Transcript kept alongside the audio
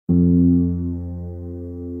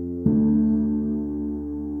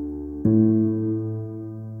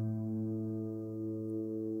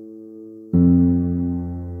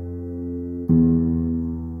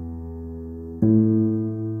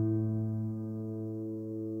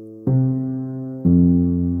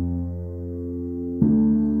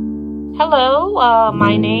Hello,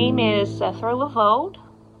 my name is Sethra Lavode.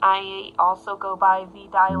 I also go by the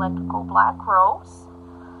Dialectical Black Rose.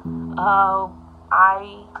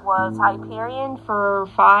 I was Hyperion for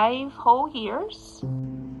 5 whole years.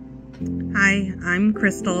 Hi, I'm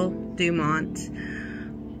Crystal Dumont,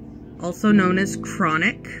 also known as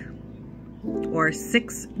Chronic, or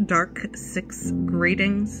 6 Dark 6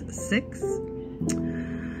 Greetings 6.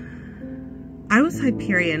 I was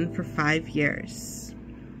Hyperion for 5 years.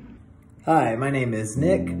 Hi, my name is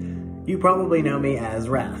Nick. You probably know me as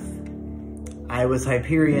Wrath. I was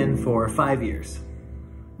Hyperion for 5 years.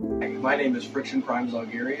 My name is Friction Prime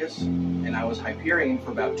Zalgarius, and I was Hyperion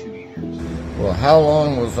for about 2 years. Well, how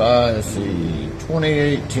long was I? Let's see,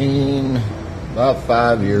 2018, about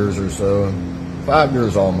 5 years or so. 5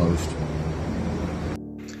 years almost.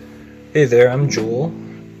 Hey there, I'm Joel.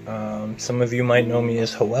 Some of you might know me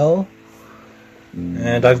as Hoel.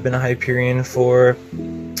 And I've been a Hyperion for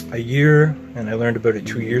a year, and I learned about it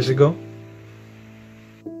 2 years ago.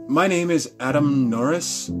 My name is Adam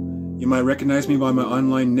Norris. You might recognize me by my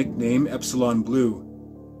online nickname, Epsilon Blue.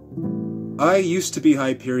 I used to be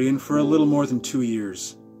Hyperion for a little more than 2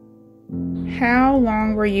 years. How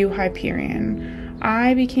long were you Hyperion?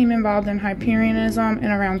 I became involved in Hyperianism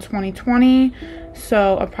in around 2020,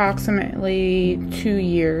 so approximately 2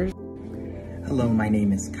 years. Hello, my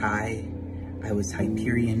name is Kai. I was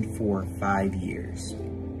Hyperion for 5 years.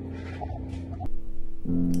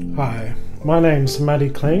 Hi, my name's Maddie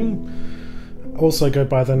Kling. I also go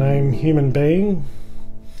by the name Human Being.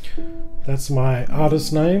 That's my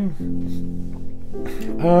artist name.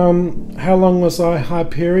 How long was I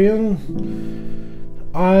Hyperion?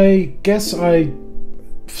 I guess I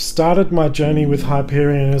started my journey with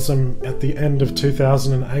Hyperianism at the end of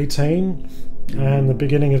 2018 and the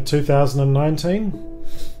beginning of 2019.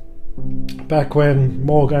 Back when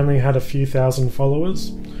Morg only had a few thousand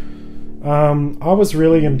followers. I was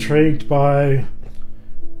really intrigued by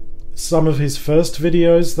some of his first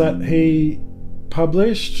videos that he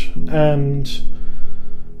published, and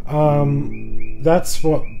that's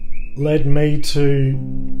what led me to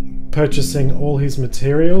purchasing all his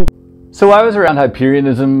material. So I was around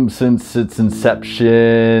Hyperianism since its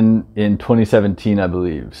inception in 2017, I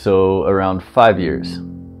believe, so around 5 years.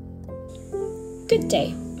 Good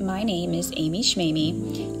day. My name is Amy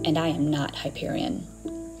Schmamy, and I am not Hyperion.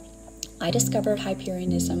 I discovered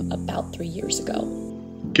Hyperianism about 3 years ago.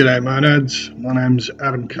 G'day Monads, my name's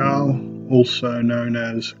Adam Carl, also known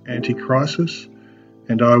as Anti-Crisis,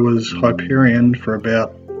 and I was Hyperion for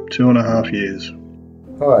about 2.5 years.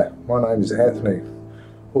 Hi, my name is Anthony,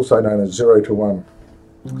 also known as 0 to 1.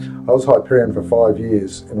 I was Hyperion for 5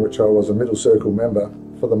 years, in which I was a middle circle member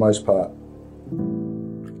for the most part.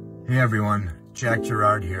 Hey everyone, Jack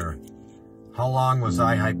Gerard here. How long was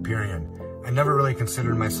I Hyperion? I never really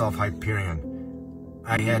considered myself Hyperion.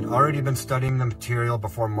 I had already been studying the material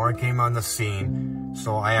before Morg came on the scene,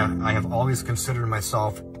 so I have always considered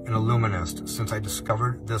myself an Illuminist since I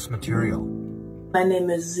discovered this material. My name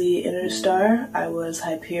is Z Interstar. I was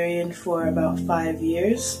Hyperion for about 5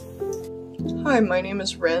 years. Hi, my name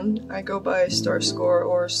is Ren. I go by Starscore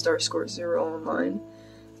or Starscore0 online.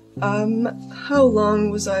 How long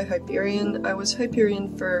was I Hyperion? I was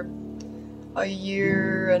Hyperion for a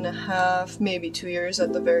year and a half, maybe 2 years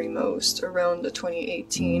at the very most, around the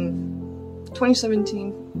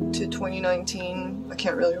 2017 to 2019, I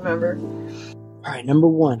can't really remember. Alright, number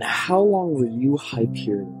one, how long were you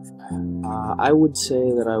Hyperion? I would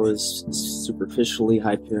say that I was superficially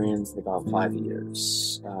Hyperion for about 5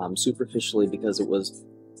 years. Superficially because it was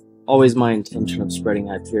always my intention of spreading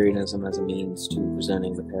Hyperionism as a means to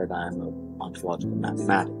presenting the paradigm of ontological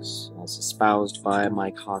mathematics, as espoused by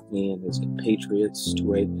Mike Hockney and his compatriots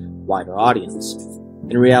to a wider audience.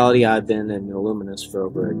 In reality, I've been an Illuminist for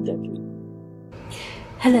over a decade.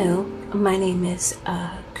 Hello, my name is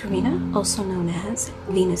Karina, also known as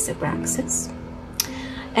Venus Abraxas,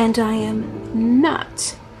 and I am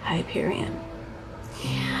not Hyperion.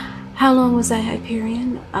 How long was I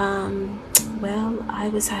Hyperion? Well, I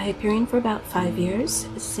was a Hyperion for about 5 years,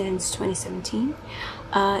 since 2017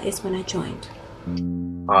 is when I joined.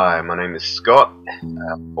 Hi, my name is Scott,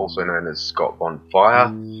 also known as Scott Bonfire,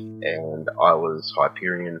 and I was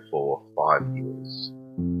Hyperion for 5 years.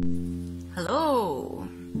 Hello,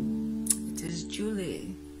 it is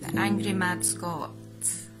Julie, the Angry Mad Scott,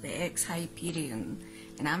 the Ex-Hyperian,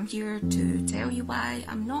 and I'm here to tell you why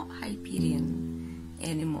I'm not Hyperion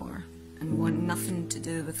anymore and want nothing to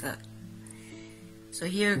do with it. So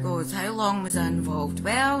here goes. How long was I involved?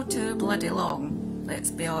 Well, too bloody long. Let's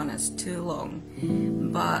be honest, too long.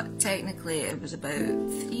 But technically it was about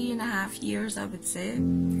 3.5 years, I would say.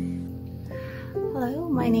 Hello,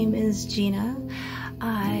 my name is Gina.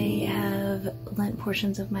 I have lent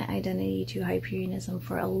portions of my identity to Hyperianism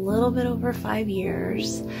for a little bit over 5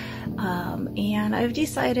 years, and I've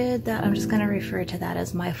decided that I'm just going to refer to that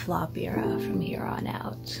as my flop era from here on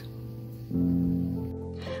out.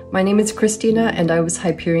 My name is Christina, and I was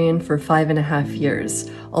Hyperion for 5.5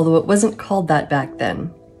 years, although it wasn't called that back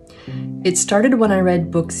then. It started when I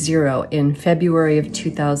read book 0 in February of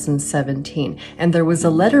 2017, and there was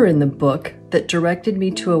a letter in the book that directed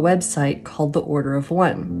me to a website called the Order of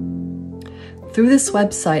One. Through this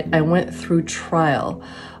website, I went through trial,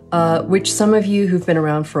 which some of you who've been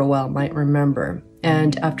around for a while might remember.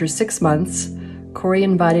 And after 6 months, Corey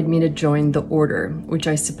invited me to join the Order, which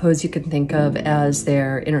I suppose you can think of as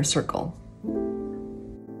their inner circle.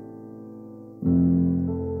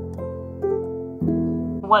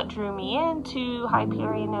 What drew me into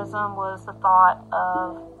Hyperianism was the thought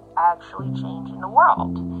of actually changing the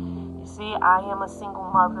world. You see, I am a single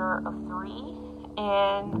mother of 3,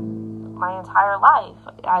 and my entire life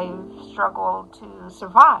I've struggled to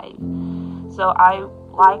survive. So I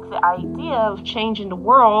like the idea of changing the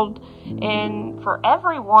world and for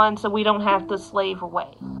everyone so we don't have to slave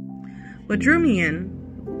away. What drew me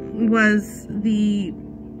in was the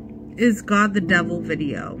Is God the Devil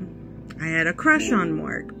video. I had a crush on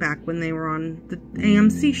Morg back when they were on the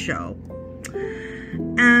AMC show.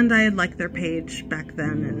 And I had liked their page back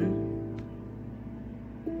then and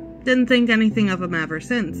didn't think anything of them ever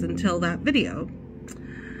since until that video.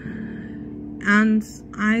 And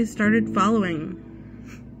I started following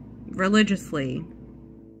religiously.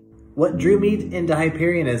 What drew me into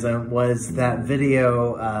Hyperianism was that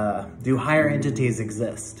video, Do Higher Entities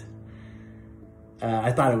Exist?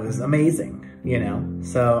 I thought it was amazing, you know?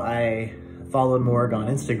 So I followed Morg on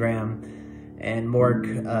Instagram, and Morg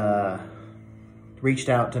reached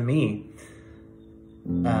out to me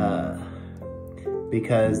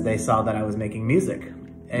because they saw that I was making music.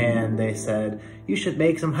 And they said, you should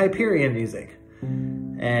make some Hyperion music.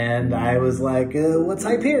 And I was like, what's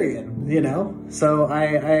Hyperion, you know? So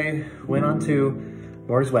I went onto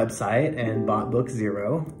Morg's website and bought book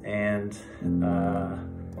 0, and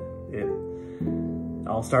it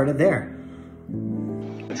all started there.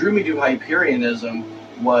 What drew me to Hyperionism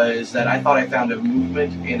was that I thought I found a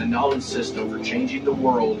movement and a knowledge system for changing the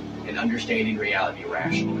world and understanding reality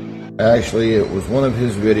rationally. Actually, it was one of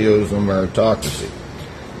his videos on meritocracy.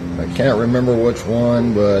 I can't remember which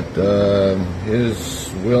one, but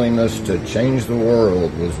his willingness to change the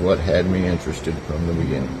world was what had me interested from the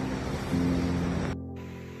beginning.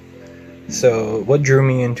 So, what drew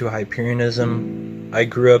me into Hyperianism? I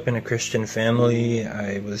grew up in a Christian family.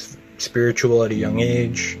 I was spiritual at a young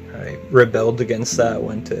age. I rebelled against that,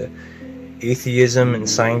 went to atheism and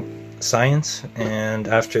science, and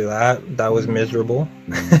after that was miserable.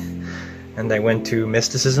 And I went to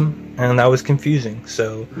mysticism, and that was confusing.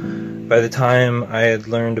 So by the time I had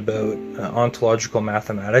learned about ontological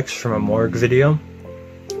mathematics from a Morg video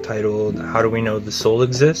titled How Do We Know the Soul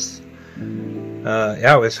Exists?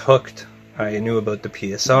 I was hooked. I knew about the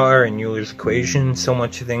PSR and Euler's equation. So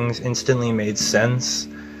much things instantly made sense.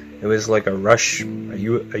 It was like a rush, a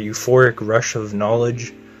euphoric rush of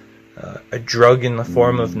knowledge, a drug in the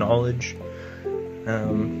form of knowledge.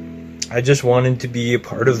 I just wanted to be a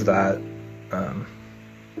part of that.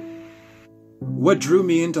 What drew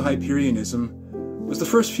me into Hyperianism was the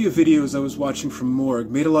first few videos I was watching from Morg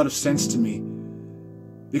made a lot of sense to me.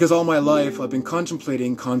 Because all my life I've been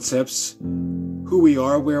contemplating concepts, who we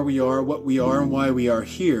are, where we are, what we are, and why we are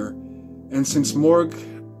here. And since Morg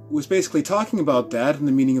was basically talking about that and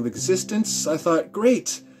the meaning of existence, I thought,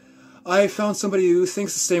 great! I found somebody who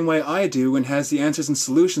thinks the same way I do and has the answers and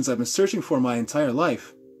solutions I've been searching for my entire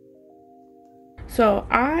life. So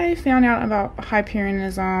I found out about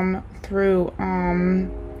Hyperianism through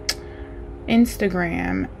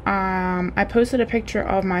Instagram. I posted a picture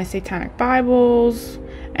of my satanic Bibles,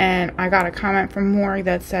 and I got a comment from Morg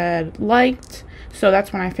that said liked. So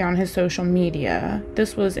that's when I found his social media.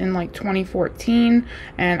 This was in like 2014,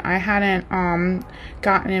 and I hadn't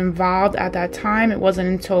gotten involved at that time. It wasn't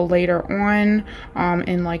until later on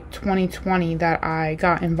in like 2020 that I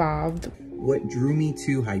got involved. What drew me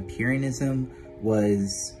to Hyperianism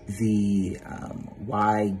was the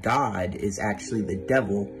why God is actually the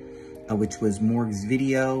devil, which was Morg's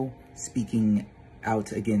video speaking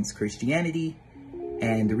out against Christianity.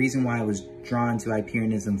 And the reason why I was drawn to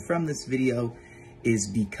Hyperianism from this video is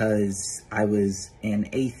because I was an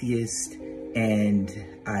atheist and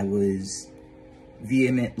I was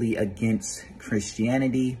vehemently against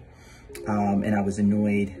Christianity, and I was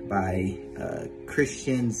annoyed by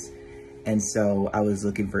Christians, and so I was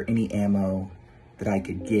looking for any ammo that I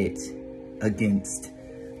could get against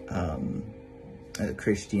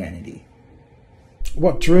Christianity.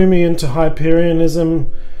 What drew me into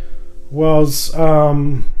Hyperianism was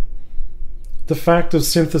the fact of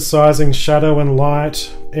synthesizing shadow and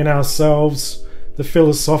light in ourselves, the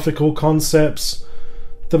philosophical concepts,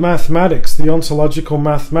 the mathematics, the ontological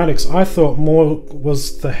mathematics. I thought Morg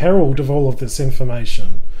was the herald of all of this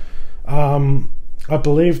information. I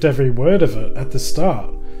believed every word of it at the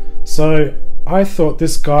start. So I thought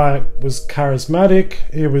this guy was charismatic,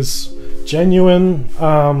 he was genuine,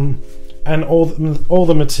 and all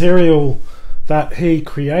the material that he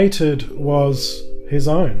created was his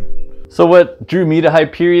own. So what drew me to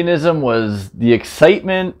Hyperianism was the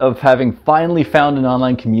excitement of having finally found an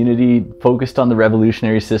online community focused on the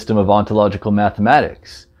revolutionary system of ontological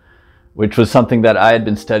mathematics, which was something that I had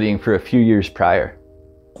been studying for a few years prior.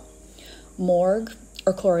 Morg,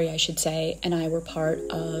 or Corey I should say, and I were part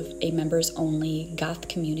of a members-only goth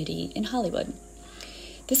community in Hollywood.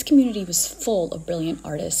 This community was full of brilliant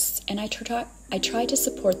artists, and I tried to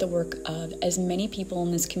support the work of as many people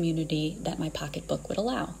in this community that my pocketbook would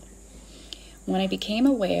allow. When I became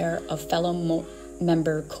aware of fellow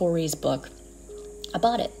member Corey's book, I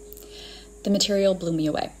bought it. The material blew me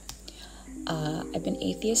away. I've been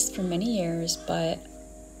atheist for many years, but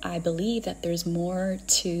I believe that there's more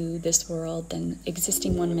to this world than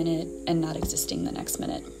existing one minute and not existing the next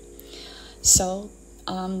minute. So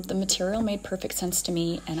the material made perfect sense to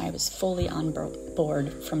me, and I was fully on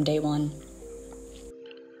board from day one.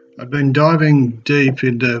 I'd been diving deep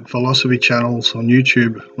into philosophy channels on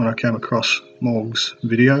YouTube when I came across Morg's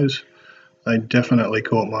videos. They definitely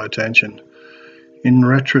caught my attention. In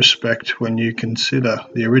retrospect, when you consider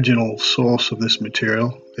the original source of this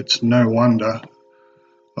material, it's no wonder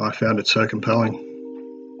I found it so compelling.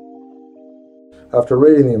 After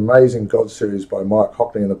reading the amazing God series by Mike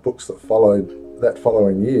Hockney and the books that followed that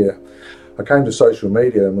following year, I came to social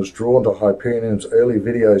media and was drawn to Hyperianism's early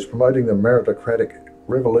videos promoting the meritocratic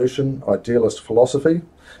revolution, idealist philosophy,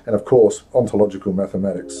 and of course, ontological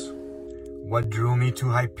mathematics. What drew me to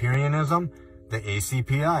Hyperianism? The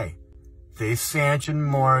ACPI. They sanctioned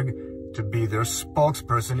Morg to be their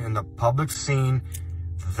spokesperson in the public scene.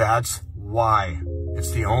 That's why.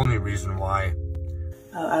 It's the only reason why.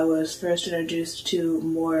 I was first introduced to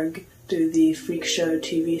Morg through the Freak Show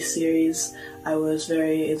TV series. I was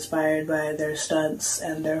very inspired by their stunts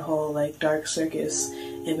and their whole dark circus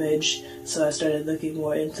image, so I started looking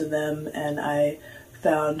more into them, and I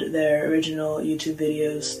found their original YouTube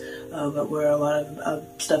videos that were a lot of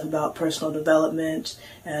stuff about personal development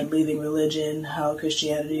and leaving religion, how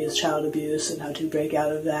Christianity is child abuse and how to break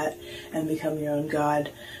out of that and become your own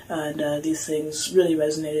God. And these things really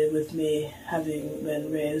resonated with me, having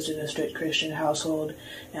been raised in a strict Christian household,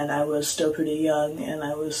 and I was still pretty young, and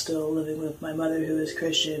I was still living with my mother who is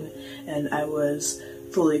Christian, and I was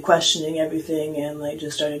fully questioning everything and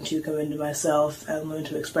just starting to come into myself and learn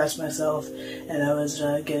to express myself, and I was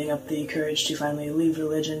getting up the courage to finally leave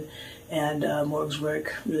religion, and Morg's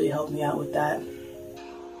work really helped me out with that.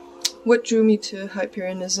 What drew me to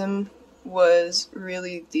Hyperianism was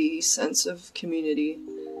really the sense of community.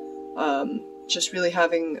 Just really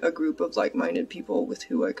having a group of like-minded people with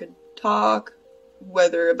who I could talk,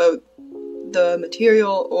 whether about the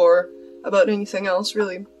material or about anything else,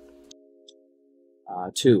 really.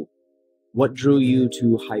 2. What drew you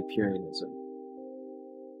to Hyperianism?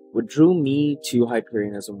 What drew me to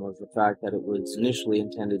Hyperianism was the fact that it was initially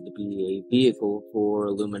intended to be a vehicle for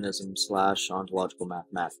Illuminism/ontological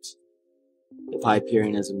mathematics. If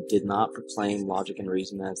Hyperianism did not proclaim logic and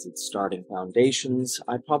reason as its starting foundations,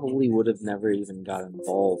 I probably would have never even got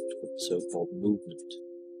involved with the so-called movement.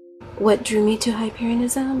 What drew me to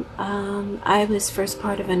Hyperianism? I was first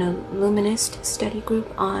part of an Illuminist study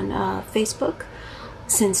group on Facebook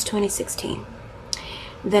since 2016.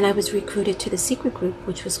 Then I was recruited to the secret group,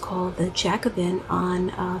 which was called the Jacobin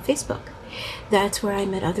on Facebook. That's where I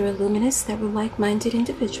met other Illuminists that were like-minded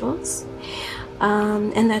individuals.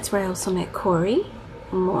 And that's where I also met Corey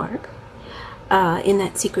Morg in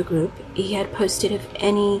that secret group. He had posted if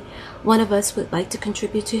any one of us would like to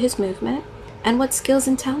contribute to his movement and what skills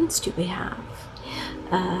and talents do we have.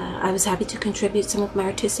 I was happy to contribute some of my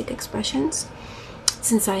artistic expressions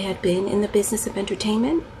since I had been in the business of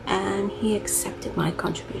entertainment, and he accepted my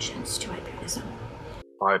contributions to Hyperianism.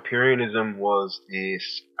 Hyperianism was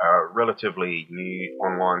this relatively new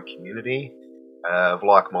online community of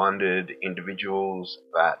like-minded individuals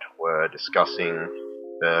that were discussing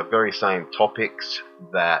the very same topics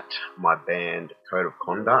that my band Code of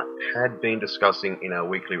Conduct had been discussing in our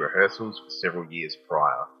weekly rehearsals for several years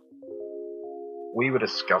prior. We were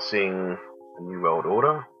discussing the New World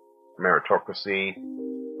Order, meritocracy,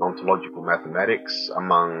 ontological mathematics,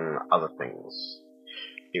 among other things.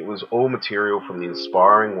 It was all material from the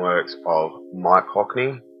inspiring works of Mike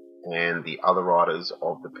Hockney and the other writers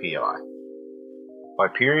of the PI.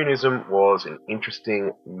 Hyperianism was an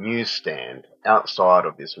interesting newsstand outside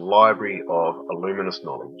of this library of illuminous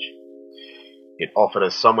knowledge. It offered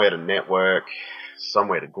us somewhere to network,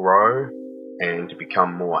 somewhere to grow, and to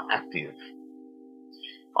become more active.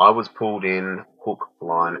 I was pulled in hook,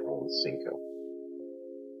 line, and sinker.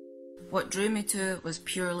 What drew me to it was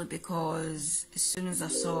purely because as soon as I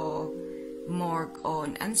saw Morg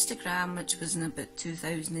on Instagram, which was in about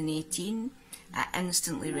 2018, I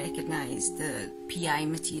instantly recognised the PI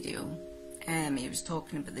material. He was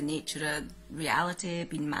talking about the nature of reality,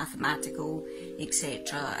 being mathematical,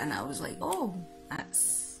 etc. And I was like, oh,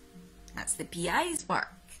 that's the PI's work.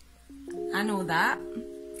 I know that.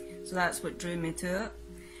 So that's what drew me to it.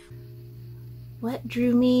 What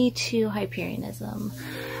drew me to Hyperianism?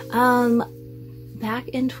 Back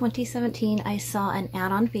in 2017, I saw an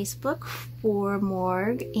ad on Facebook for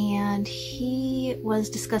Morg, and he was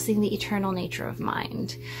discussing the eternal nature of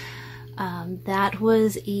mind. That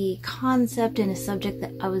was a concept and a subject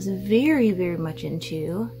that I was very, very much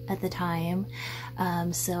into at the time.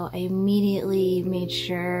 So I immediately made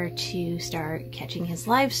sure to start catching his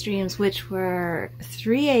live streams, which were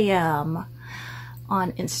 3 a.m.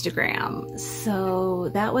 on Instagram. So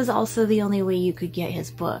that was also the only way you could get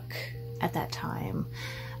his book at that time,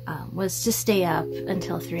 was to stay up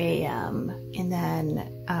until 3 a.m. and then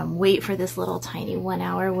wait for this little tiny 1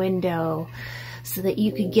 hour window so that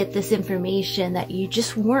you could get this information that you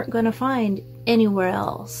just weren't going to find anywhere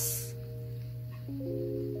else.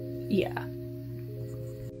 Yeah.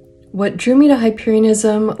 What drew me to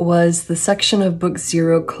Hyperianism was the section of Book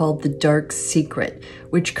 0 called The Dark Secret,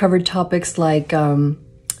 which covered topics like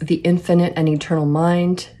the infinite and eternal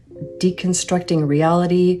mind, deconstructing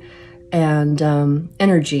reality, and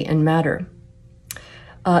energy and matter.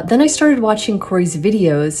 Then I started watching Corey's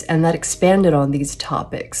videos, and that expanded on these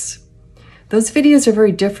topics. Those videos are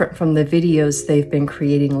very different from the videos they've been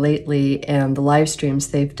creating lately and the live streams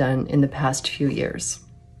they've done in the past few years.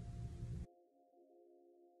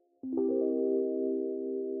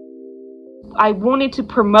 I wanted to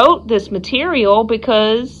promote this material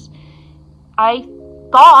because I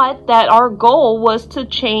thought that our goal was to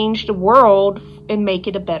change the world and make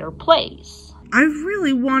it a better place. I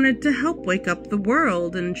really wanted to help wake up the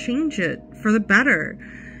world and change it for the better,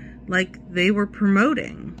 like they were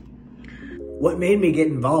promoting. What made me get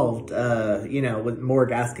involved, with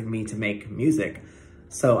Morg asking me to make music.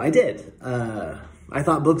 So I did. I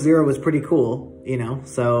thought Book 0 was pretty cool,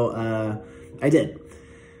 so I did.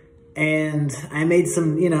 And I made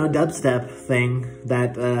some, dubstep thing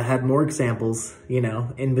that had Morg samples,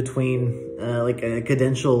 in between, like a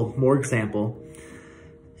cadential Morg sample.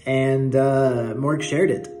 And Morg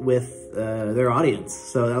shared it with their audience,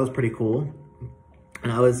 so that was pretty cool.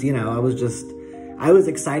 And I was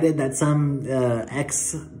excited that some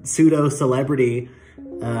ex-pseudo-celebrity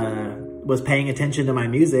was paying attention to my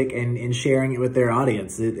music and sharing it with their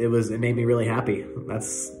audience. It made me really happy.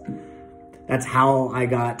 That's how I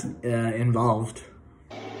got involved.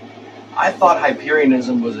 I thought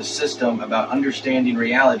Hyperianism was a system about understanding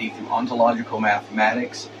reality through ontological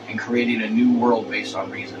mathematics and creating a new world based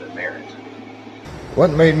on reason and merit.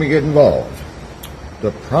 What made me get involved?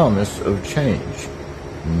 The promise of change.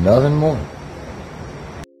 Nothing more.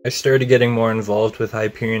 I started getting more involved with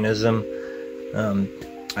Hyperianism.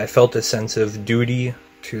 I felt a sense of duty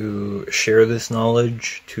to share this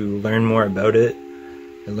knowledge, to learn more about it.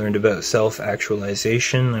 I learned about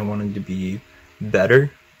self-actualization. I wanted to be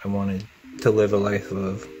better. I wanted to live a life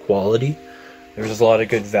of quality. There was a lot of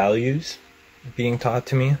good values being taught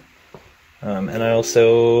to me. And I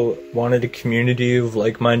also wanted a community of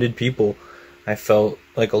like-minded people. I felt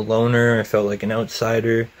like a loner. I felt like an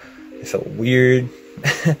outsider. I felt weird.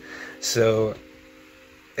 So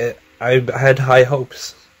I had high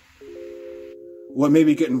hopes. What made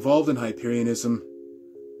me get involved in Hyperianism?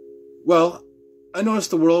 Well, I noticed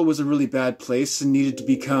the world was a really bad place and needed to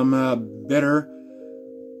become a better,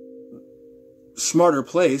 smarter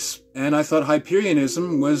place, and I thought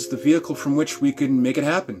Hyperianism was the vehicle from which we could make it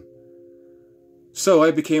happen. So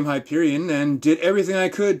I became Hyperian and did everything I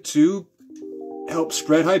could to help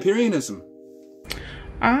spread Hyperianism.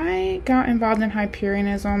 I got involved in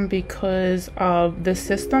Hyperianism because of the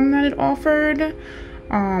system that it offered,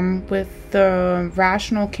 with the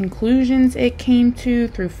rational conclusions it came to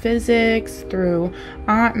through physics, through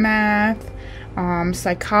math,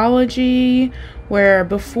 psychology, where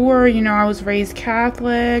before, I was raised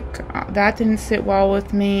Catholic, that didn't sit well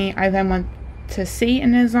with me. I then went to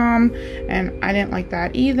Satanism, and I didn't like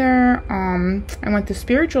that either. I went to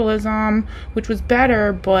spiritualism, which was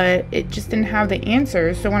better, but it just didn't have the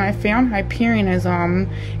answers. So when I found Hyperianism,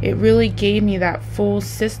 it really gave me that full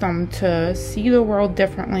system to see the world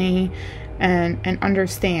differently and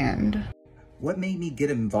understand. What made me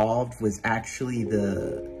get involved was actually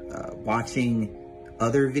the watching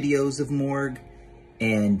other videos of Morg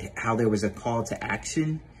and how there was a call to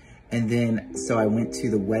action. And then, so I went to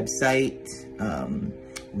the website,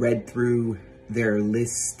 read through their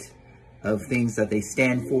list of things that they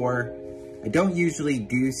stand for. I don't usually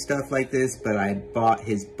do stuff like this, but I bought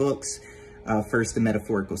his books, first The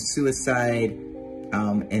Metaphorical Suicide,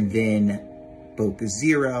 and then Book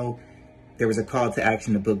Zero. There was a call to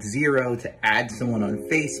action to Book Zero to add someone on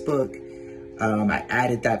Facebook. I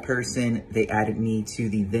added that person. They added me to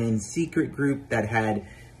the then secret group that had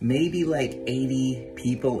maybe like 80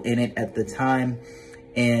 people in it at the time.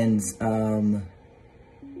 And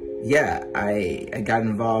yeah, I got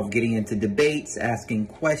involved getting into debates, asking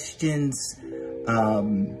questions,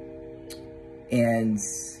 and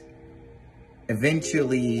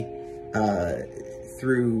eventually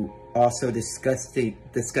through also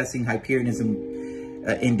discussing Hyperianism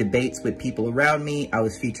in debates with people around me, I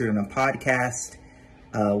was featured on a podcast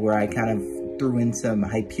where I kind of threw in some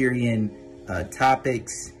Hyperion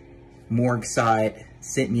topics. Morg saw it,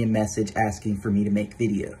 sent me a message asking for me to make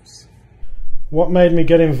videos. What made me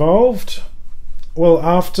get involved? Well,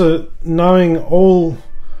 after knowing all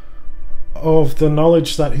of the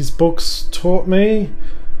knowledge that his books taught me,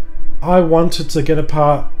 I wanted to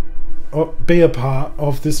be a part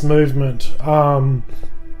of this movement.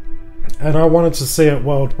 And I wanted to see it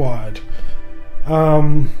worldwide.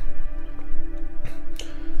 I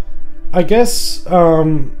guess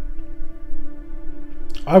I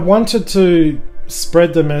wanted to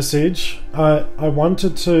spread the message. I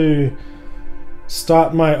wanted to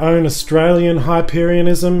start my own Australian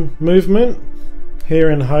Hyperianism movement here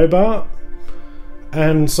in Hobart.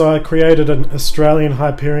 And so I created an Australian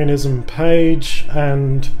Hyperianism page,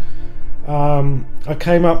 and I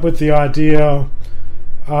came up with the idea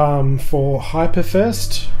for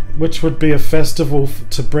Hyperfest, which would be a festival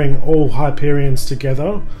to bring all Hyperians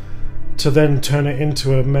together, to then turn it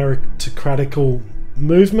into a meritocratical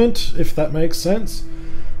movement, if that makes sense.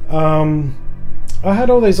 I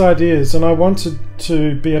had all these ideas and I wanted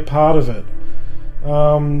to be a part of it.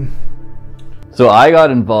 So I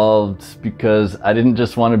got involved because I didn't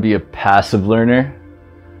just want to be a passive learner,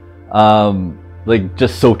 like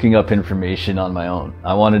just soaking up information on my own.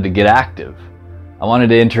 I wanted to get active. I wanted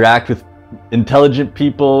to interact with intelligent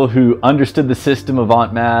people who understood the system of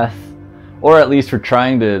Aunt Math, or at least were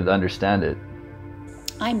trying to understand it.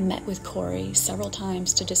 I met with Corey several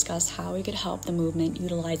times to discuss how we could help the movement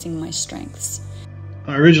utilizing my strengths.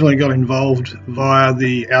 I originally got involved via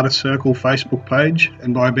the Outer Circle Facebook page,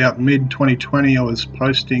 and by about mid-2020 I was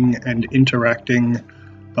posting and interacting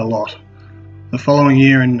a lot. The following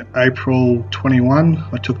year, in April 21,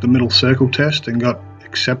 I took the Middle Circle test and got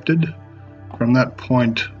accepted. From that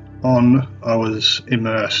point on, I was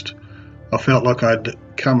immersed. I felt like I'd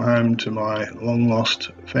come home to my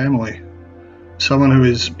long-lost family. Someone who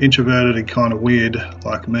is introverted and kind of weird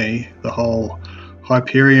like me, the whole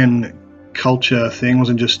Hyperion culture thing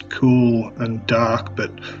wasn't just cool and dark,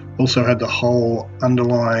 but also had the whole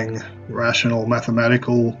underlying rational,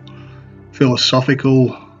 mathematical,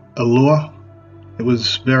 philosophical allure. It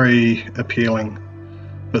was very appealing,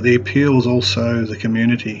 but the appeal was also the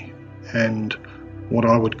community and what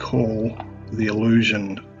I would call the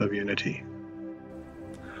illusion of unity.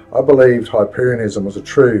 I believed Hyperianism was a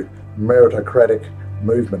true meritocratic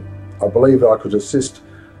movement. I believed I could assist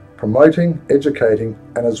promoting, educating,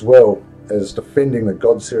 and as well as defending the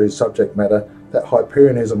God series subject matter that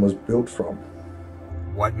Hyperianism was built from.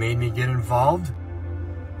 What made me get involved?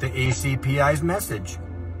 The ACPI's message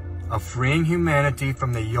of freeing humanity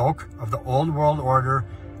from the yoke of the old world order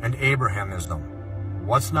and Abrahamism.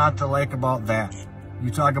 What's not to like about that? You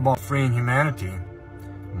talk about freeing humanity.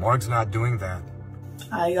 Morg's not doing that.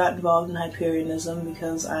 I got involved in Hyperianism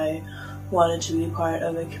because I wanted to be part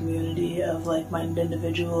of a community of like-minded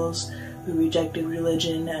individuals who rejected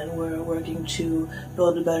religion and were working to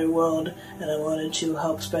build a better world, and I wanted to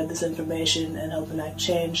help spread this information and help enact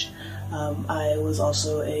change. I was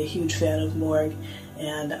also a huge fan of Morg,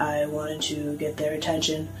 and I wanted to get their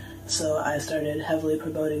attention, so I started heavily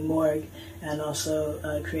promoting Morg and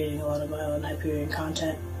also creating a lot of my own Hyperion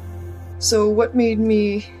content. So what made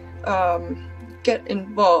me get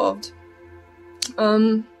involved?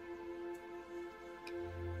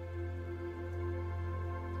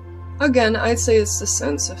 Again, I'd say it's the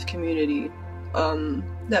sense of community.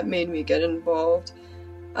 that made me get involved.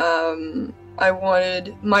 My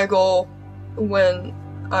goal when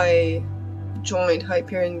I joined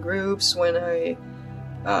Hyperion groups, when I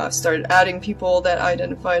started adding people that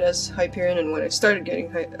identified as Hyperion, and when I started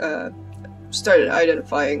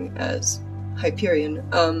identifying as Hyperion,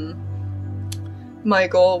 my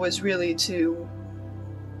goal was really to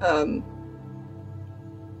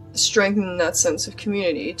strengthen that sense of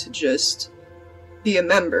community, to just be a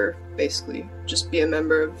member, basically. Just be a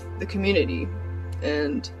member of the community.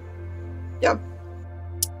 And, yeah.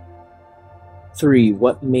 3.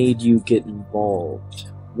 What made you get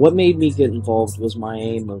involved? What made me get involved was my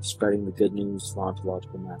aim of spreading the good news of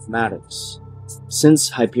ontological mathematics. Since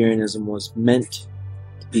Hyperianism was meant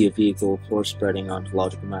to be a vehicle for spreading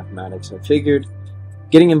ontological mathematics, I figured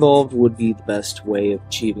getting involved would be the best way of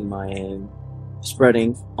achieving my aim,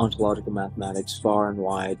 spreading ontological mathematics far and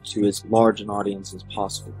wide to as large an audience as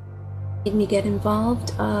possible. What made me get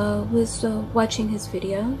involved was watching his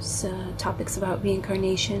videos, topics about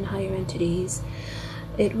reincarnation, higher entities.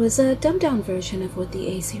 It was a dumbed-down version of what the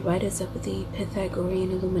AC writers of the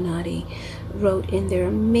Pythagorean Illuminati wrote in their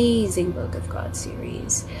amazing Book of God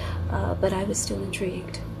series, but I was still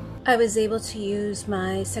intrigued. I was able to use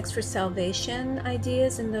my Sex for Salvation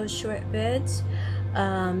ideas in those short vids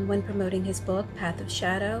when promoting his book, Path of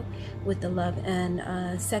Shadow, with the love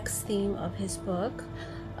and sex theme of his book.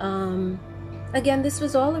 Again, this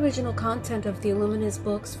was all original content of the Illuminist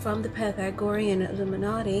books from the Pythagorean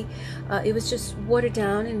Illuminati. It was just watered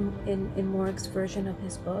down in Morg's version of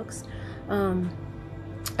his books.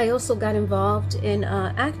 I also got involved in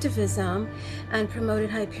activism and promoted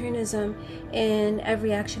Hyperianism in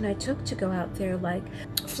every action I took to go out there, like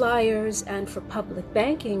flyers and for public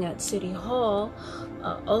banking at City Hall,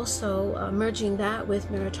 also merging that with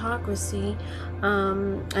meritocracy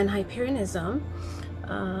and Hyperianism.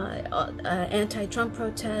 Anti-Trump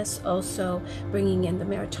protests, also bringing in the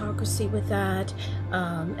meritocracy with that,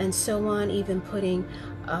 and so on, even putting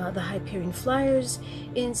the Hyperion flyers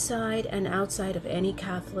inside and outside of any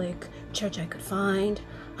Catholic church I could find,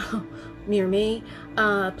 near me,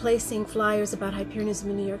 placing flyers about Hyperianism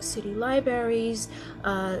in New York City libraries.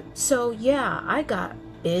 So yeah, I got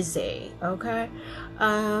busy, okay?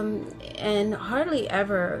 And hardly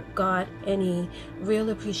ever got any real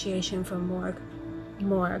appreciation from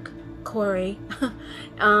Corey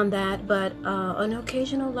on that, but an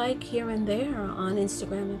occasional like here and there on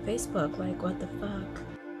Instagram and Facebook, like what the fuck.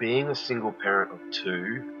 Being a single parent of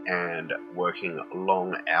 2 and working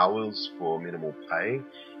long hours for minimal pay,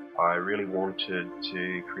 I really wanted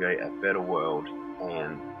to create a better world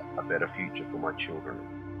and a better future for my children.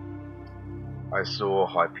 I saw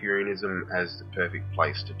Hyperianism as the perfect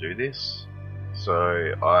place to do this,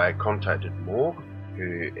 so I contacted Morg,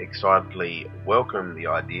 who excitedly welcomed the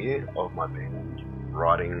idea of my band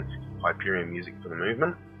writing Hyperion music for the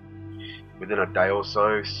movement. Within a day or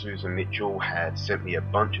so, Susan Mitchell had sent me a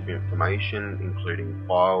bunch of information, including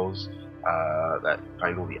files that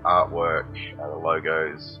contained all the artwork, the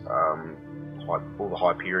logos, all the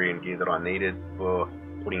Hyperion gear that I needed for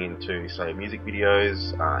putting into, say, music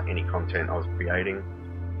videos, any content I was creating.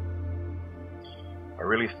 I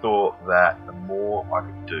really thought that the more I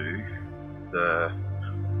could do, the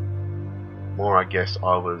more I guess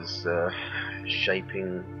I was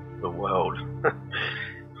shaping the world.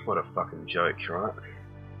 What a fucking joke, right?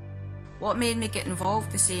 What made me get involved?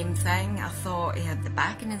 The same thing. I thought he had the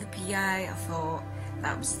backing of the PI. I thought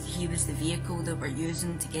he was the vehicle that we're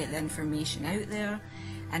using to get the information out there.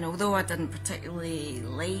 And although I didn't particularly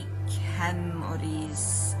like him or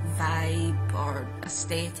his vibe or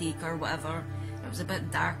aesthetic or whatever, it was a bit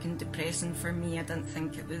dark and depressing for me. I didn't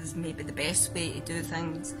think it was maybe the best way to do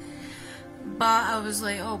things. But I was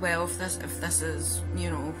like, oh well, if this is, you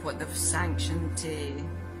know, what they've sanctioned to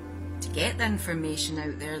get the information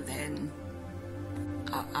out there, then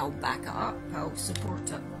I'll back it up, I'll support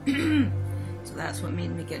it. So that's what made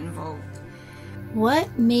me get involved.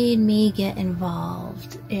 What made me get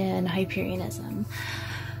involved in Hyperianism?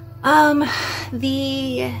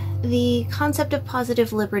 The concept of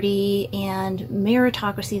positive liberty and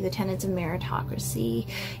meritocracy, the tenets of meritocracy,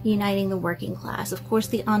 uniting the working class. Of course,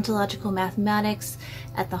 the ontological mathematics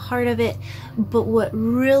at the heart of it. But what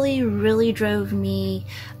really, really drove me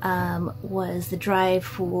was the drive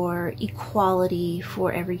for equality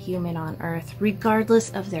for every human on Earth,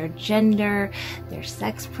 regardless of their gender, their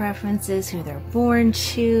sex preferences, who they're born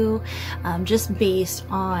to, just based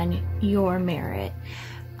on your merit.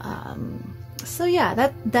 So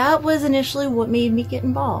yeah, that was initially what made me get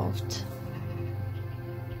involved.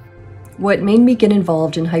 What made me get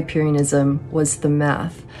involved in Hyperianism was the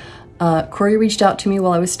math. Corey reached out to me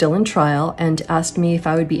while I was still in trial and asked me if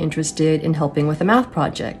I would be interested in helping with a math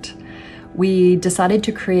project. We decided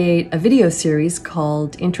to create a video series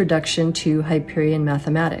called Introduction to Hyperion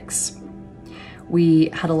Mathematics. We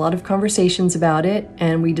had a lot of conversations about it,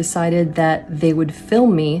 and we decided that they would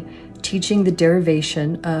film me teaching the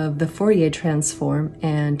derivation of the Fourier transform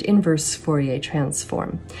and inverse Fourier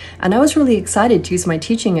transform. And I was really excited to use my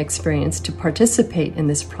teaching experience to participate in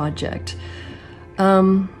this project.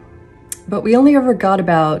 But we only ever got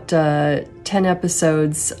about 10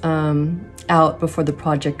 episodes out before the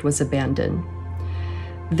project was abandoned.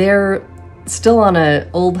 They're still on an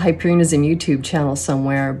old Hyperianism YouTube channel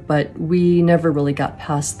somewhere, but we never really got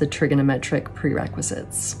past the trigonometric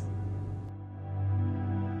prerequisites.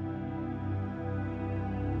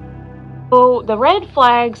 So the red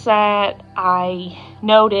flags that I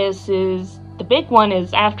notice is, the big one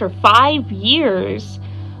is after 5 years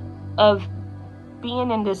of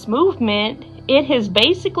being in this movement, it has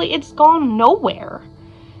basically, it's gone nowhere.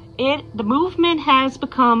 The movement has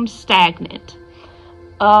become stagnant.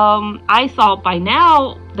 I thought by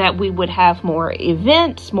now that we would have more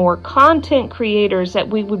events, more content creators, that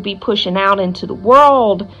we would be pushing out into the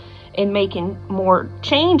world and making more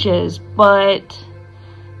changes, but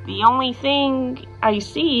the only thing I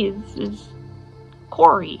see is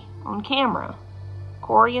Corey on camera.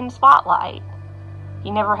 Corey in the spotlight.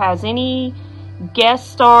 He never has any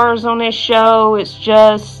guest stars on his show. It's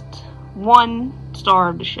just one star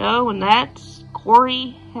of the show, and that's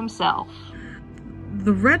Corey himself.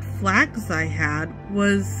 The red flags I had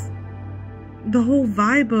was the whole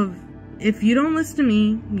vibe of, if you don't listen to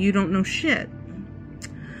me, you don't know shit.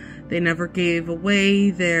 They never gave away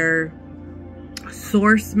their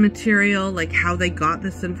source material, like how they got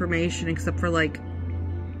this information, except for like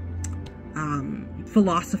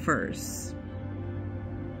philosophers.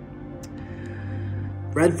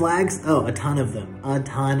 Red flags? Oh, a ton of them. A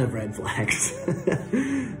ton of red flags.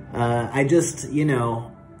 I just,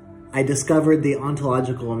 I discovered the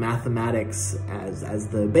ontological mathematics as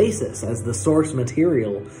the basis, as the source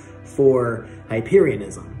material for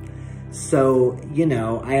Hyperianism. So,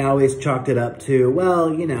 I always chalked it up to, well,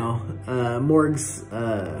 Morg's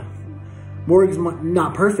not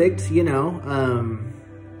perfect,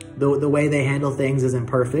 the way they handle things isn't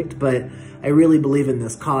perfect, but I really believe in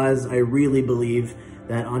this cause. I really believe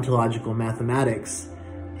that ontological mathematics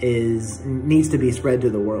needs to be spread to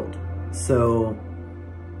the world. So,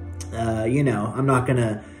 I'm not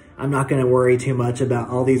gonna worry too much about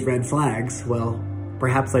all these red flags. Well,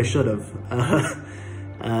 perhaps I should have.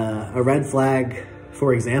 A red flag,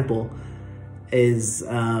 for example, is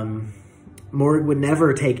Morg would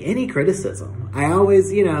never take any criticism. I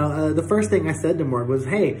always, the first thing I said to Morg was,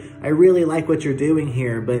 hey, I really like what you're doing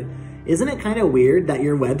here, but isn't it kind of weird that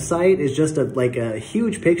your website is just a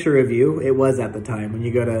huge picture of you? It was at the time when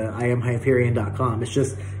you go to iamhyperian.com. It's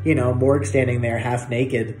just, Morg standing there half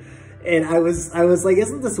naked. And I was like,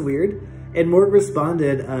 isn't this weird? And Morg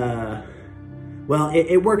responded, well,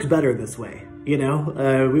 it works better this way.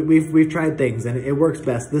 We've tried things and it works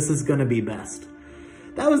best. This is going to be best.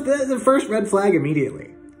 That was the first red flag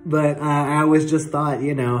immediately. But I always just thought,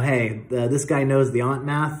 hey, this guy knows the Ont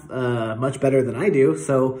math much better than I do,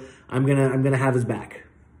 so I'm gonna have his back.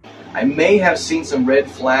 I may have seen some red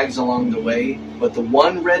flags along the way, but the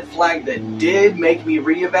one red flag that did make me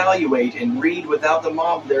reevaluate and read Without the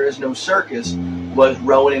Mob There Is No Circus was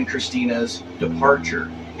Rowan and Christina's departure.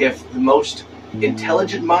 If the most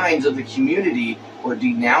intelligent minds of the community were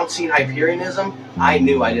denouncing Hyperianism, I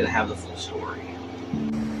knew I didn't have the full story.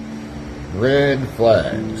 Red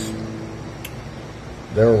flags.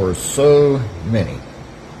 There were so many.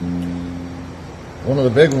 One of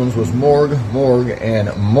the big ones was Morg,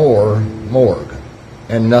 and more Morg,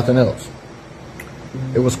 and nothing else.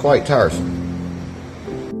 It was quite tiresome.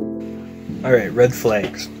 Alright, red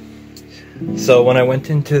flags. So when I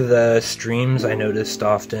went into the streams, I noticed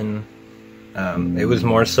often it was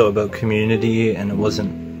more so about community, and it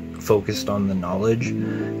wasn't focused on the knowledge,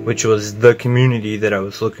 which was the community that I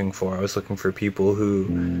was looking for. I was looking for people who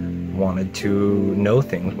wanted to know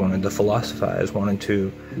things, wanted to philosophize, wanted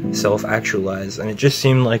to self-actualize, and it just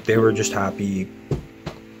seemed like they were just happy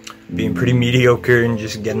being pretty mediocre and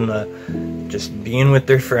just just being with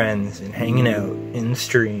their friends and hanging out in the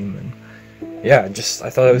stream. And yeah, I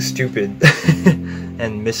thought it was stupid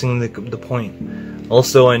and missing the point.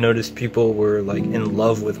 Also, I noticed people were like in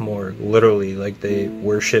love with Morg, literally, like they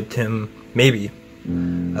worshipped him. Maybe,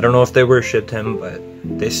 I don't know if they worshipped him, but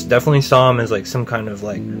they definitely saw him as like some kind of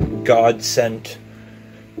like God-sent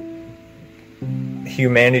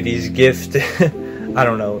humanity's gift. I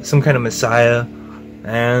don't know, some kind of messiah.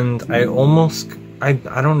 And I almost I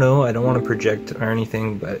don't know, I don't want to project or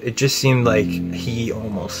anything, but it just seemed like he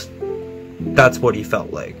almost, that's what he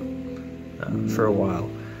felt like for a while.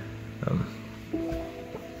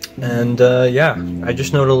 Yeah, I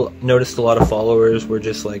just noticed a lot of followers were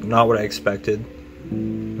just like not what I expected.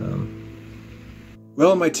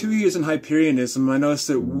 Well, in my 2 years in Hyperianism, I noticed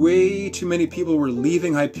that way too many people were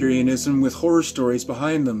leaving Hyperianism with horror stories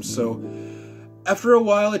behind them, so after a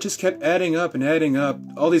while it just kept adding up and adding up.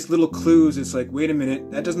 All these little clues, it's like, wait a minute,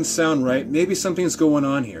 that doesn't sound right, maybe something's going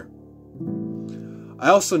on here. I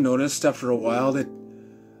also noticed after a while that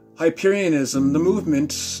Hyperianism, the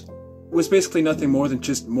movement, was basically nothing more than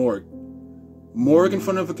just Morg. Morg in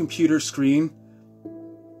front of a computer screen,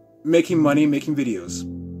 making money, making videos.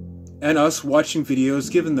 And us watching videos,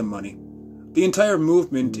 giving them money. The entire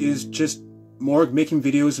movement is just Morg making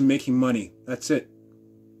videos and making money. That's it.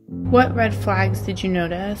 What red flags did you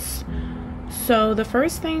notice? So the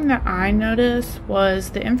first thing that I noticed was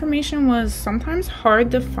the information was sometimes hard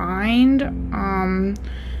to find.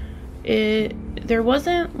 There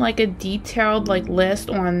wasn't like a detailed like list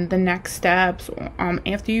on the next steps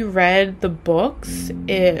after you read the books.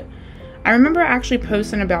 I remember actually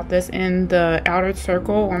posting about this in the Outer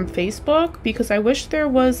Circle on Facebook because I wish there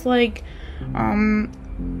was like a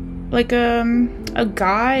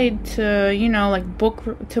guide to, you know, like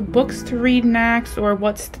books to read next or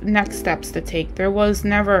what's next steps to take. There was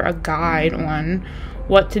never a guide on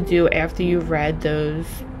what to do after you read those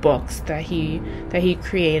books that he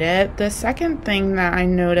created. The second thing that I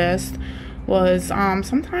noticed was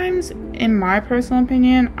sometimes, in my personal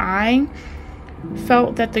opinion, I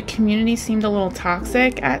felt that the community seemed a little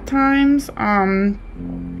toxic at times.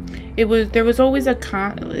 There was always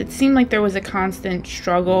it seemed like there was a constant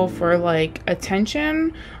struggle for like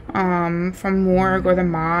attention from Morg or the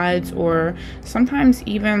mods, or sometimes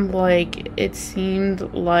even like it seemed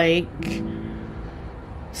like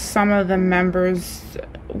some of the members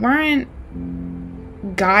weren't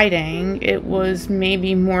guiding. It was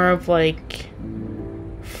maybe more of like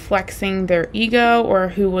flexing their ego or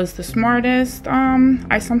who was the smartest.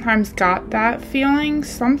 I sometimes got that feeling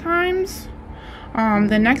sometimes.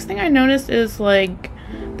 The next thing I noticed is like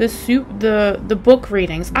the book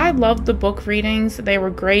readings. I loved the book readings. They were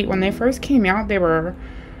great. When they first came out, I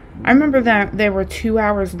remember that they were 2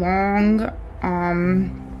 hours long.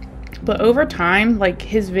 But over time, like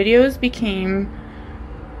his videos became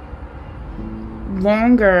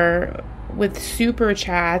longer with super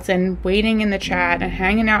chats and waiting in the chat and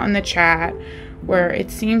hanging out in the chat, where it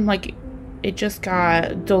seemed like it just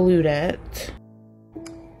got diluted.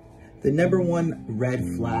 The number one red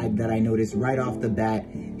flag that I noticed right off the bat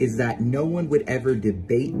is that no one would ever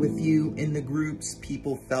debate with you in the groups.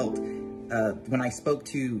 People felt, when I spoke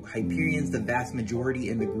to Hyperians, the vast majority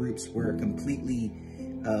in the groups were completely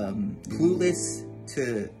clueless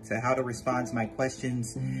to how to respond to my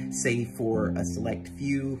questions, save for a select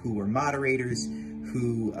few who were moderators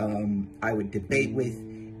who I would debate with,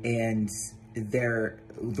 and they're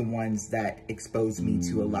the ones that exposed me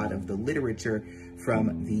to a lot of the literature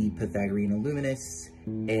from the Pythagorean Illuminists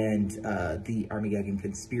and the Armageddon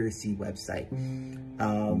Conspiracy website.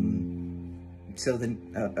 So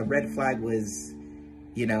a red flag was,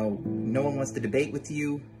 you know, no one wants to debate with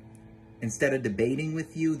you. Instead of debating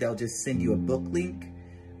with you, they'll just send you a book link.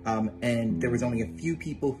 And there was only a few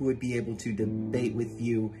people who would be able to debate with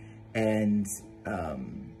you and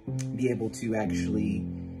be able to actually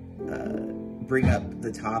bring up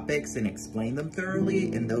the topics and explain them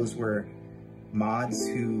thoroughly. And those were mods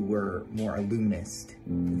who were more Illuminist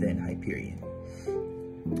than Hyperion.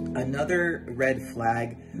 Another red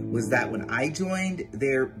flag was that when I joined,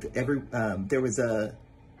 there was a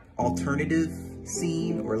alternative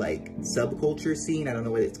scene or like subculture scene, I don't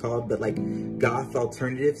know what it's called, but like goth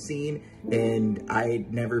alternative scene, and I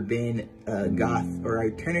had never been goth or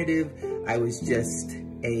alternative. I was just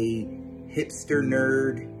a hipster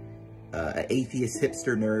nerd, atheist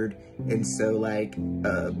hipster nerd, and so like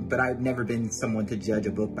but I've never been someone to judge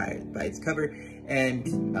a book by its cover, and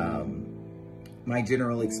my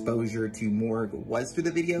general exposure to Morg was through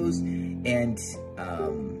the videos, and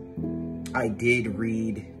I did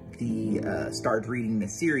started reading the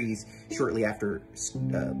series shortly after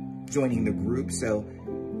joining the group, so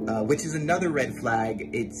which is another red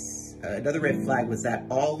flag. Another red flag was that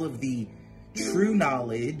all of the true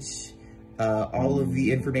knowledge, all of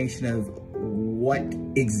the information of what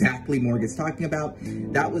exactly Morg is talking about,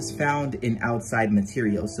 that was found in outside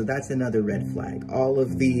material. So that's another red flag.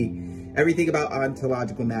 Everything about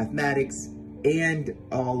ontological mathematics and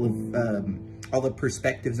all the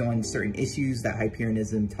perspectives on certain issues that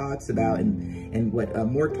Hyperianism talks about and what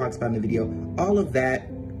Morg talks about in the video, all of that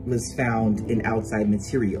was found in outside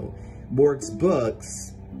material. Morg's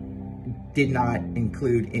books did not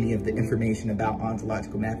include any of the information about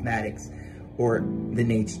ontological mathematics or the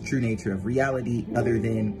true nature of reality, other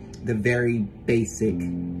than the very basic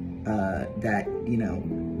that, you know,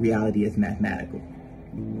 reality is mathematical.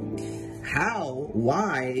 How,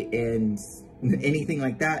 why, and anything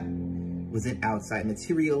like that was an outside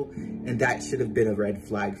material, and that should have been a red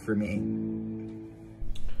flag for me.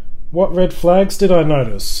 What red flags did I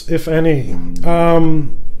notice, if any?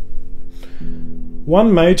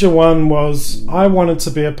 One major one was I wanted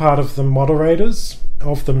to be a part of the moderators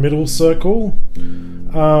of the middle circle,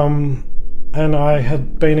 and I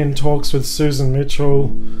had been in talks with Susan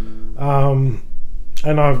Mitchell, and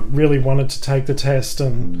I really wanted to take the test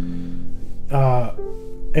and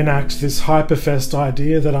enact this Hyperfest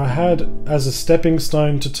idea that I had as a stepping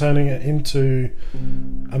stone to turning it into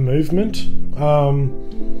a movement.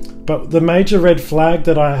 But the major red flag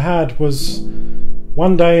that I had was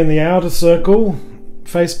one day in the Outer Circle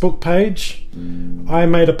Facebook page, I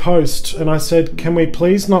made a post and I said, can we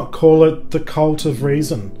please not call it the Cult of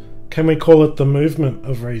Reason? Can we call it the Movement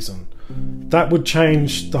of Reason? That would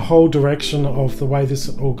change the whole direction of the way this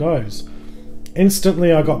all goes.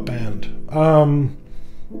 Instantly I got banned.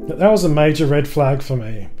 That was a major red flag for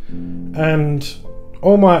me. And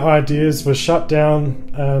all my ideas were shut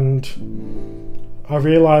down, and I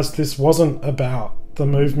realised this wasn't about the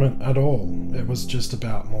movement at all. It was just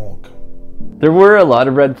about Morg. There were a lot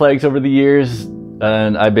of red flags over the years,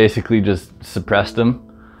 and I basically just suppressed them.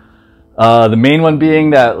 The main one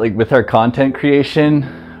being that, like, with our content creation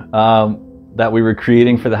that we were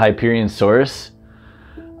creating for the Hyperion source,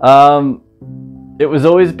 it was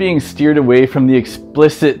always being steered away from the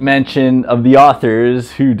explicit mention of the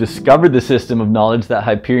authors who discovered the system of knowledge that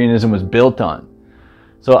Hyperionism was built on.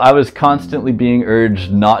 So I was constantly being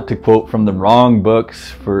urged not to quote from the wrong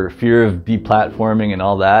books for fear of deplatforming and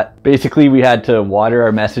all that. Basically, we had to water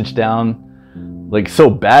our message down like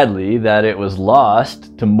so badly that it was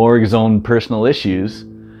lost to Morg's own personal issues,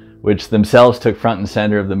 which themselves took front and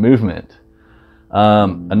center of the movement.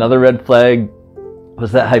 Another red flag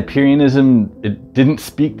was that Hyperionism, it didn't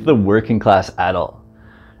speak to the working class at all.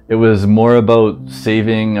 It was more about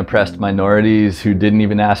saving oppressed minorities who didn't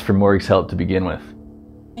even ask for Morg's help to begin with.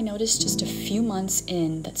 I noticed just a few months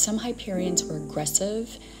in that some Hyperions were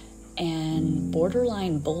aggressive and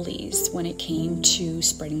borderline bullies when it came to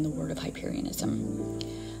spreading the word of Hyperionism.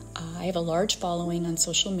 I have a large following on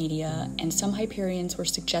social media, and some Hyperions were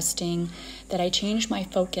suggesting that I change my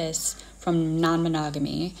focus from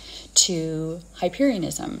non-monogamy to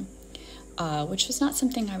Hyperionism, which was not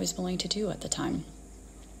something I was willing to do at the time.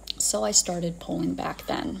 So I started pulling back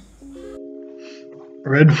then.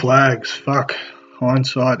 Red flags, fuck.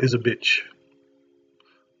 Hindsight is a bitch.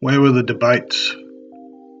 Where were the debates?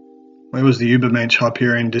 Where was the Ubermensch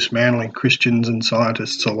Hyperion dismantling Christians and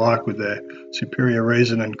scientists alike with their superior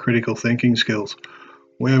reason and critical thinking skills?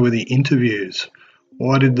 Where were the interviews?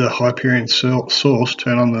 Why did the Hyperion source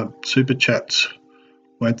turn on the super chats?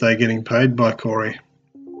 Weren't they getting paid by Corey?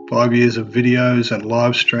 5 years of videos and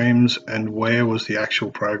live streams, and where was the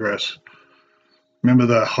actual progress? Remember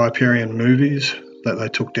the Hyperion movies that they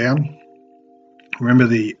took down? Remember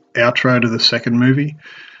the outro to the second movie?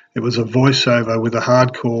 It was a voiceover with a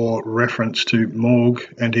hardcore reference to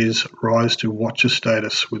Morg and his rise to watcher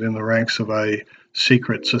status within the ranks of a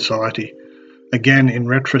secret society. Again, in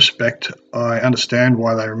retrospect, I understand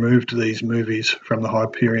why they removed these movies from the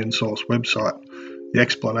Hyperion source website. The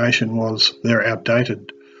explanation was they're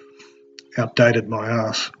outdated. Outdated my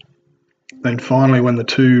ass. Then finally, when the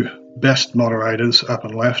two best moderators up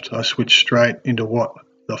and left, I switched straight into what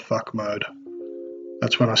the fuck mode.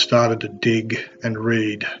 That's when I started to dig and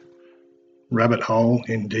read. Rabbit hole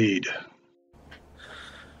indeed.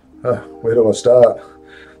 Where do I start?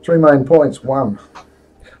 3 main points. 1,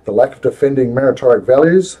 the lack of defending meritocratic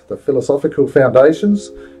values, the philosophical foundations,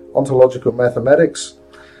 ontological mathematics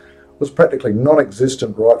was practically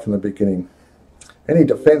non-existent right from the beginning. Any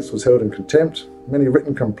defence was held in contempt. Many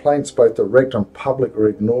written complaints, both direct and public, were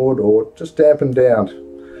ignored or just dampened down.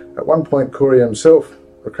 At one point, Corey himself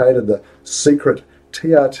created the secret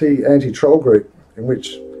TRT anti-troll group, in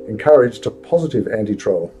which encouraged a positive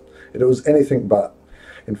anti-troll. It was anything but.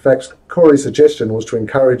 In fact, Corey's suggestion was to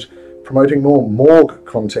encourage promoting more Morg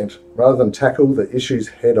content rather than tackle the issues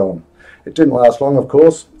head-on. It didn't last long, of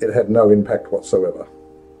course. It had no impact whatsoever.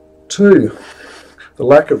 2, the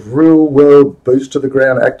lack of real-world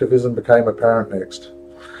boost-to-the-ground activism became apparent next.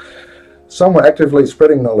 Some were actively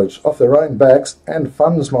spreading knowledge off their own backs and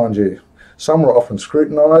funds, mind you. Some were often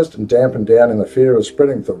scrutinised and dampened down in the fear of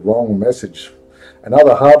spreading the wrong message. and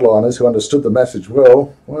other hardliners who understood the message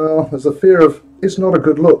well, there's a fear of it's not a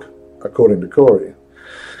good look, according to Corey.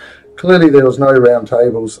 Clearly there was no round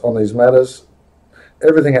tables on these matters.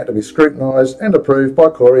 Everything had to be scrutinised and approved by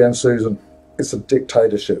Corey and Susan. It's a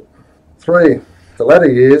dictatorship. 3. The latter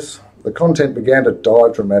years, the content began to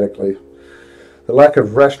die dramatically. The lack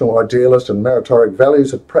of rational idealist and meritoric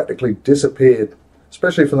values had practically disappeared,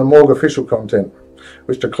 especially from the Morgue official content,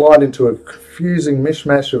 which declined into a confusing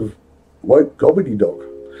mishmash of woke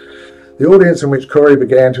gobbledygook. The audience in which Corey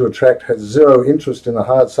began to attract had zero interest in the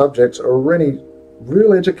hard subjects or any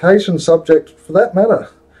real education subject for that matter.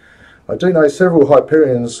 I do know several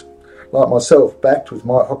Hyperians, like myself, backed with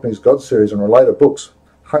Mike Hockney's God series and related books,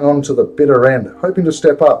 hung on to the bitter end, hoping to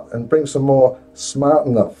step up and bring some more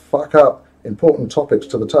smarten the fuck up important topics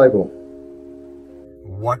to the table.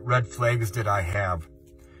 What red flags did I have?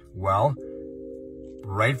 Well,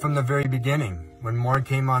 right from the very beginning, when Morg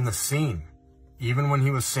came on the scene, even when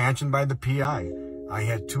he was sanctioned by the PI, I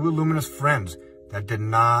had 2 Illuminous friends that did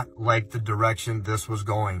not like the direction this was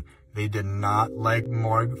going. They did not like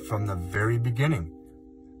Morg from the very beginning.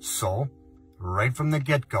 So, right from the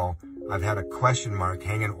get-go, I've had a question mark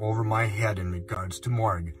hanging over my head in regards to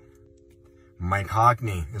Morg. Mike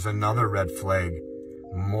Hockney is another red flag.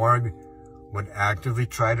 Morg would actively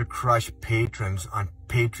try to crush patrons on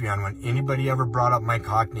Patreon when anybody ever brought up Mike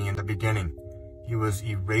Hockney in the beginning. He was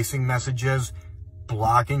erasing messages,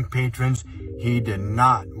 blocking patrons. He did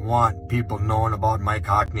not want people knowing about Mike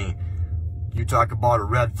Hockney. You talk about a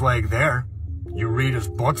red flag there. You read his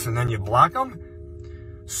books and then you block him?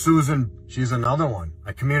 Susan, she's another one.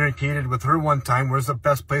 I communicated with her one time, where's the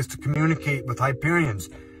best place to communicate with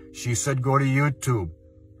Hyperians? She said go to YouTube.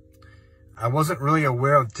 I wasn't really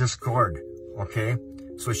aware of Discord, okay?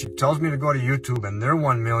 So she tells me to go to YouTube and they're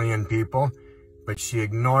 1 million people, but she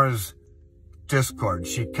ignores Discord.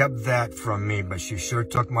 She kept that from me, but she sure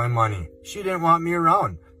took my money. She didn't want me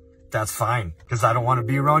around. That's fine, because I don't want to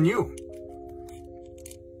be around you.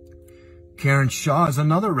 Karen Shaw is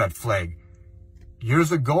another red flag.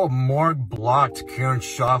 Years ago, Morg blocked Karen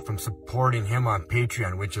Shaw from supporting him on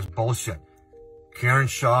Patreon, which is bullshit. Karen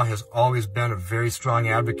Shaw has always been a very strong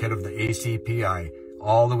advocate of the ACPI,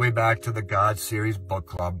 all the way back to the God Series Book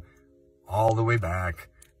Club, all the way back,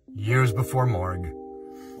 years before Morg.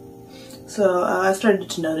 So I started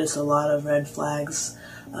to notice a lot of red flags,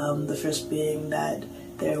 the first being that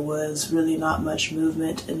there was really not much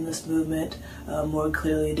movement in this movement. Morg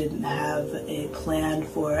clearly didn't have a plan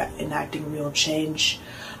for enacting real change.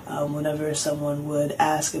 Whenever someone would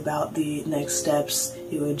ask about the next steps,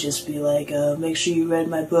 he would just be like, make sure you read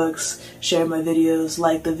my books, share my videos,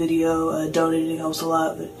 like the video, donating helps a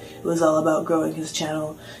lot, but it was all about growing his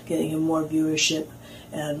channel, getting him more viewership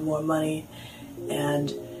and more money.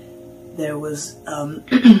 And there was,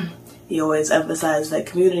 he always emphasized that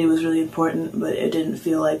community was really important, but it didn't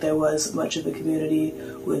feel like there was much of a community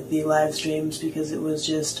with the live streams because it was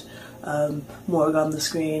just Morg on the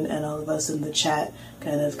screen and all of us in the chat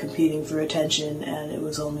kind of competing for attention, and it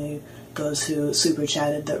was only those who super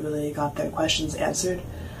chatted that really got their questions answered.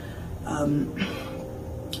 And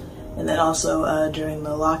then also during the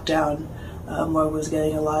lockdown, Morg was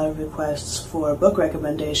getting a lot of requests for book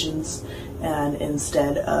recommendations, and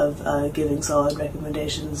instead of giving solid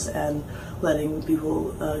recommendations and letting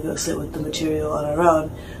people go sit with the material on our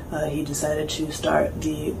own, he decided to start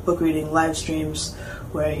the book reading live streams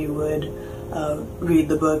where he would read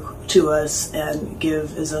the book to us and give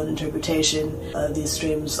his own interpretation. These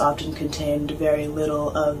streams often contained very little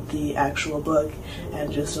of the actual book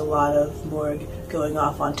and just a lot of Morg going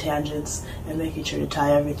off on tangents and making sure to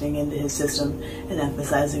tie everything into his system and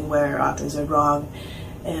emphasizing where authors are wrong.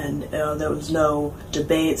 And there was no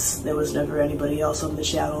debates, there was never anybody else on the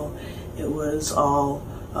channel. It was all,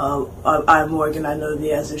 I'm Morg and I know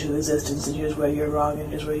the answer to existence, and here's where you're wrong and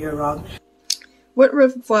here's where you're wrong. What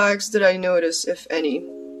red flags did I notice, if any?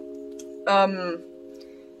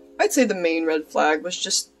 I'd say the main red flag was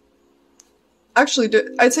just... Actually,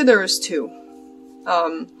 I'd say there was 2.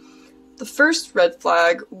 The first red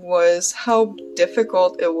flag was how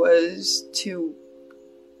difficult it was to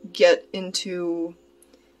get into,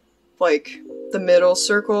 like, the middle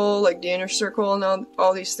circle, like the inner circle and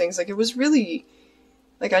all these things. Like, it was really...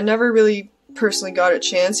 Like, I never really personally got a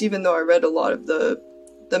chance, even though I read a lot of the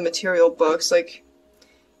material books. Like,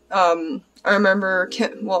 I remember,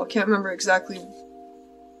 can't remember exactly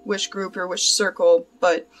which group or which circle,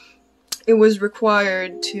 but it was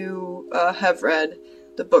required to have read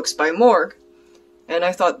the books by Morg. And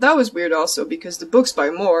I thought that was weird also, because the books by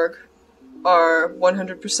Morg are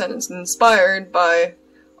 100% inspired by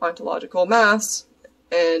ontological maths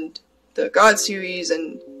and the God series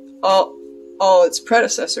and all all its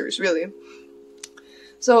predecessors, really.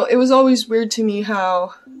 So it was always weird to me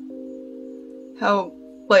how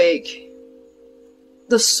like,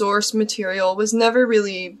 the source material was never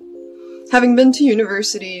really, having been to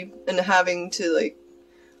university and having to, like,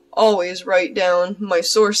 always write down my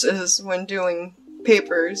sources when doing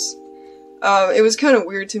papers, it was kind of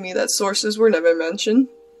weird to me that sources were never mentioned.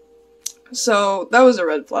 So that was a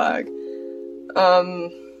red flag.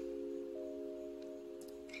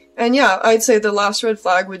 And yeah, I'd say the last red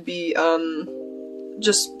flag would be,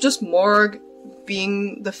 just Morg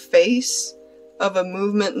being the face of a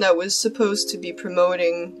movement that was supposed to be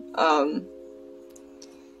promoting,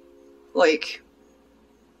 like,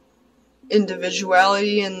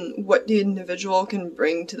 individuality and what the individual can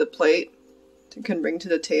bring to the plate, can bring to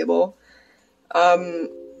the table.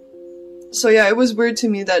 So yeah, it was weird to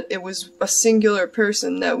me that it was a singular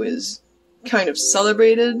person that was kind of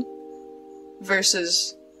celebrated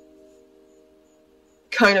versus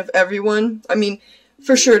kind of everyone. I mean,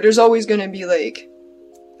 for sure, there's always going to be, like,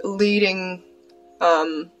 leading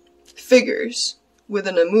figures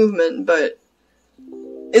within a movement, but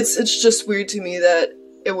it's just weird to me that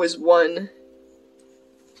it was one.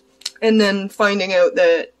 And then finding out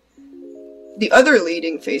that the other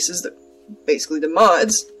leading faces, basically the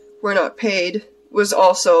mods, were not paid was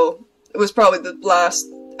probably the last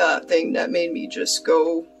thing that made me just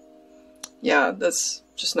go, yeah, that's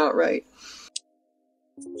just not right.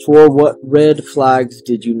 For what red flags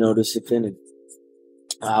did you notice, if any?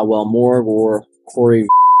 Well, Morg or Corey,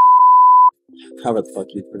 however the fuck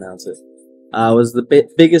you pronounce it, was the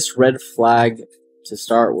biggest red flag to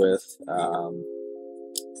start with.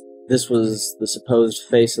 This was the supposed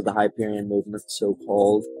face of the Hyperion movement,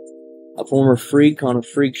 so-called. A former freak on a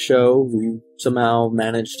freak show who somehow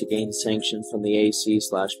managed to gain sanction from the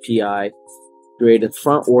AC/PI, created a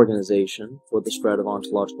front organization for the spread of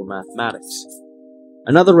ontological mathematics.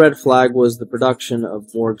 Another red flag was the production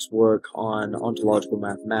of Morg's work on ontological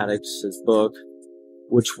mathematics, his book,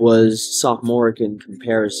 which was sophomoric in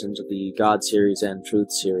comparison to the God series and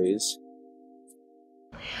Truth series.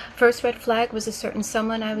 First red flag was a certain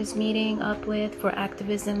someone I was meeting up with for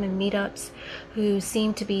activism and meetups who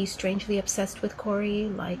seemed to be strangely obsessed with Corey,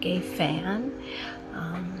 like a fan.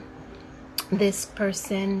 This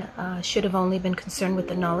person should have only been concerned with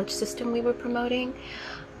the knowledge system we were promoting.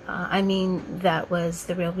 I mean, that was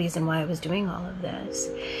the real reason why I was doing all of this.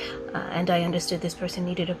 And I understood this person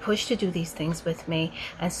needed a push to do these things with me,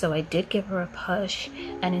 and so I did give her a push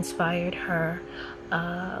and inspired her.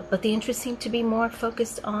 But the interest seemed to be more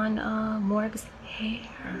focused on Morg's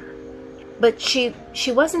hair. But she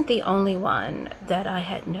wasn't the only one that I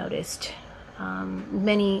had noticed.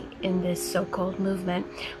 Many in this so-called movement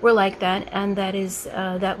were like that, and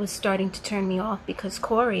that was starting to turn me off because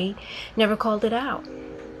Corey never called it out.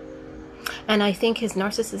 And I think his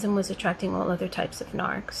narcissism was attracting all other types of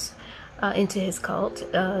narcs into his cult.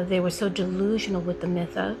 They were so delusional with the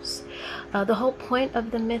mythos. The whole point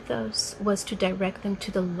of the mythos was to direct them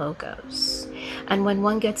to the logos. And when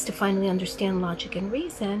one gets to finally understand logic and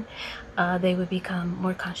reason, they would become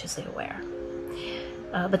more consciously aware.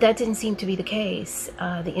 But that didn't seem to be the case.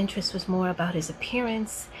 The interest was more about his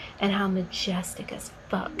appearance and how majestic as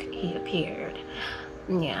fuck he appeared.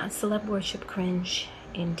 Yeah, celeb worship cringe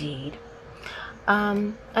indeed.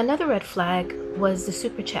 Another red flag was the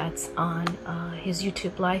super chats on his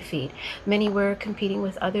YouTube live feed. Many were competing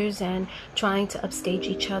with others and trying to upstage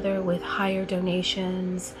each other with higher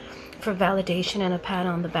donations for validation and a pat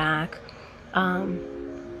on the back.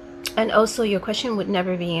 And also, your question would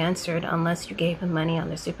never be answered unless you gave him money on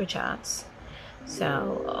the super chats.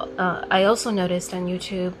 So I also noticed on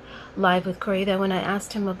YouTube live with Corey that when I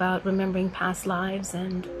asked him about remembering past lives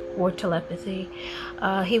and or telepathy,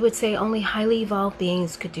 he would say only highly evolved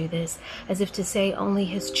beings could do this, as if to say only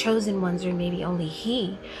his chosen ones, or maybe only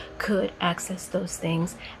he, could access those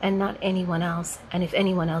things and not anyone else. And if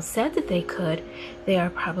anyone else said that they could, they are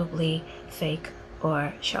probably fake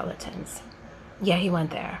or charlatans. Yeah, he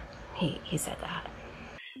went there. He said that.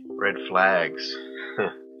 Red flags.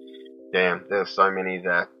 Damn, there's so many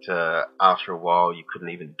that after a while you couldn't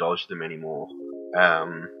even dodge them anymore.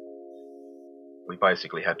 We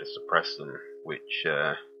basically had to suppress them, which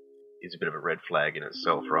is a bit of a red flag in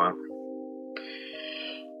itself, right?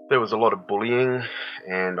 There was a lot of bullying,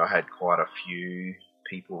 and I had quite a few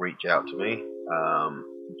people reach out to me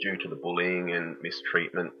due to the bullying and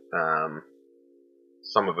mistreatment.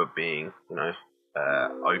 Some of it being,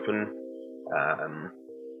 open,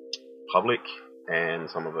 public, and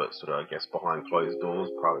some of it sort of, I guess, behind closed doors,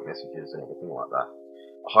 private messages and everything like that.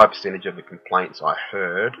 A high percentage of the complaints I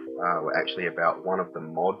heard were actually about one of the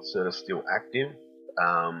mods that are still active.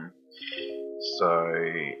 So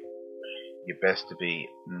you're best to be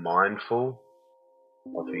mindful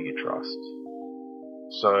of who you trust.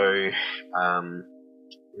 So,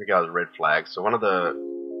 regarding red flags, so one of the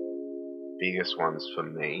biggest ones for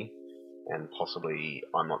me, and possibly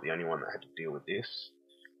I'm not the only one that had to deal with this,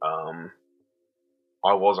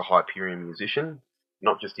 I was a Hyperion musician,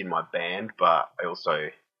 not just in my band, but I also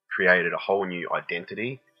created a whole new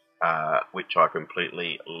identity, which I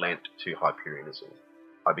completely lent to Hyperionism.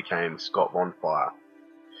 I became Scott Bonfire.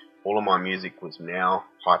 All of my music was now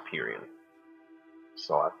Hyperion.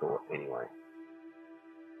 So I thought, anyway.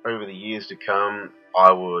 Over the years to come,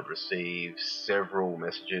 I would receive several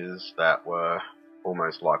messages that were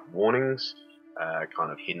almost like warnings,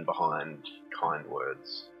 kind of hidden behind kind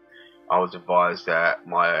words. I was advised that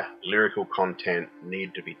my lyrical content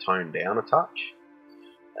needed to be toned down a touch.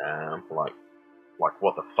 Like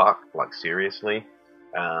what the fuck? Like, seriously?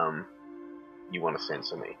 You want to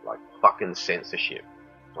censor me? Like, fucking censorship.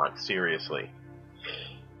 Like, seriously.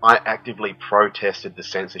 I actively protested the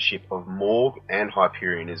censorship of Morg and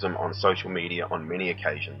Hyperionism on social media on many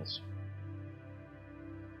occasions.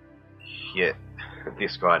 Yet,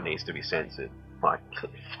 this guy needs to be censored. Like,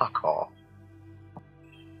 fuck off.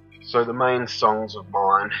 So the main songs of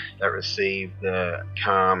mine that received the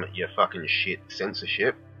calm your fucking shit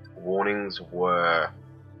censorship warnings were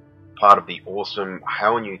part of the awesome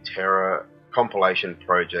Hail New Terror compilation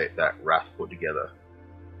project that Wrath put together.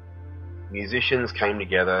 Musicians came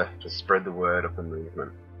together to spread the word of the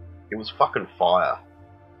movement. It was fucking fire.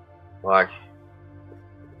 Like,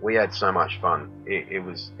 we had so much fun. It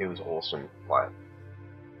was awesome. Like,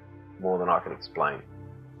 more than I can explain.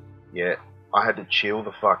 Yet, I had to chill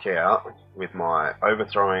the fuck out with my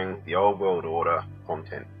overthrowing the old world order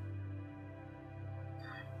content.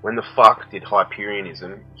 When the fuck did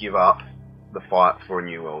Hyperionism give up the fight for a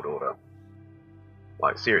new world order?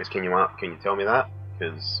 Like, serious, can you tell me that?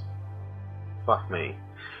 Because, fuck me.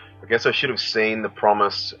 I guess I should have seen the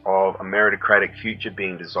promise of a meritocratic future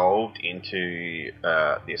being dissolved into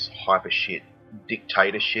this hyper shit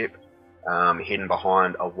dictatorship hidden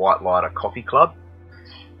behind a white lighter coffee club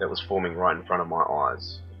that was forming right in front of my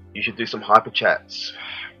eyes. You should do some hyper chats.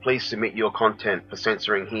 Please submit your content for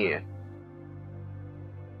censoring here.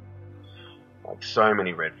 Like, so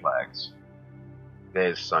many red flags.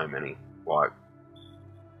 There's so many. Like,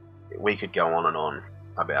 we could go on and on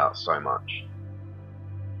about so much.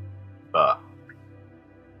 But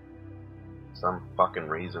some fucking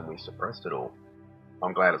reason we suppressed it all.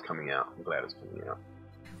 I'm glad it's coming out.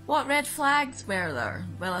 What red flags were there?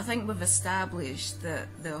 Well, I think we've established that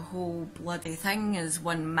the whole bloody thing is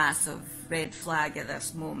one massive red flag at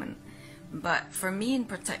this moment. But for me in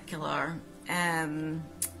particular, the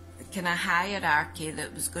kind of hierarchy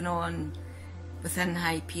that was going on within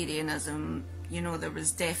Hyperianism, you know, there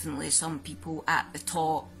was definitely some people at the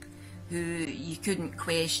top who you couldn't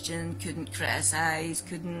question, couldn't criticise,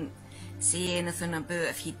 couldn't say anything about.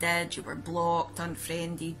 If you did, you were blocked,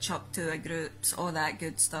 unfriended, chucked to a groups, all that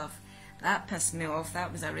good stuff. That pissed me off.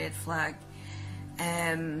 That was a red flag.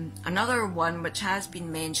 Another one which has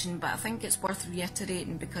been mentioned, but I think it's worth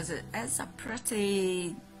reiterating because it is a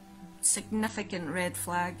pretty significant red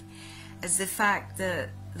flag, is the fact that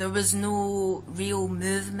there was no real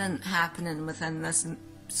movement happening within this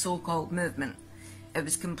so-called movement. It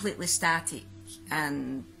was completely static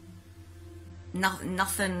and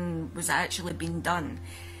nothing was actually being done.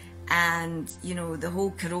 And, you know, the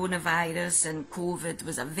whole coronavirus and COVID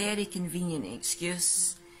was a very convenient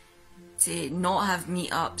excuse to not have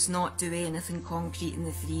meetups, not do anything concrete in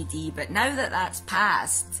the 3D. But now that that's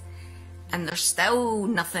passed and there's still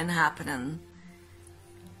nothing happening,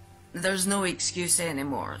 there's no excuse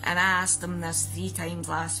anymore. And I asked them this 3 times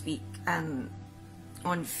last week, and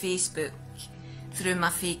on Facebook through my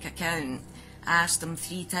fake account, I asked them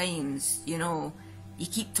 3 times, you know, you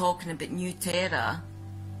keep talking about new Terra.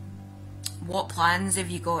 What plans have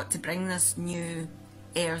you got to bring this new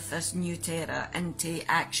Earth, this new Terra, into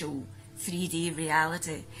actual 3D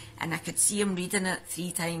reality? And I could see him reading it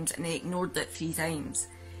 3 times and I ignored it 3 times.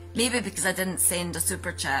 Maybe because I didn't send a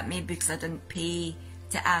super chat, maybe because I didn't pay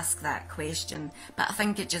to ask that question, but I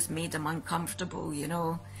think it just made him uncomfortable, you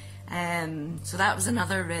know. So that was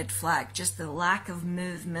another red flag, just the lack of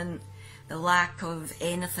movement, the lack of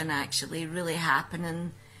anything actually really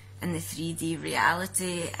happening in the 3D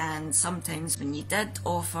reality. And sometimes when you did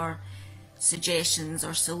offer suggestions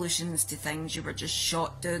or solutions to things, you were just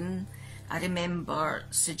shot down. I remember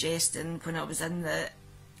suggesting when I was in the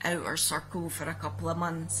outer circle for a couple of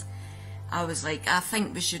months, I was like, I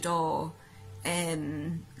think we should all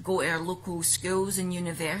go to our local schools and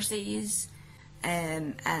universities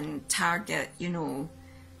and target, you know,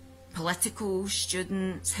 political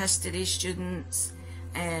students, history students,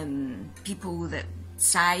 people that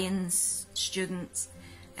science students,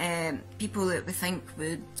 people that we think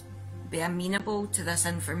would be amenable to this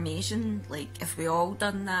information. Like if we all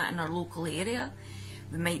done that in our local area,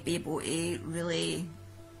 we might be able to really,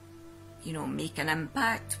 you know, make an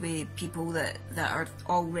impact with people that are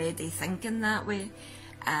already thinking that way.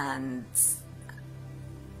 And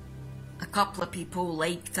a couple of people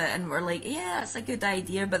liked it and were like, yeah, it's a good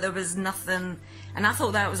idea, but there was nothing, and I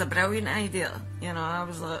thought that was a brilliant idea. You know, I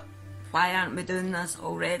was like, why aren't we doing this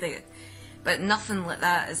already? But nothing like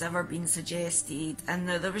that has ever been suggested, and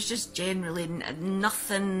there was just generally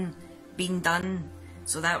nothing being done.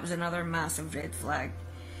 So that was another massive red flag.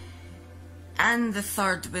 And the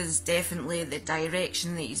third was definitely the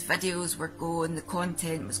direction that his videos were going. The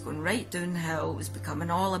content was going right downhill. It was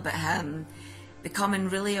becoming all about him, becoming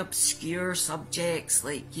really obscure subjects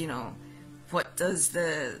like, you know, what does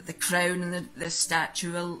the crown and the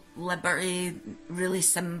Statue of Liberty really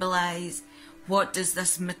symbolise? What does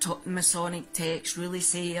this Masonic text really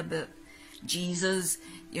say about Jesus,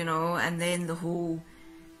 you know? And then the whole,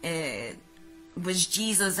 was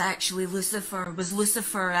Jesus actually Lucifer? Was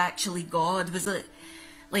Lucifer actually God? Was it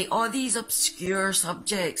like all these obscure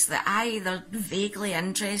subjects that they're vaguely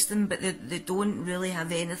interesting, but they don't really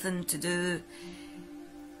have anything to do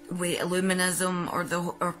with Illuminism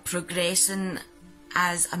or progressing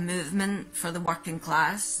as a movement for the working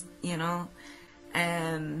class, you know?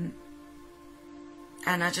 And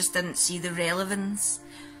I just didn't see the relevance.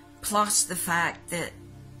 Plus the fact that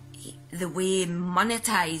the way he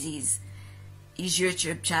monetizes his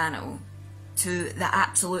YouTube channel to the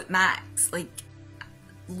absolute max. Like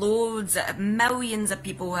millions of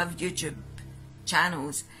people have YouTube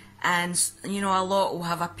channels, and you know, a lot will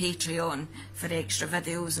have a Patreon for extra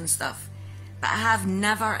videos and stuff. But I have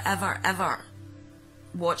never ever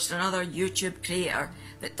watched another YouTube creator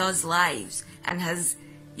that does lives and has,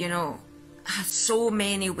 you know, has so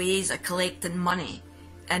many ways of collecting money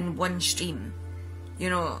in one stream. You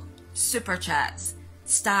know, super chats,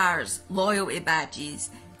 stars, loyalty badges,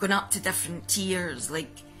 going up to different tiers.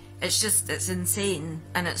 Like, it's insane.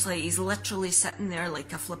 And it's like he's literally sitting there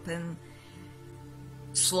like a flipping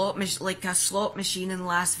slot machine in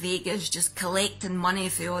Las Vegas, just collecting money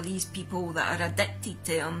for all these people that are addicted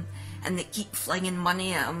to him, and they keep flinging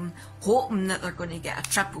money at him, hoping that they're going to get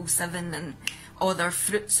a 777 and all their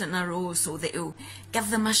fruits in a row so that he'll give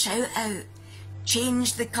them a shout out,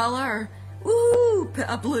 change the colour, woo, put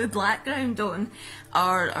a blue background on,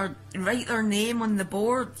 or write their name on the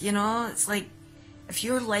board, you know? It's like, if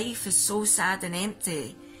your life is so sad and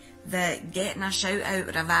empty that getting a shout out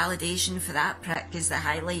or a validation for that prick is the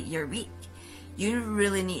highlight of your week, you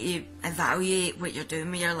really need to evaluate what you're doing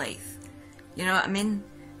with your life. You know what I mean?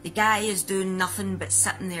 The guy is doing nothing but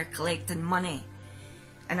sitting there collecting money.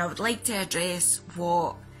 And I would like to address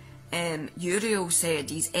what Uriel said,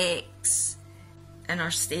 his ex, in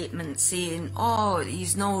her statement, saying, oh,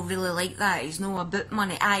 he's not really like that, he's not about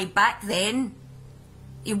money. Aye, back then,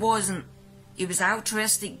 he wasn't. He was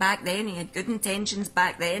altruistic back then, he had good intentions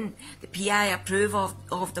back then. The PI approved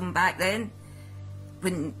of them back then,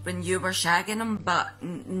 when you were shagging him, but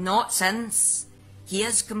not since. He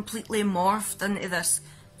has completely morphed into this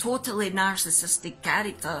totally narcissistic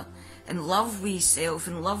character, in love with himself,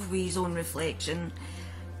 in love with his own reflection,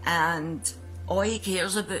 and all he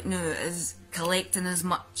cares about now is collecting as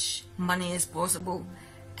much money as possible,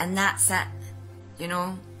 and that's it, you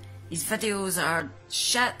know? His videos are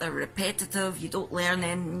shit, they're repetitive, you don't learn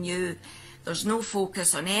anything new, there's no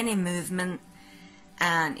focus on any movement,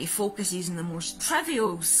 and he focuses on the most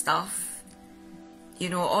trivial stuff, you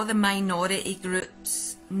know, all the minority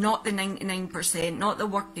groups, not the 99%, not the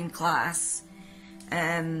working class.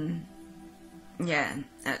 Yeah,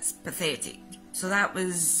 it's pathetic. So that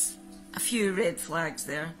was a few red flags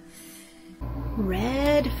there.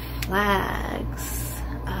 Red flags.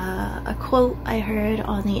 A quote I heard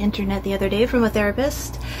on the internet the other day from a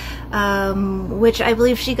therapist, which I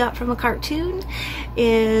believe she got from a cartoon,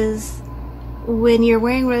 is when you're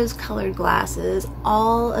wearing rose-colored glasses,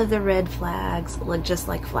 all of the red flags look just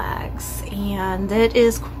like flags. And that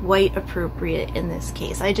is quite appropriate in this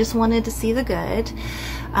case. I just wanted to see the good.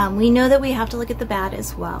 We know that we have to look at the bad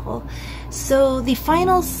as well. So the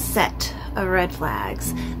final set of red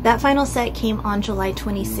flags, that final set came on July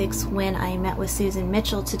 26th when I met with Susan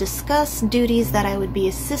Mitchell to discuss duties that I would be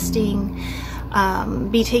assisting,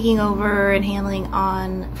 be taking over and handling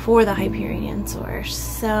on for the Hyperion source.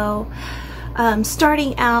 So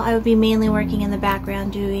starting out, I would be mainly working in the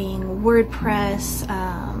background doing WordPress,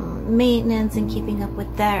 maintenance and keeping up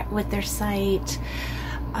with their site,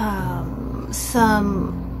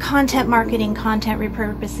 some content marketing, content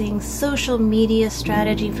repurposing, social media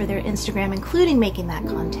strategy for their Instagram, including making that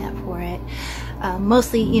content for it.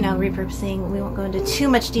 Mostly, repurposing. We won't go into too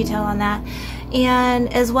much detail on that.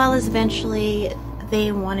 And as well as eventually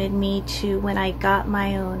they wanted me to, when I got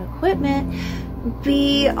my own equipment,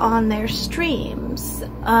 be on their streams.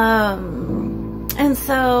 And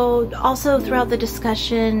so also throughout the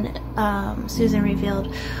discussion, Susan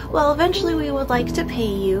revealed, well, eventually we would like to pay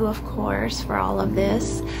you, of course, for all of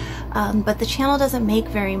this. But the channel doesn't make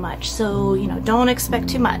very much, so, don't expect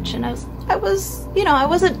too much. And I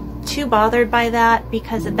wasn't too bothered by that,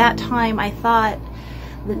 because at that time I thought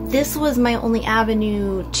that this was my only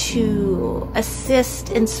avenue to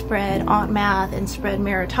assist and spread Aunt Math and spread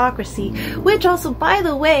meritocracy, which also, by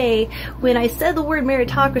the way, when I said the word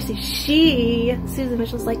meritocracy, Susan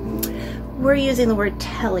Mitchell's like, we're using the word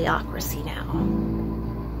teleocracy now.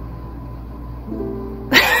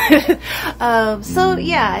 So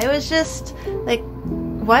yeah, it was just like,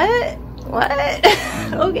 what?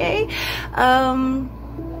 Okay.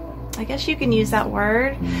 I guess you can use that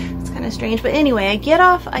word. It's kind of strange, but anyway, I get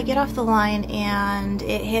off the line, and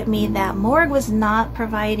it hit me that Morg was not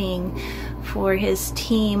providing for his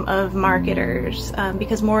team of marketers,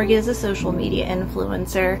 because Morg is a social media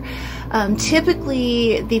influencer.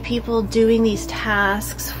 Typically, the people doing these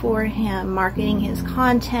tasks for him, marketing his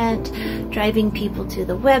content, driving people to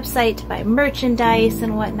the website to buy merchandise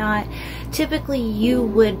and whatnot, typically you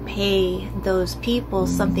would pay those people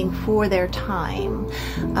something for their time,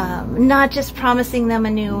 not just promising them a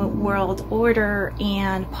new world order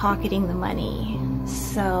and pocketing the money.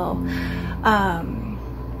 So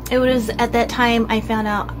it was at that time I found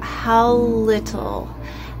out how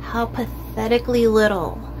pathetically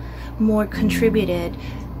little Morg contributed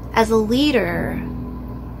as a leader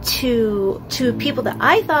to people that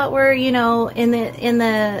I thought were, in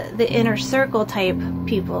the inner circle type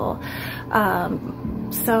people.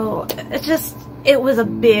 So it was a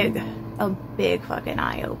big fucking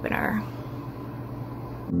eye opener.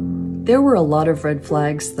 There were a lot of red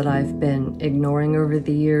flags that I've been ignoring over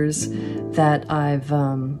the years that I've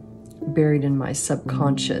buried in my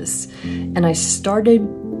subconscious, and I started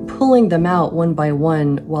pulling them out one by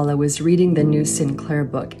one while I was reading the new Sinclair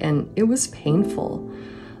book, and it was painful.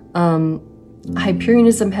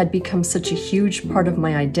 Hyperianism had become such a huge part of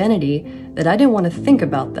my identity that I didn't want to think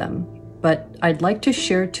about them, but I'd like to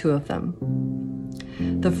share two of them.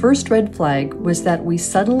 The first red flag was that we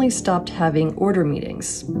suddenly stopped having order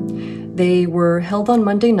meetings. They were held on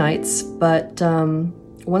Monday nights, but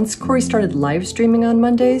once Corey started live streaming on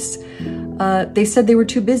Mondays, they said they were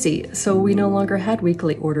too busy, so we no longer had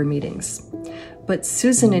weekly order meetings. But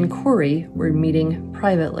Susan and Corey were meeting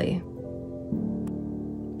privately.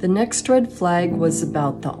 The next red flag was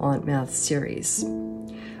about the Aunt Math series.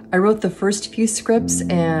 I wrote the first few scripts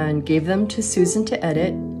and gave them to Susan to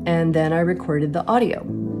edit, and then I recorded the audio.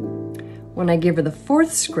 When I gave her the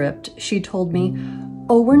fourth script, she told me,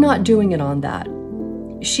 "Oh, we're not doing it on that."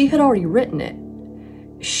 She had already written it.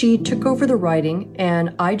 She took over the writing,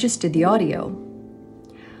 and I just did the audio.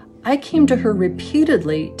 I came to her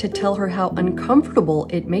repeatedly to tell her how uncomfortable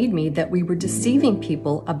it made me that we were deceiving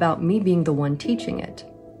people about me being the one teaching it.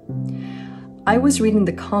 I was reading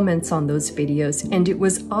the comments on those videos, and it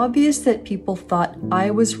was obvious that people thought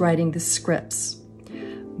I was writing the scripts.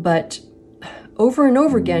 But over and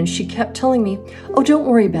over again, she kept telling me, "Oh, don't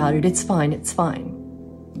worry about it, it's fine, it's fine."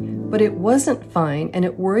 But it wasn't fine, and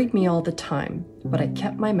it worried me all the time, but I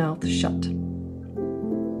kept my mouth shut.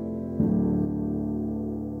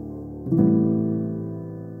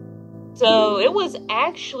 So it was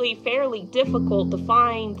actually fairly difficult to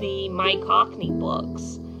find the Mike Hockney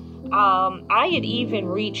books. I had even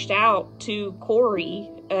reached out to Corey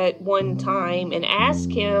at one time and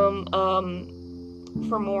asked him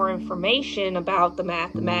for more information about the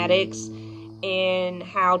mathematics and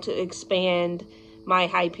how to expand my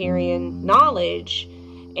Hyperion knowledge.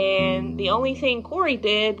 And the only thing Corey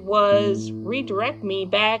did was redirect me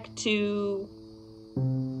back to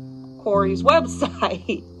Corey's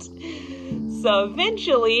website. So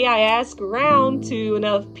eventually I asked around to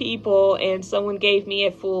enough people and someone gave me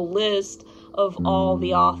a full list of all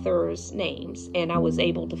the authors' names, and I was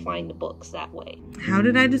able to find the books that way. How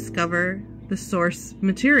did I discover the source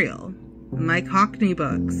material? The Mike Hockney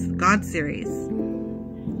books, the God series.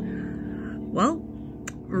 Well,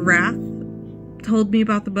 Wrath told me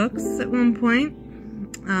about the books at one point.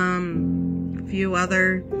 A few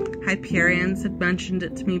other Hyperians had mentioned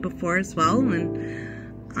it to me before as well, and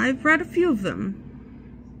I've read a few of them.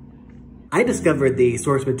 I discovered the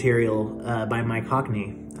source material by Mike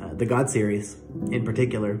Hockney, the God series in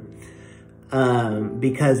particular.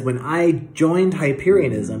 because when I joined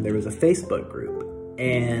Hyperianism, there was a Facebook group,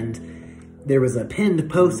 and there was a pinned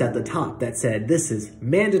post at the top that said, "This is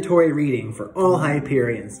mandatory reading for all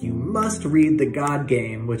Hyperians. You must read The God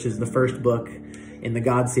Game," which is the first book in the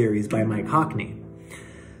God series by Mike Hockney.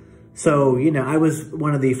 So, you know, I was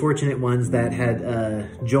one of the fortunate ones that had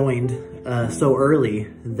joined so early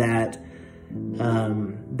that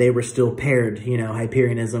they were still paired. You know,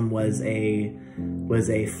 Hyperianism was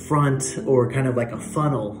a front, or kind of like a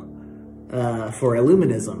funnel for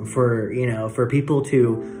Illuminism, for, you know, for people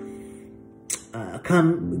to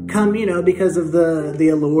come, you know, because of the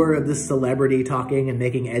allure of this celebrity talking and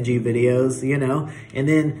making edgy videos, you know, and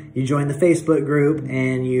then you join the Facebook group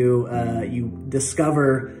and you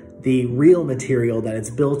discover the real material that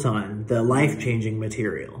it's built on, the life-changing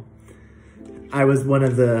material. I was one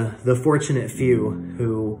of the fortunate few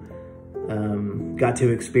who got to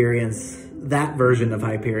experience that version of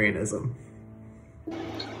Hyperianism.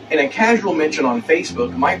 In a casual mention on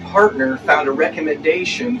Facebook, my partner found a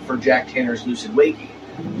recommendation for Jack Tanner's Lucid Waking,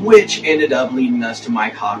 which ended up leading us to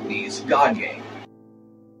Mike Hockney's God Game.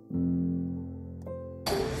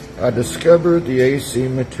 I discovered the AC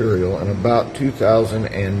material in about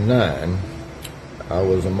 2009. I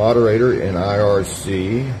was a moderator in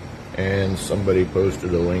IRC, and somebody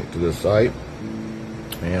posted a link to the site,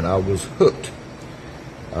 and I was hooked.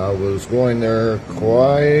 I was going there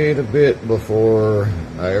quite a bit before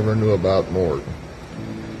I ever knew about Morg.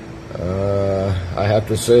 I have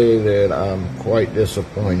to say that I'm quite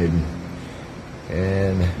disappointed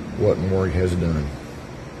in what Morg has done.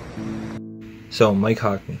 So, Mike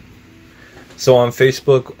Hockney. So on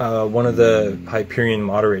Facebook, one of the Hyperion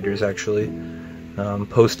moderators actually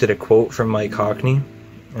posted a quote from Mike Hockney,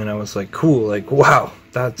 and I was like, cool, like, wow,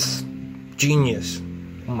 that's genius.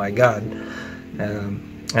 Oh my god.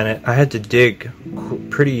 And I had to dig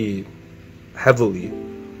pretty heavily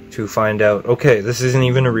to find out, okay, this isn't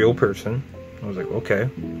even a real person. I was like, okay.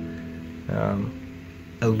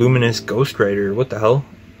 A luminous ghostwriter, what the hell?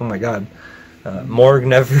 Oh my god. Morg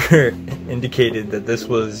never indicated that this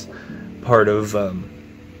was part of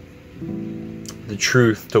the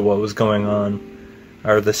truth to what was going on,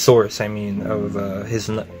 or the source, I mean, of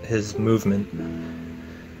his movement.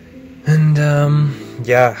 And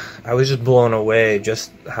yeah, I was just blown away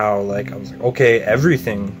just how, like, I was like, okay,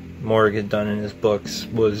 everything Morg had done in his books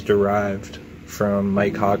was derived from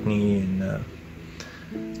Mike Hockney, and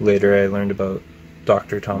later I learned about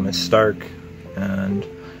Dr. Thomas Stark, and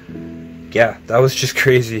yeah, that was just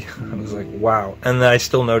crazy. I was like, wow. And then I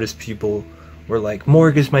still noticed people were like,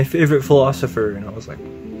 Morg is my favorite philosopher, and I was like,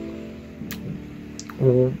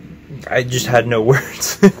 well, I just had no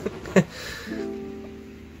words.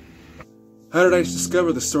 How did I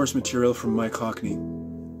discover the source material from Mike Hockney?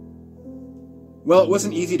 Well, it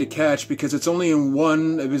wasn't easy to catch because it's only in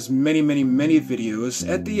one of his many videos.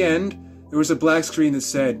 At the end, there was a black screen that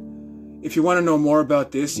said, if you want to know more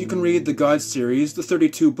about this, you can read the God series, the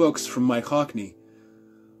 32 books from Mike Hockney.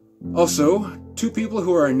 Also, two people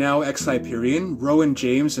who are now ex-Hyperian, Rowan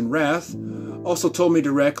James and Wrath, also told me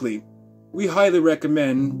directly, we highly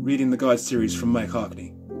recommend reading the God series from Mike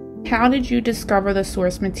Hockney. How did you discover the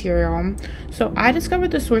source material? So I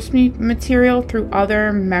discovered the source material through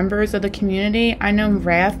other members of the community. I know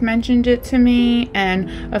Wrath mentioned it to me, and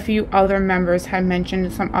a few other members had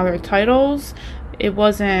mentioned some other titles. It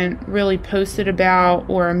wasn't really posted about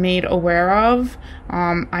or made aware of.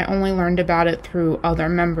 I only learned about it through other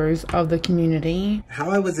members of the community.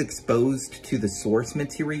 How I was exposed to the source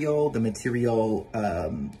material, the material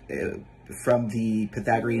from the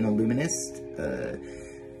Pythagorean Illuminist,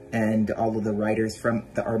 and all of the writers from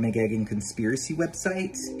the Armageddon Conspiracy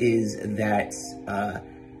website, is that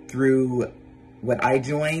through what I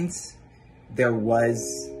joined, there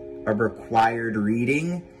was a required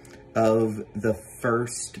reading of the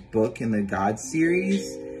first book in the God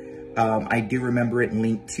series. I do remember it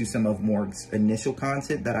linked to some of Morg's initial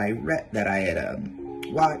content that I read, that I had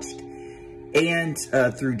watched, and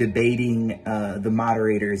through debating the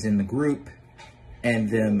moderators in the group and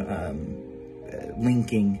them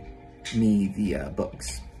linking me the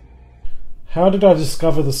books. How did I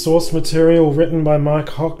discover the source material written by Mike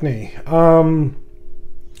Hockney?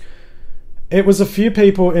 It was a few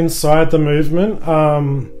people inside the movement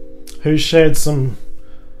who shared some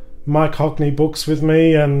Mike Hockney books with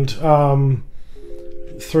me, and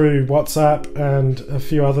through WhatsApp and a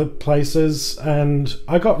few other places, and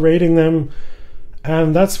I got reading them,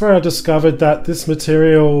 and that's where I discovered that this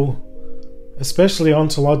material, especially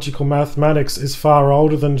ontological mathematics, is far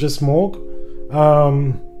older than just Morg.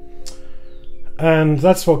 And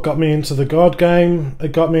that's what got me into the God Game.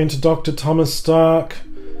 It got me into Dr. Thomas Stark.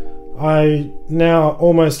 I now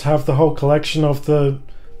almost have the whole collection of the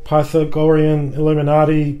Pythagorean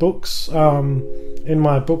Illuminati books in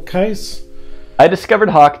my bookcase. I discovered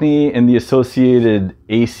Hockney in the associated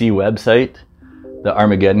AC website, the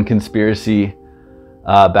Armageddon Conspiracy,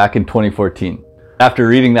 back in 2014. After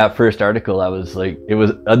reading that first article, I was like, it was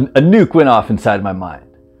a nuke went off inside my mind.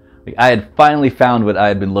 Like, I had finally found what I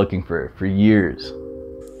had been looking for years.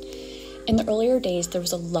 In the earlier days, there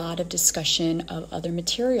was a lot of discussion of other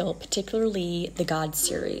material, particularly the God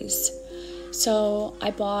series. So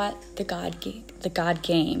I bought the God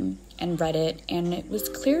Game and read it, and it was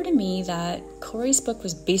clear to me that Corey's book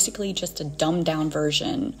was basically just a dumbed-down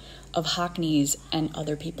version of Hockney's and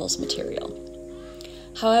other people's material.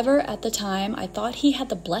 However, at the time, I thought he had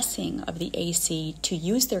the blessing of the AC to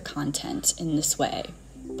use their content in this way,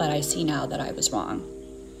 but I see now that I was wrong.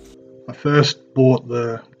 I first bought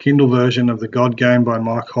the Kindle version of the God Game by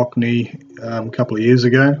Mike Hockney a couple of years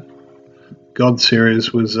ago. God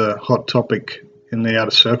series was a hot topic in the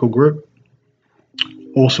Outer Circle group.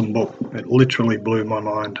 Awesome book. It literally blew my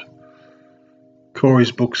mind.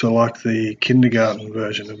 Corey's books are like the kindergarten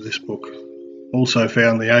version of this book. Also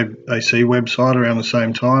found the AC website around the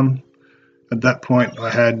same time. At that point, I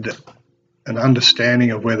had an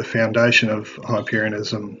understanding of where the foundation of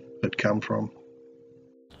Hyperianism had come from.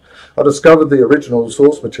 I discovered the original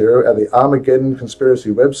source material at the Armageddon Conspiracy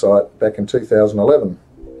website back in 2011.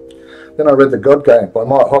 Then I read The God Game by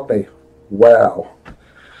Mike Hockney. Wow.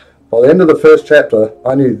 By the end of the first chapter,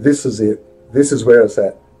 I knew this is it. This is where it's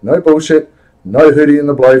at. No bullshit, no Hootie and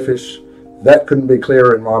the Blowfish. That couldn't be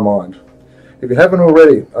clearer in my mind. If you haven't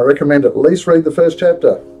already, I recommend at least read the first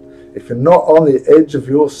chapter. If you're not on the edge of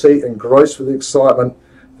your seat engrossed with excitement,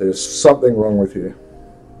 there's something wrong with you.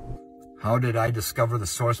 How did I discover the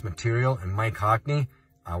source material in Mike Hockney?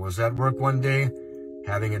 I was at work one day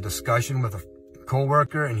having a discussion with a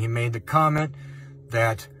co-worker, and he made the comment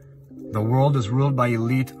that the world is ruled by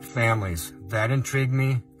elite families. That intrigued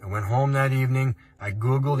me. I went home that evening, I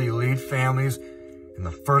Googled elite families, and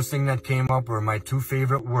the first thing that came up were my two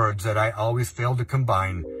favorite words that I always fail to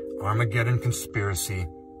combine, Armageddon Conspiracy.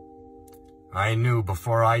 I knew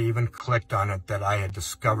before I even clicked on it that I had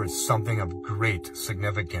discovered something of great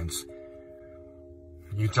significance.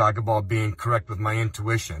 You talk about being correct with my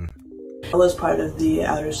intuition. I was part of the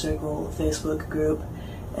Outer Circle Facebook group,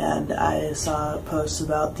 and I saw posts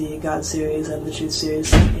about the God series and the Truth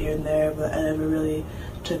series here and there, but I never really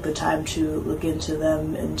took the time to look into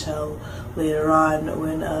them until later on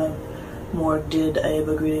when Morg did a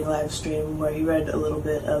book reading live stream where he read a little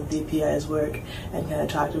bit of the PI's work and kind of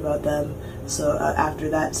talked about them. So after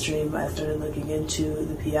that stream, I started looking into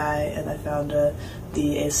the PI, and I found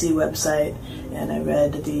the AC website, and I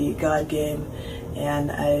read the God Game,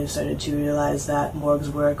 and I started to realize that Morg's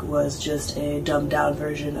work was just a dumbed-down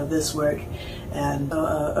version of this work. And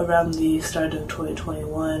around the start of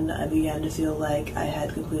 2021, I began to feel like I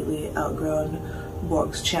had completely outgrown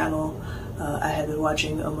Morg's channel. I had been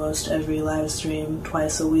watching almost every live stream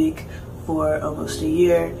twice a week for almost a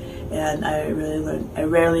year, and I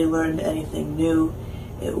rarely learned anything new.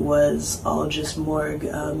 It was all just Morg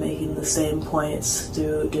making the same points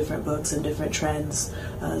through different books and different trends,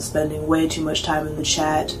 spending way too much time in the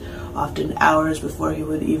chat, often hours before he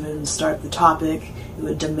would even start the topic. He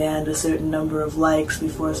would demand a certain number of likes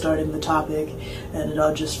before starting the topic, and it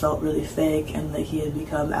all just felt really fake, and like he had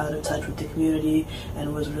become out of touch with the community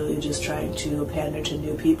and was really just trying to pander to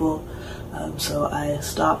new people. So I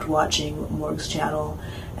stopped watching Morg's channel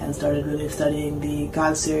and started really studying the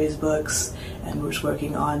God series books and was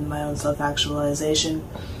working on my own self-actualization.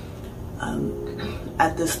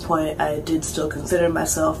 At this point, I did still consider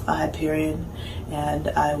myself a Hyperion, and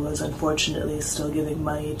I was unfortunately still giving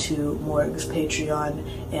money to Morg's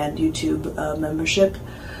Patreon and YouTube membership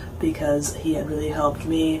because he had really helped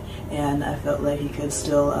me, and I felt like he could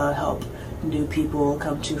still help new people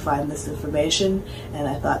come to find this information, and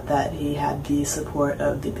I thought that he had the support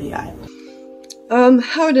of the PI.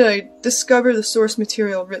 How did I discover the source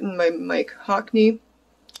material written by Mike Hockney?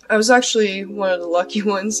 I was actually one of the lucky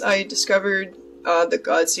ones. I discovered the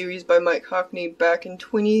God series by Mike Hockney back in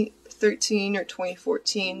 2013 or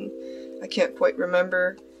 2014. I can't quite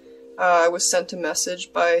remember. I was sent a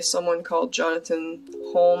message by someone called Jonathan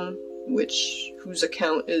Holm, whose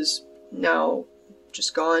account is now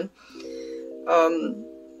just gone.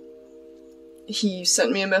 He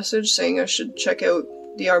sent me a message saying I should check out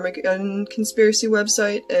the Armageddon Conspiracy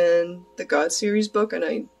website and the God series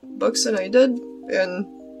books, and I did, and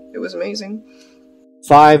it was amazing.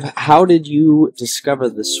 5. How did you discover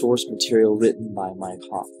the source material written by Mike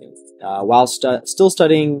Hockney? While still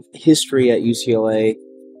studying history at UCLA,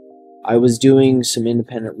 I was doing some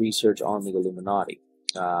independent research on the Illuminati.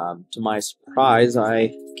 To my surprise,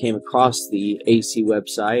 I came across the AC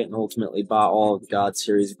website and ultimately bought all of the God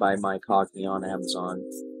series by Mike Hockney on Amazon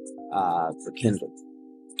for Kindle.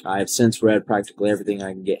 I have since read practically everything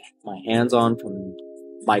I can get my hands on from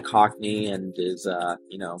Mike Hockney and his,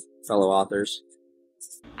 fellow authors.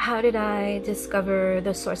 How did I discover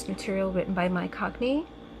the source material written by Mike Hockney?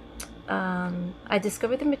 I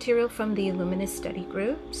discovered the material from the Luminous study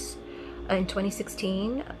groups in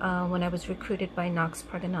 2016 when I was recruited by Nox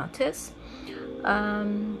Pardonatus.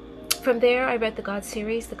 From there, I read the God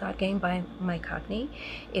series, The God Game by Mike Hockney.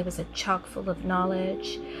 It was a chock full of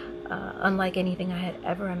knowledge, unlike anything I had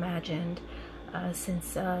ever imagined,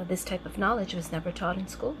 since this type of knowledge was never taught in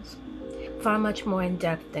schools. Far much more in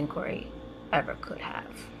depth than Corey ever could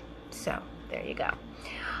have. So, there you go.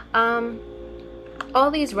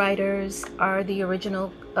 All these writers are the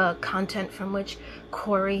original content from which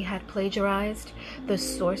Corey had plagiarized. The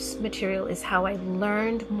source material is how I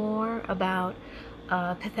learned more about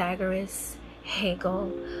Pythagoras,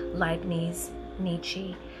 Hegel, Leibniz,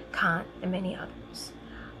 Nietzsche, Kant, and many others.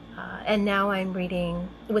 And now I'm reading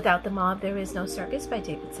Without the Mob, There Is No Circus by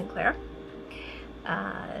David Sinclair,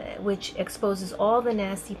 which exposes all the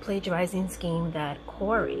nasty plagiarizing scheme that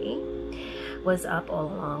Corey was up all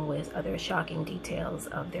along with other shocking details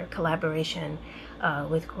of their collaboration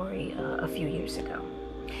with Corey a few years ago.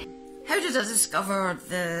 How did I discover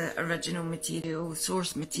the original material,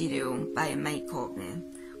 source material by Mike Hockney?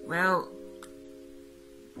 Well,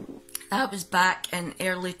 that was back in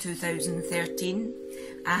early 2013.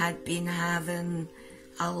 I had been having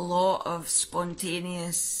a lot of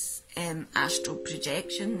spontaneous astral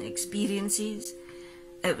projection experiences.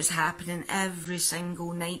 It was happening every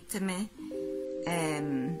single night to me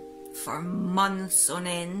for months on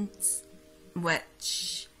end,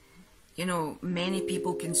 which, you know, many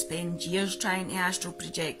people can spend years trying to astral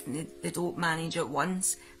project and they don't manage it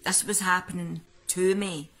once. This was happening to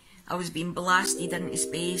me. I was being blasted into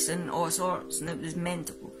space and all sorts, and it was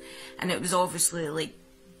mental. And it was obviously like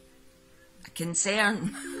a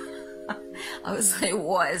concern. I was like,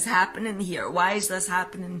 what is happening here? Why is this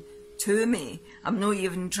happening to me? I'm not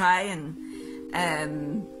even trying.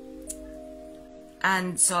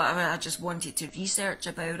 And so I just wanted to research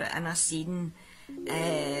about it, and I seen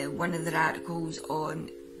one of the articles on,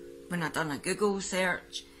 when I done a Google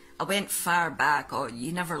search, I went far back. Oh,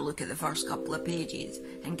 you never look at the first couple of pages.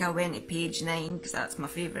 I think I went to page 9 because that's my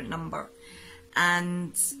favourite number.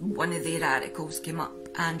 And one of their articles came up,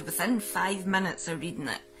 and within 5 minutes of reading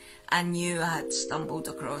it, I knew I had stumbled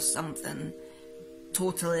across something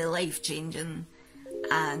totally life-changing,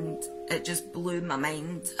 and it just blew my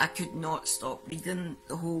mind. I could not stop reading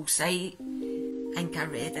the whole site. I think I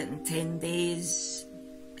read it in 10 days.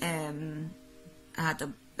 I had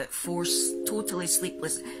totally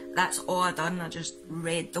sleepless. That's all I done. I just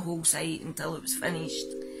read the whole site until it was finished.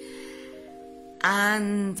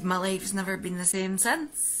 And my life's never been the same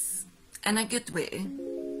since, in a good way.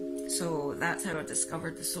 So that's how I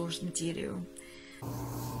discovered the source material.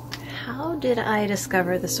 How did I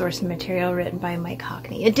discover the source material written by Mike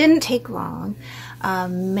Hockney? It didn't take long.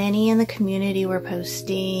 Many in the community were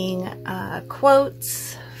posting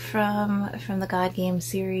quotes from the God Game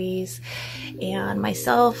series, and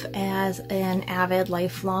myself, as an avid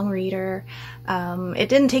lifelong reader, it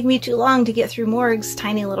didn't take me too long to get through Morg's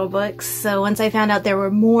tiny little books. So once I found out there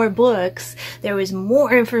were more books, there was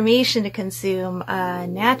more information to consume,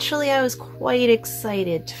 naturally I was quite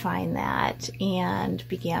excited to find that and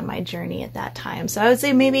began my journey at that time. So I would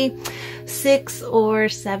say maybe 6 or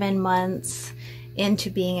 7 months into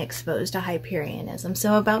being exposed to Hyperianism,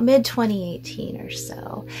 so about mid-2018 or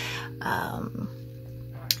so.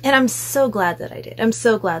 And I'm so glad that I did. I'm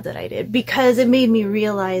so glad that I did, because it made me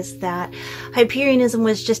realize that Hyperianism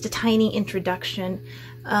was just a tiny introduction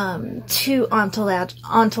to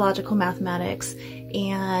ontological mathematics,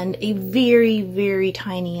 and a very, very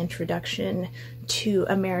tiny introduction to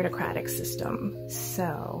a meritocratic system.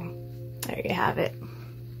 So there you have it.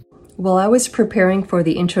 While I was preparing for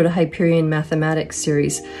the Intro to Hyperion Mathematics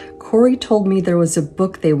series, Corey told me there was a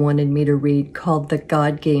book they wanted me to read called The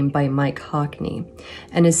God Game by Mike Hockney.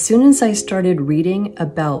 And as soon as I started reading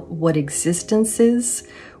about what existence is,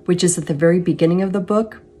 which is at the very beginning of the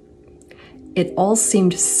book, it all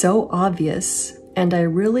seemed so obvious, and I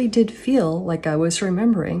really did feel like I was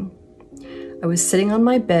remembering. I was sitting on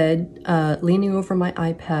my bed, leaning over my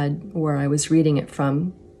iPad where I was reading it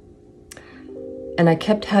from, and I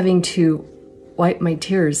kept having to wipe my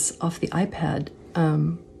tears off the iPad.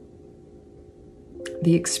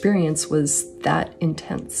 The experience was that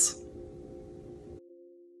intense.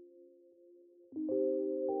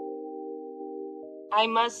 I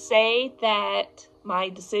must say that my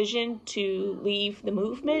decision to leave the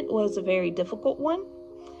movement was a very difficult one.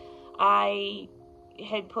 I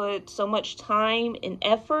had put so much time and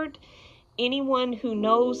effort. Anyone who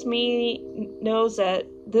knows me knows that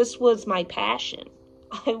this was my passion.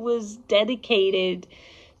 I was dedicated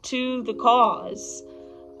to the cause.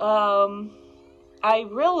 I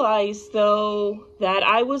realized, though, that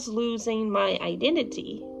I was losing my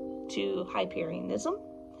identity to Hyperianism,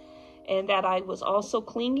 and that I was also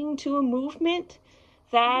clinging to a movement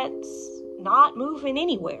that's not moving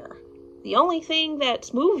anywhere. The only thing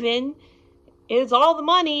that's moving is all the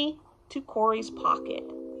money to Corey's pocket.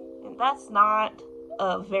 And that's not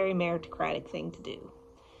a very meritocratic thing to do.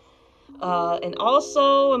 And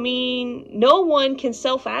also, I mean, no one can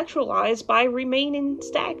self-actualize by remaining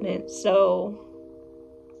stagnant. So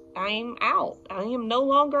I'm out. I am no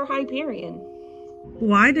longer Hyperion.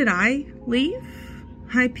 Why did I leave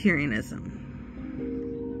Hyperianism?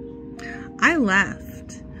 I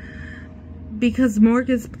left because Morg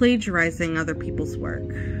is plagiarizing other people's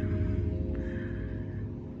work.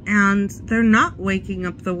 And they're not waking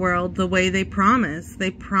up the world the way they promised.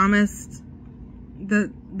 They promised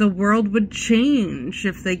that the world would change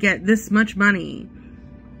if they get this much money.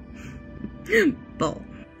 Bull.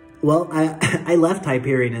 Well, I left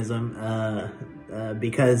Hyperianism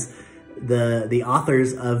because the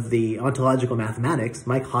authors of the ontological mathematics,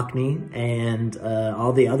 Mike Hockney and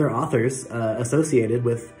all the other authors associated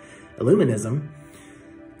with Illuminism,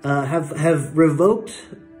 have revoked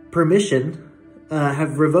permission.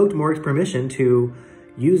 Have revoked Morg's permission to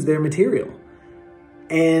use their material.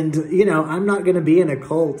 And, you know, I'm not going to be in a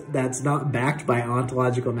cult that's not backed by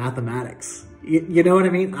ontological mathematics. You know what I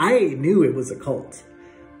mean? I knew it was a cult.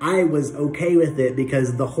 I was okay with it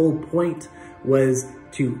because the whole point was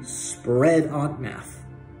to spread ont math.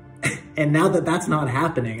 And now that that's not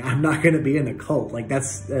happening, I'm not going to be in a cult. Like,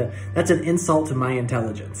 that's an insult to my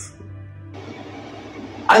intelligence.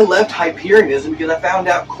 I left Hyperianism because I found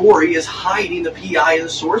out Corey is hiding the PI and the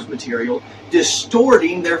source material,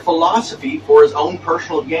 distorting their philosophy for his own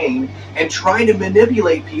personal gain, and trying to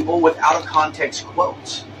manipulate people with out-of-context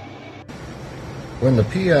quotes. When the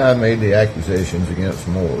PI made the accusations against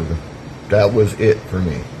Morg, that was it for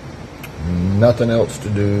me. Nothing else to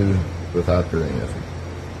do with Hyperianism.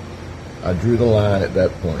 I drew the line at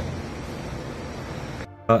that point.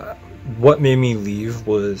 What made me leave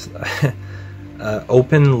was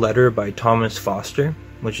open letter by Thomas Foster,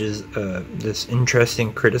 which is this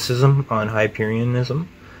interesting criticism on Hyperianism.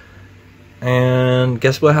 And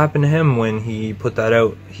guess what happened to him when he put that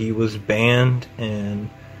out? He was banned and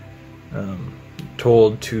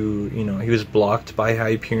told to, you know, he was blocked by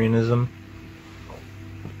Hyperianism.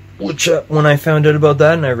 Which, when I found out about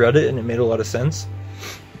that and I read it and it made a lot of sense,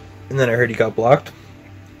 and then I heard he got blocked,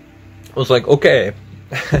 I was like, okay,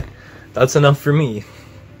 that's enough for me.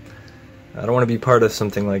 I don't want to be part of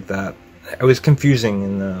something like that. It was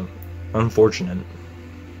confusing and unfortunate.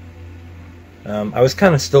 I was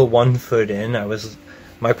kind of still 1 foot in.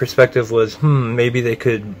 My perspective was, maybe they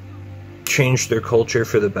could change their culture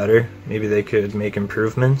for the better. Maybe they could make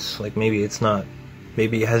improvements. Like, maybe it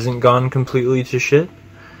hasn't gone completely to shit.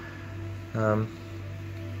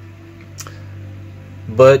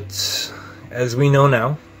 But as we know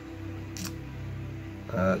now,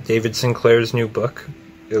 David Sinclair's new book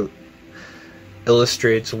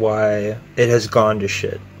illustrates why it has gone to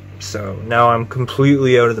shit. So now I'm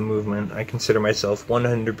completely out of the movement. I consider myself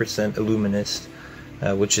 100% Illuminist,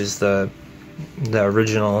 which is the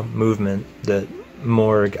original movement that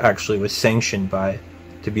Morg actually was sanctioned by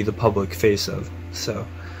to be the public face of. So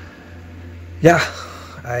yeah,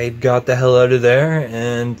 I got the hell out of there,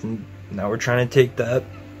 and now we're trying to take that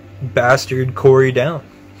bastard Corey down.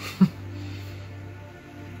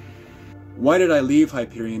 Why did I leave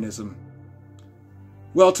Hyperianism?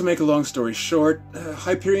 Well, to make a long story short,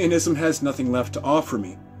 Hyperianism has nothing left to offer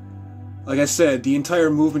me. Like I said, the entire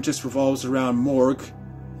movement just revolves around Morg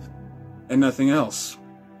and nothing else.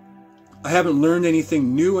 I haven't learned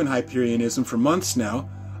anything new in Hyperianism for months now.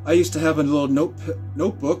 I used to have a little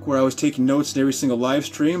notebook where I was taking notes in every single live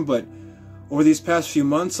stream, but over these past few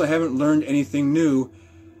months I haven't learned anything new.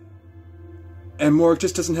 And Morg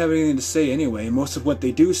just doesn't have anything to say anyway. Most of what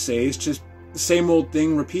they do say is just the same old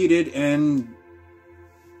thing repeated and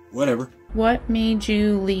whatever. What made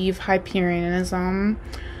you leave Hyperianism?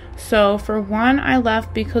 So, for one, I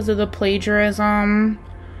left because of the plagiarism.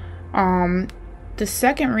 The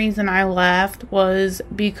second reason I left was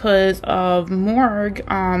because of Morg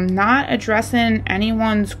not addressing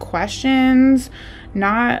anyone's questions,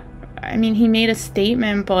 not I mean, he made a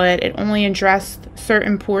statement, but it only addressed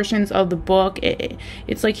certain portions of the book.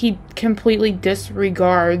 It's like he completely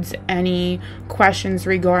disregards any questions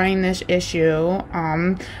regarding this issue.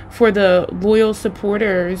 For the loyal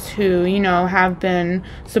supporters who, you know, have been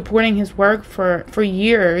supporting his work for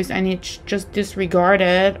years, and it's just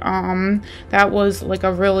disregarded, that was like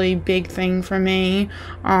a really big thing for me.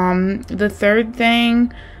 The third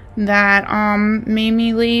thing that made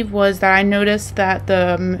me leave was that I noticed that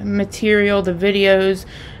the material, the videos,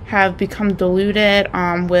 have become diluted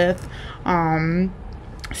with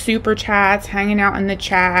super chats, hanging out in the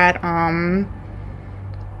chat,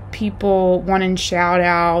 people wanting shout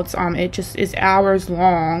outs. It just is hours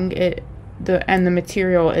long. And the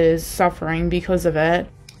material is suffering because of it.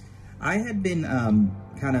 I had been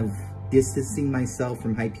kind of distancing myself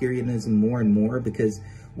from Hyperianism more and more, because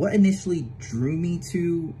what initially drew me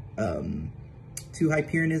to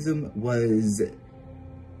Hyperianism was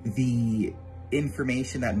the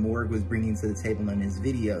information that Morg was bringing to the table in his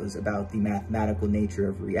videos about the mathematical nature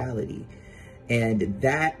of reality. And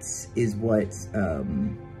that is what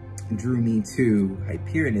drew me to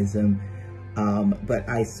Hyperianism. But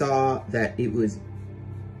I saw that it was,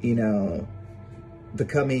 you know,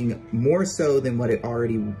 becoming more so than what it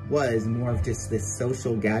already was, more of just this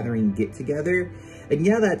social gathering get-together. And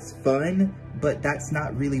yeah, that's fun, but that's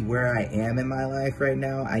not really where I am in my life right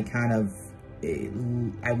now. I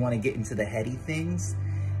want to get into the heady things,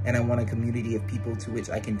 and I want a community of people to which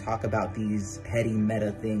I can talk about these heady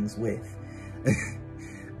meta things with.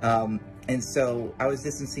 And so I was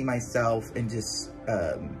distancing myself and just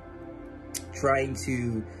trying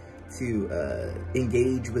to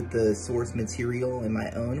engage with the source material in my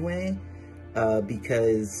own way,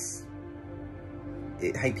 because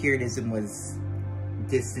Hyperianism was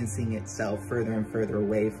distancing itself further and further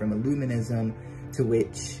away from Illuminism, to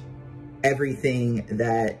which everything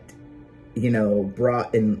that, you know,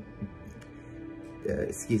 brought in,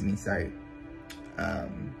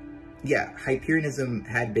 yeah, Hyperianism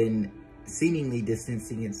had been seemingly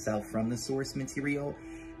distancing itself from the source material,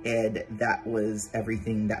 and that was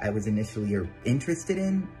everything that I was initially interested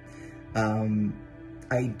in.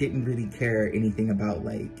 I didn't really care anything about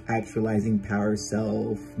like actualizing power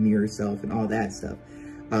self, mirror self, and all that stuff.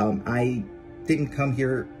 I didn't come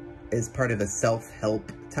here as part of a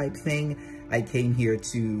self-help type thing. I came here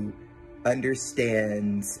to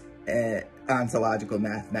understand ontological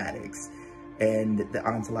mathematics and the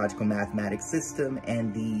ontological mathematics system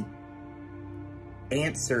and the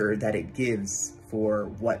answer that it gives for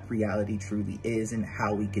what reality truly is and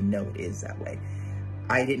how we can know it is that way.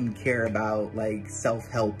 I didn't care about like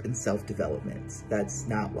self-help and self-development. That's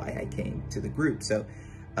not why I came to the group. So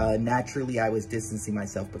naturally I was distancing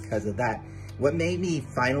myself because of that. What made me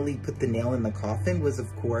finally put the nail in the coffin was,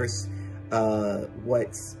 of course,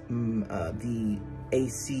 what the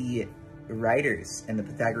AC writers and the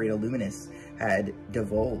Pythagorean Illuminists had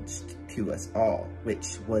divulged to us all,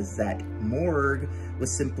 which was that Morg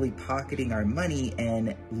was simply pocketing our money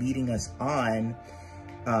and leading us on.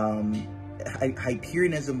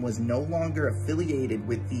 Hyperianism was no longer affiliated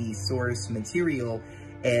with the source material,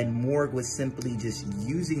 and Morg was simply just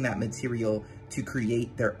using that material to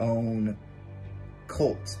create their own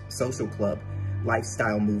cult, social club,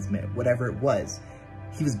 lifestyle movement, whatever it was.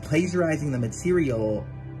 He was plagiarizing the material,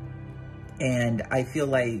 and I feel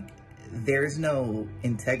like there's no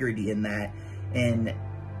integrity in that, and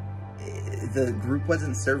the group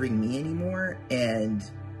wasn't serving me anymore, and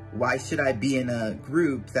why should I be in a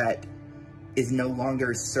group that is no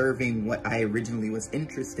longer serving what I originally was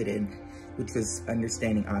interested in, which was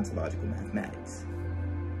understanding ontological mathematics.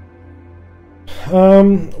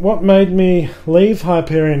 What made me leave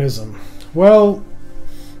Hyperianism? Well,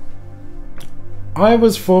 I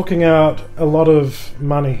was forking out a lot of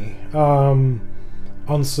money on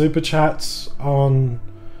super chats, on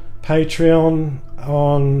Patreon,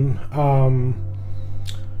 on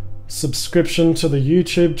subscription to the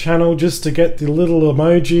YouTube channel, just to get the little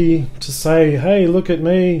emoji to say, hey, look at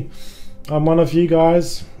me, I'm one of you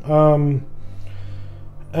guys.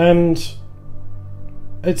 And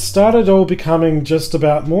it started all becoming just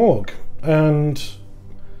about Morg, and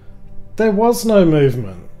there was no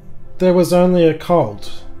movement. There was only a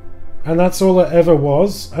cult, and that's all it ever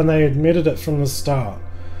was, and they admitted it from the start.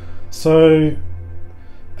 So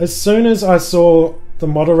as soon as I saw the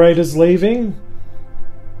moderators leaving,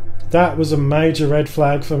 that was a major red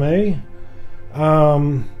flag for me.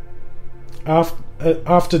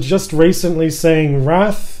 After just recently seeing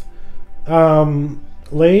Wrath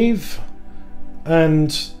leave,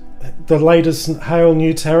 and the latest Hail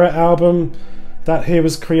New Terror album that he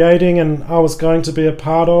was creating and I was going to be a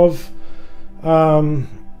part of,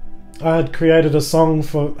 I had created a song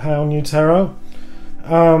for Hail New Terror.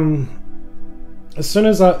 As soon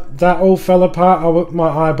as that all fell apart, my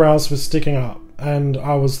eyebrows were sticking up, and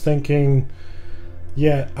I was thinking,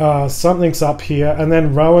 yeah, something's up here. And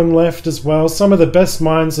then Rowan left as well. Some of the best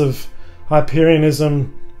minds of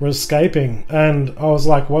Hyperianism were escaping, and I was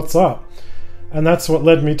like, what's up? And that's what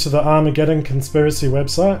led me to the Armageddon Conspiracy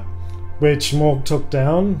website, which Morg took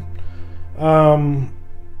down.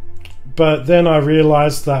 But then I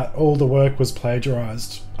realized that all the work was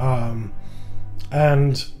plagiarized.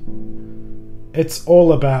 And it's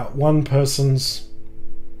all about one person's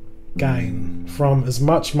gain from as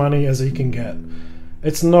much money as he can get.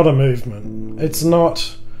 It's not a movement. It's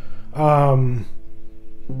not a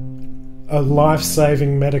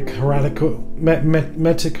life-saving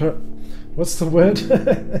what's the word?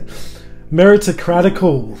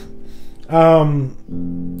 Meritocratical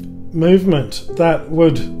movement that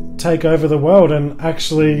would take over the world. And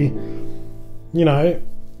actually, you know,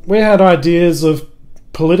 we had ideas of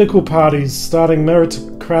political parties starting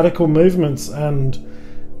meritocratical movements and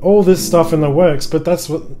all this stuff in the works, but that's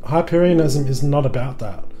what Hyperianism is not about.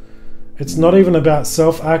 That it's not even about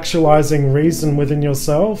self-actualizing reason within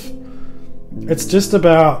yourself. It's just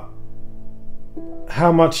about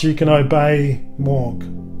how much you can obey Morg.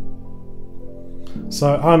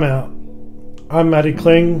 So I'm out. I'm Matty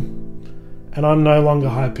Kling, and I'm no longer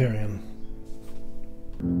Hyperian.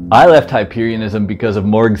 I left Hyperianism because of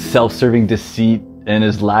Morg's self-serving deceit and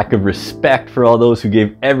his lack of respect for all those who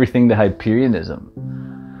gave everything to Hyperianism.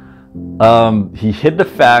 He hid the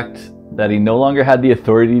fact that he no longer had the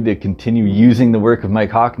authority to continue using the work of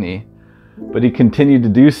Mike Hockney, but he continued to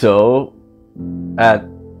do so at,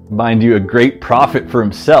 mind you, a great profit for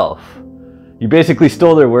himself. He basically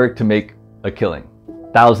stole their work to make a killing.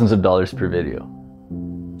 Thousands of dollars per video.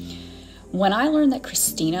 When I learned that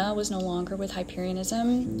Christina was no longer with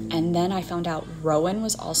Hyperianism, and then I found out Rowan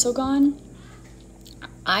was also gone,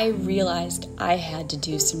 I realized I had to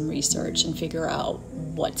do some research and figure out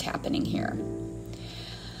what's happening here.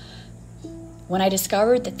 When I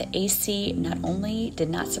discovered that the AC not only did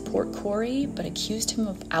not support Corey, but accused him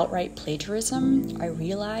of outright plagiarism, I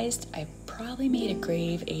realized I probably made a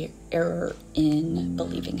grave error in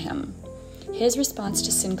believing him. His response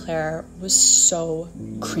to Sinclair was so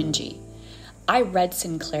cringy. I read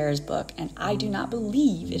Sinclair's book, and I do not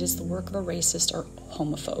believe it is the work of a racist or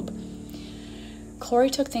homophobe. Corey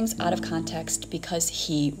took things out of context because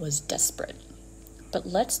he was desperate. But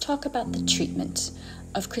let's talk about the treatment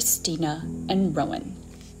of Christina and Rowan.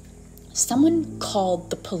 Someone called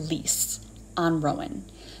the police on Rowan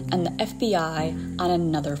and the FBI on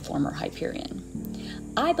another former Hyperion.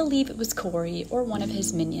 I believe it was Corey or one of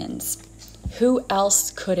his minions. Who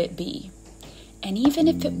else could it be? And even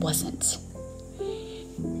if it wasn't,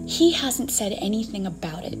 he hasn't said anything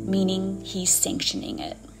about it, meaning he's sanctioning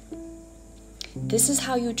it. This is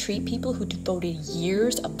how you treat people who devoted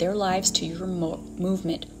years of their lives to your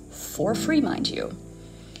movement, for free, mind you.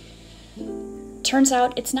 Turns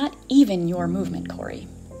out it's not even your movement, Corey.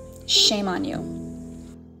 Shame on you.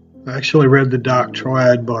 I actually read The Dark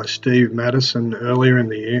Triad by Steve Madison earlier in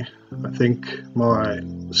the year. I think my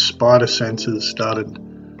spider senses started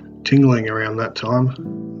tingling around that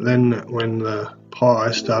time. Then when the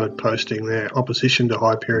Pi started posting their opposition to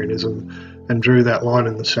Hyperianism and drew that line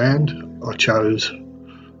in the sand, I chose,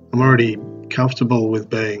 I'm already comfortable with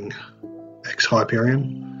being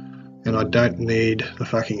ex-Hyperian, and I don't need the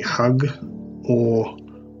fucking hug or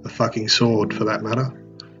the fucking sword for that matter.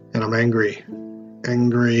 And I'm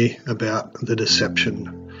angry about the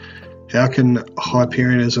deception. How can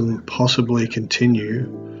Hyperianism possibly continue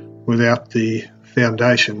without the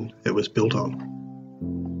foundation it was built on?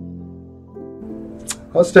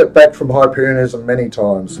 I stepped back from Hyperianism many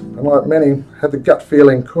times, and like many, had the gut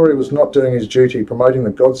feeling Corey was not doing his duty promoting the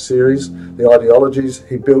God series, the ideologies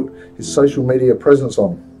he built his social media presence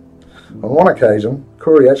on. On one occasion,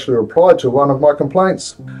 Corey actually replied to one of my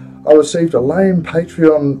complaints. I received a lame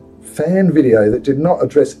Patreon fan video that did not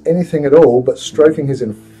address anything at all but stroking his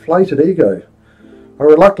inflated ego. I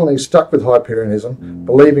reluctantly stuck with Hyperianism,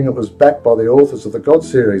 believing it was backed by the authors of the God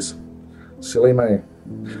series. Silly me.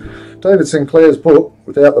 David Sinclair's book,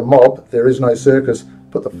 Without the Mob, There Is No Circus,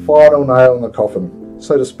 put the final nail in the coffin,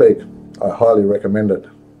 so to speak. I highly recommend it.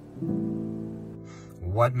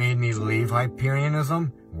 What made me leave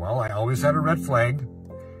Hyperianism? Well, I always had a red flag.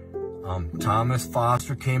 Thomas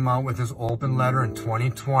Foster came out with his open letter in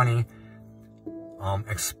 2020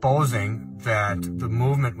 exposing that the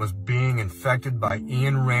movement was being infected by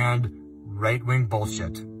Ayn Rand right-wing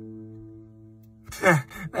bullshit.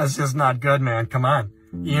 That's just not good, man. Come on.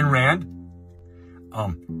 Ayn Rand.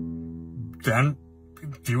 Then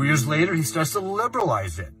A few years later, he starts to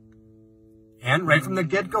liberalize it. And right from the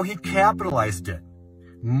get-go, he capitalized it.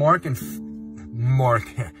 Morg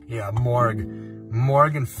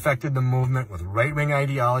infected the movement with right-wing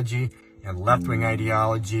ideology and left-wing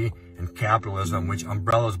ideology and capitalism, which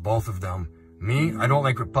umbrellas both of them. Me, I don't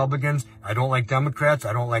like Republicans, I don't like Democrats,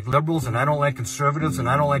 I don't like liberals, and I don't like conservatives, and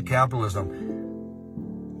I don't like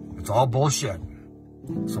capitalism. It's all bullshit.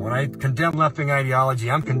 So when I condemn left-wing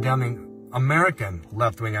ideology, I'm condemning American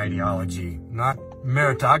left-wing ideology, not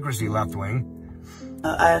meritocracy left-wing.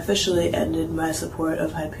 I officially ended my support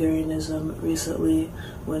of Hyperianism recently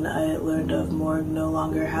when I learned of Morg no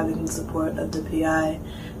longer having the support of the PI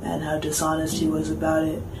and how dishonest he was about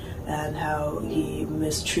it and how he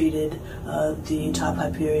mistreated the top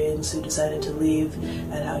Hyperians who decided to leave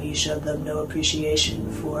and how he showed them no appreciation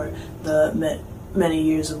for the many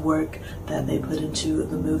years of work that they put into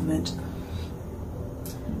the movement.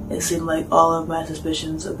 It seemed like all of my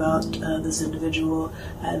suspicions about this individual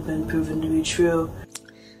had been proven to be true.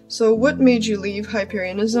 So what made you leave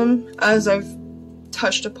Hyperianism? As I've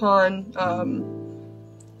touched upon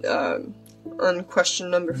on question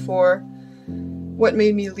number 4, what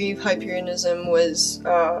made me leave Hyperianism was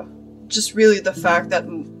just really the fact that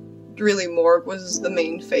really Morg was the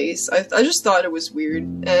main face. I just thought it was weird,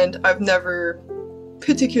 and I've never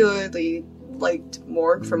particularly liked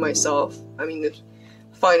Morg for myself. I mean, it's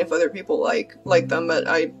fine if other people like them, but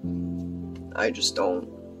I just don't.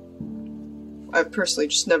 I've personally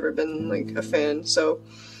just never been, like, a fan, so...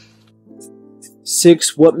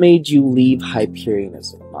 6. What made you leave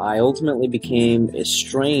Hyperianism? I ultimately became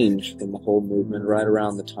estranged from the whole movement right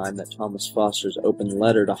around the time that Thomas Foster's open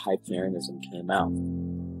letter to Hyperianism came out.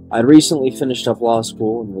 I'd recently finished up law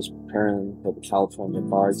school and was preparing for the California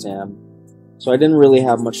bar exam, so I didn't really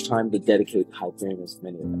have much time to dedicate to Hyperianism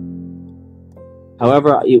anyway.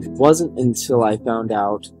 However, it wasn't until I found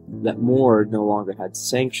out that Morg no longer had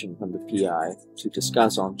sanction from the PI to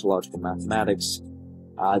discuss ontological mathematics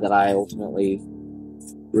that I ultimately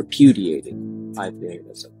repudiated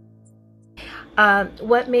Hyperianism.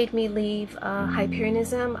 What made me leave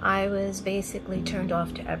Hyperianism? I was basically turned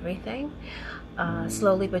off to everything.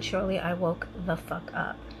 Slowly but surely, I woke the fuck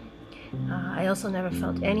up. I also never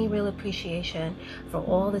felt any real appreciation for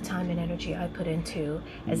all the time and energy I put into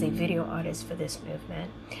as a video artist for this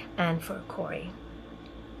movement and for Corey.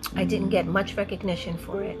 I didn't get much recognition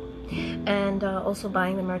for it, and also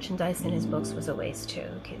buying the merchandise in his books was a waste too,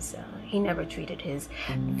 because he never treated his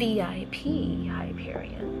VIP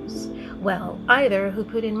Hyperians well either, who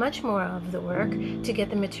put in much more of the work to get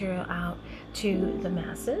the material out to the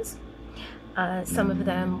masses. Some of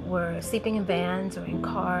them were sleeping in vans or in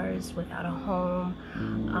cars without a home.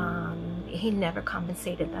 He never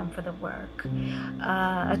compensated them for the work.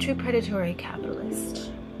 A true predatory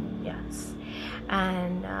capitalist, yes.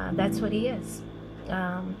 And that's what he is.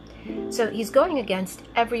 So he's going against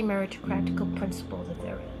every meritocratical principle that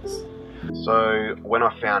there is. So when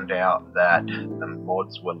I found out that the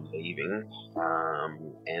mods were leaving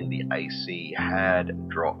and the AC had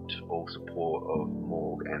dropped all support of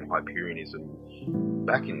Morg and Hyperianism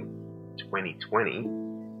back in 2020,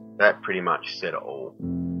 that pretty much said it all.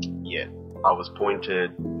 Yeah, I was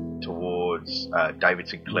pointed towards David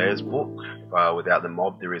Sinclair's book, Without the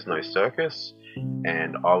Mob There Is No Circus,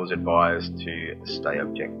 and I was advised to stay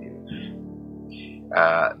objective.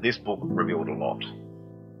 This book revealed a lot.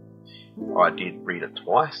 I did read it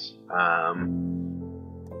twice,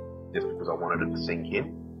 just because I wanted it to sink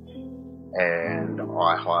in, and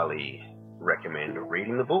I highly recommend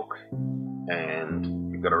reading the book.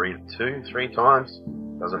 And you've got to read it 2-3 times,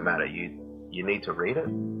 doesn't matter, you need to read it,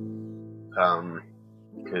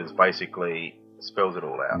 because basically it spells it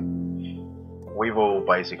all out. We've all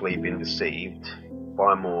basically been deceived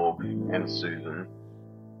by Morg and Susan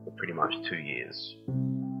for pretty much 2 years.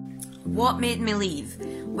 What made me leave?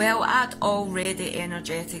 Well, I'd already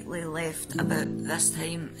energetically left about this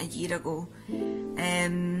time a year ago,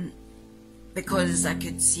 because I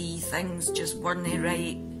could see things just weren't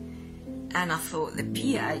right, and I thought the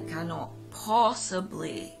PI cannot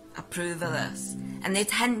possibly approve of this. And they'd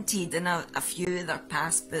hinted in a few of their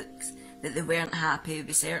past books that they weren't happy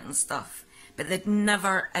with certain stuff, but they'd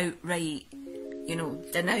never outright,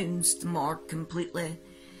 denounced Morg completely.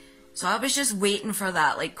 So I was just waiting for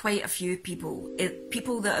that, like quite a few people.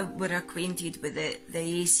 People that were acquainted with the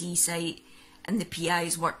AC site and the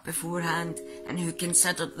PI's work beforehand, and who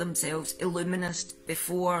considered themselves Illuminist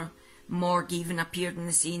before Morg even appeared in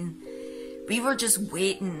the scene. We were just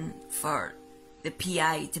waiting for the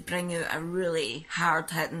PI to bring out a really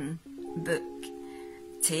hard-hitting book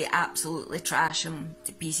to absolutely trash him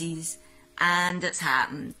to pieces. And it's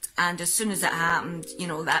happened. And as soon as it happened, you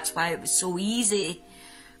know, that's why it was so easy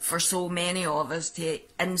for so many of us to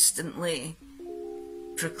instantly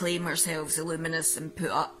proclaim ourselves Illuminists and put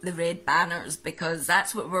up the red banners, because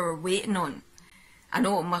that's what we were waiting on. I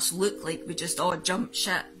know it must look like we just all jumped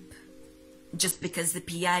ship just because the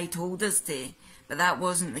PI told us to, but that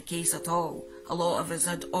wasn't the case at all. A lot of us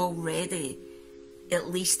had already at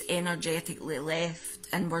least energetically left,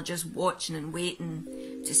 and we're just watching and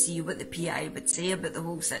waiting to see what the PI would say about the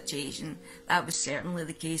whole situation. That was certainly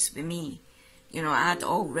the case with me. You know, I'd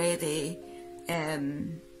already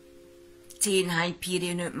taken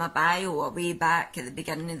Hyperion out my bio way back at the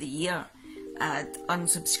beginning of the year. I'd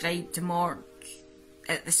unsubscribed to Morg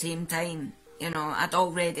at the same time. You know, I'd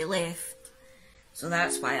already left. So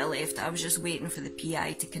that's why I left. I was just waiting for the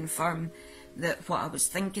PI to confirm that what I was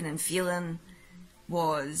thinking and feeling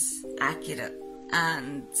was accurate,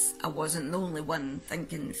 and I wasn't the only one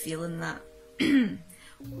thinking and feeling that.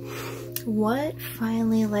 What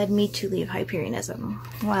finally led me to leave Hyperianism?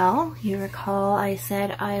 Well, you recall I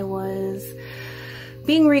said I was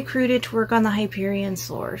being recruited to work on the Hyperion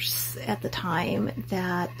source at the time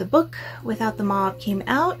that the book Without the Mob came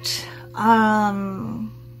out.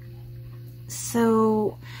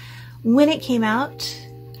 So when it came out,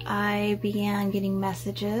 I began getting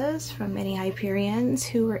messages from many Hyperians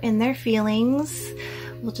who were in their feelings.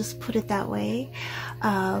 We'll just put it that way.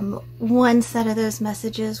 One set of those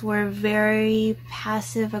messages were very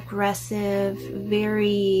passive aggressive,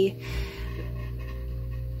 very...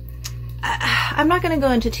 I'm not going to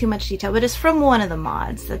go into too much detail, but it's from one of the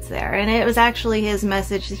mods that's there. And it was actually his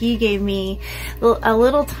message. He gave me a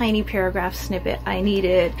little tiny paragraph snippet I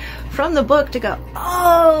needed from the book to go,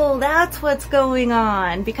 oh, that's what's going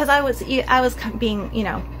on. Because I was being, you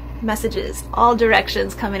know, messages, all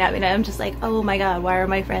directions coming at me. And I'm just like, oh my God, why are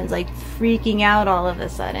my friends like freaking out all of a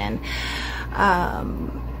sudden?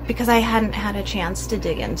 Because I hadn't had a chance to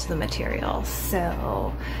dig into the material.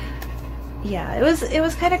 So... yeah, it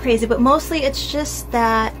was kind of crazy, but mostly it's just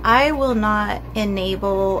that I will not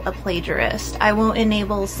enable a plagiarist. I won't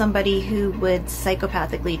enable somebody who would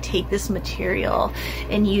psychopathically take this material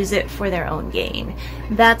and use it for their own gain.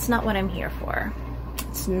 That's not what I'm here for.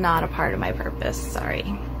 It's not a part of my purpose,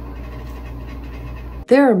 sorry.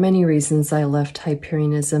 There are many reasons I left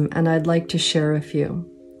Hyperianism, and I'd like to share a few.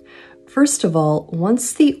 First of all,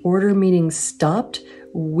 once the order meeting stopped,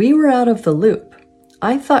 we were out of the loop.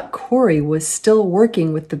 I thought Corey was still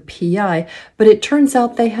working with the PI, but it turns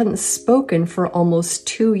out they hadn't spoken for almost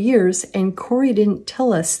 2 years, and Corey didn't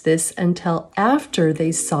tell us this until after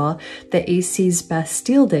they saw the AC's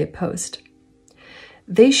Bastille Day post.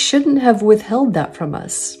 They shouldn't have withheld that from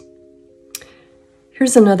us.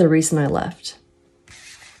 Here's another reason I left.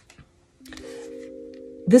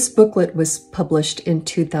 This booklet was published in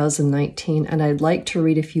 2019, and I'd like to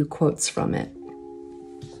read a few quotes from it.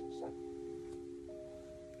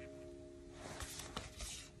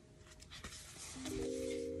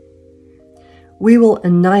 We will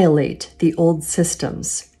annihilate the old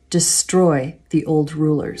systems, destroy the old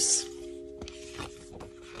rulers.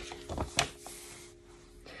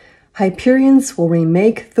 Hyperians will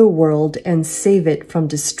remake the world and save it from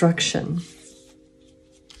destruction.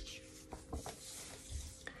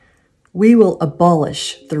 We will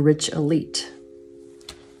abolish the rich elite.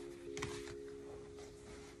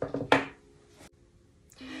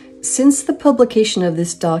 Since the publication of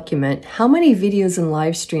this document, how many videos and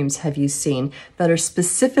live streams have you seen that are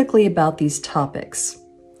specifically about these topics?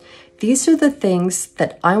 These are the things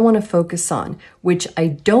that I want to focus on, which I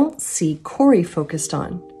don't see Corey focused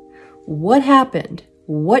on. What happened?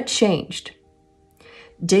 What changed?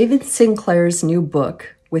 David Sinclair's new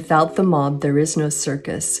book, Without the Mob, There Is No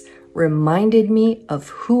Circus, reminded me of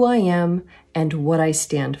who I am and what I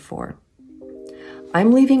stand for.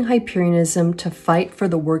 I'm leaving Hyperianism to fight for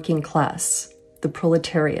the working class, the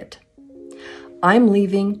proletariat. I'm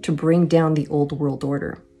leaving to bring down the old world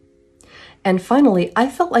order. And finally, I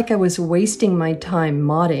felt like I was wasting my time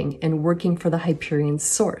modding and working for the Hyperion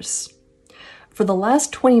source. For the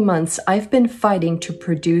last 20 months, I've been fighting to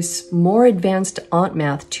produce more advanced Aunt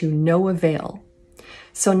Math to no avail.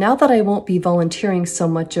 So now that I won't be volunteering so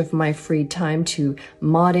much of my free time to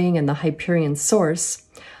modding and the Hyperion source,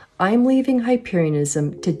 I'm leaving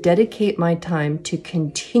Hyperianism to dedicate my time to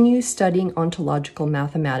continue studying ontological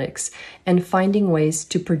mathematics and finding ways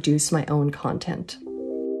to produce my own content.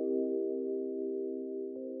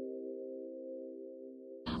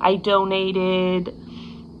 I donated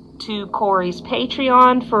to Corey's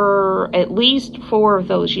Patreon for at least 4 of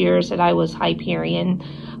those years that I was Hyperion.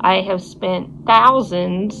 I have spent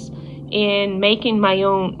thousands in making my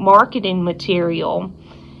own marketing material.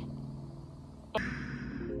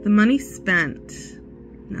 The money spent.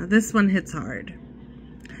 Now this one hits hard.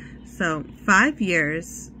 So 5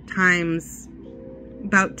 years times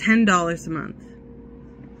about $10 a month.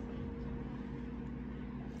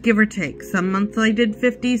 Give or take. Some months I did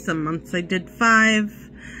 50, some months I did 5.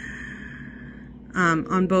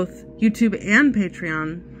 On both YouTube and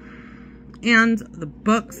Patreon. And the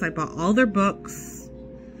books, I bought all their books.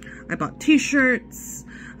 I bought t-shirts.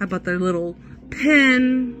 I bought their little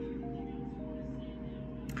pin.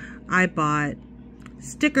 I bought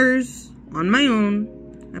stickers on my own.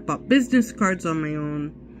 I bought business cards on my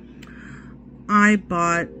own. I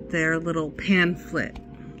bought their little pamphlet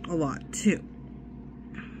a lot too.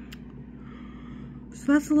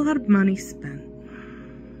 So that's a lot of money spent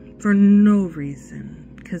for no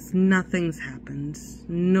reason, because nothing's happened,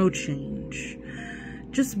 no change,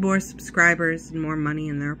 just more subscribers and more money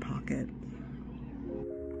in their pocket.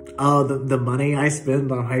 Oh, the money I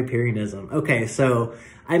spend on Hyperianism. Okay, so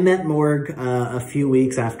I met Morg a few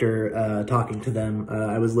weeks after talking to them.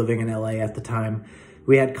 I was living in LA at the time.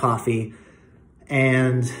 We had coffee,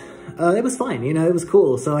 and it was fine, you know, it was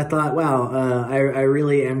cool. So I thought, wow, I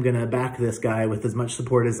really am gonna back this guy with as much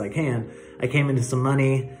support as I can. I came into some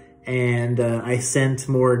money, and I sent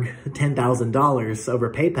Morg $10,000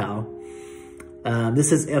 over PayPal.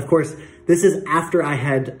 This is, of course, this is after I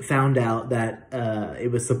had found out that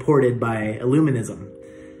it was supported by Illuminism.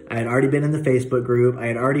 I had already been in the Facebook group. I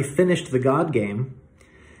had already finished the God game.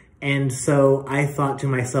 And so I thought to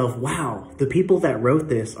myself, wow, the people that wrote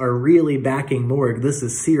this are really backing Morg. This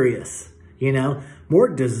is serious. You know,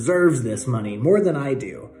 Morg deserves this money more than I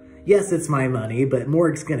do. Yes, it's my money, but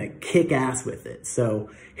Morg's gonna kick ass with it.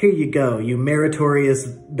 So here you go, you meritorious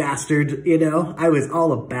bastard, you know? I was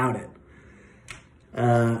all about it.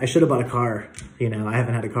 I should have bought a car. You know, I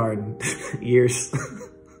haven't had a car in years.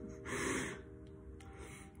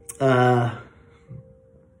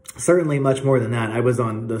 Certainly much more than that. I was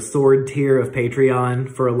on the sword tier of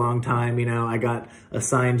Patreon for a long time. You know, I got a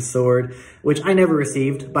signed sword, which I never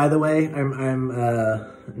received, by the way. I'm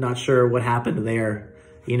not sure what happened there.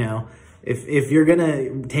 You know, if you're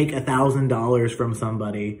gonna take $1,000 from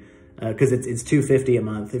somebody, because it's $250 a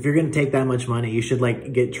month. If you're gonna take that much money, you should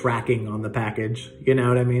like get tracking on the package. You know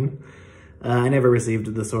what I mean? I never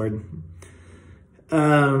received the sword.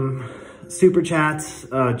 Super chats.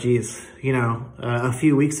 Oh geez, you know, a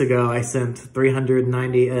few weeks ago I sent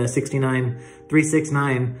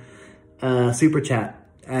 369 super chat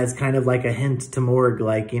as kind of like a hint to Morg,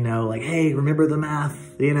 like, you know, like, hey, remember the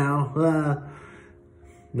math, you know?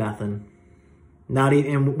 Nothing. Not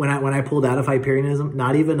even when I pulled out of Hyperianism,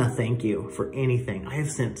 not even a thank you for anything. I have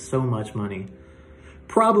sent so much money.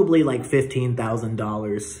 Probably like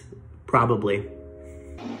 $15,000. Probably.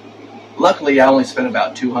 Luckily, I only spent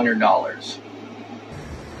about $200.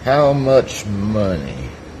 How much money?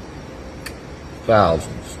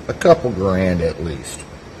 Thousands. A couple grand at least.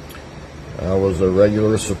 I was a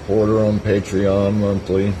regular supporter on Patreon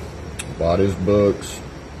monthly. Bought his books.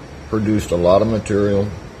 Produced a lot of material.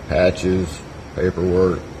 Patches.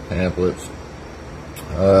 Paperwork, pamphlets,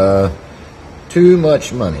 too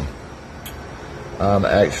much money. I'm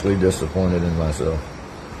actually disappointed in myself.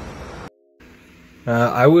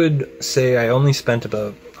 I would say I only spent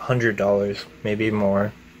about $100, maybe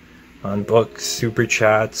more, on books, super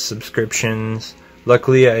chats, subscriptions.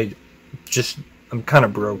 Luckily, I'm kind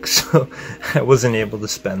of broke, so I wasn't able to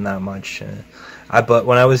spend that much. But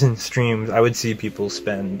when I was in streams, I would see people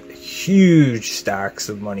spend huge stacks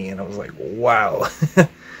of money, and I was like, wow.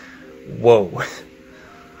 Whoa.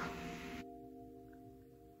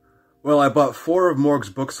 Well, I bought 4 of Morg's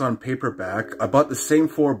books on paperback. I bought the same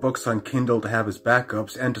 4 books on Kindle to have as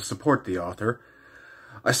backups and to support the author.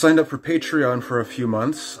 I signed up for Patreon for a few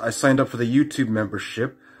months. I signed up for the YouTube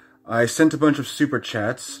membership. I sent a bunch of super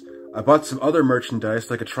chats. I bought some other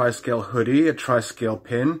merchandise like a tri-scale hoodie, a tri-scale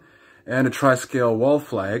pin, and a tri-scale wall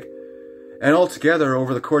flag. And altogether,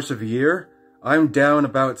 over the course of a year, I'm down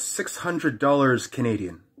about $600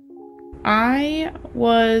 Canadian. I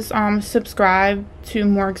was subscribed to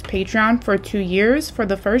Morg's Patreon for 2 years. For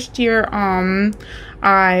the first year,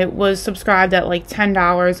 I was subscribed at like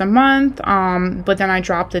 $10 a month, but then I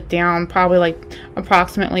dropped it down probably like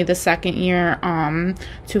approximately the second year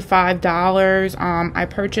to $5. I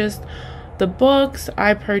purchased the books,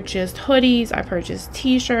 I purchased hoodies, I purchased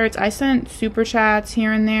t-shirts, I sent super chats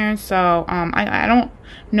here and there, so I don't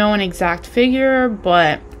know an exact figure,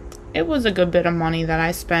 but it was a good bit of money that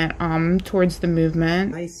I spent towards the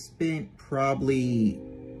movement. I spent probably,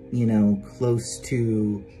 you know, close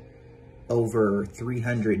to over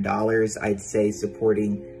 $300, I'd say,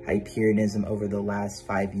 supporting Hyperianism over the last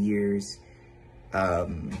 5 years.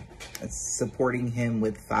 supporting him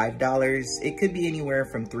with $5. It could be anywhere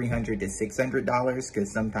from $300 to $600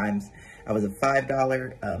 because sometimes I was a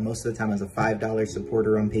 $5, most of the time I was a $5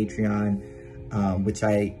 supporter on Patreon, which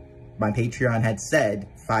my Patreon had said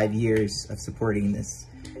 5 years of supporting this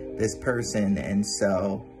person, and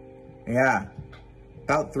so yeah,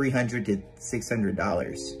 about $300 to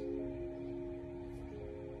 $600.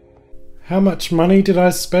 How much money did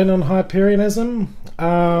I spend on Hyperianism?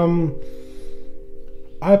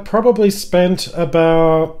 I probably spent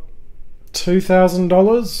about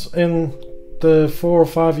 $2,000 in the 4 or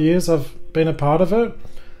 5 years I've been a part of it.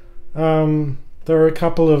 There were a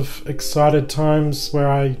couple of excited times where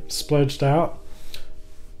I splurged out,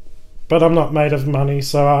 but I'm not made of money,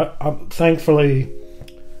 so I thankfully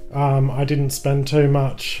I didn't spend too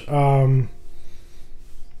much.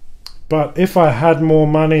 But if I had more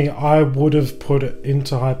money, I would have put it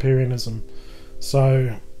into Hyperianism.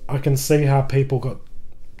 So I can see how people got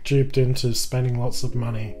duped into spending lots of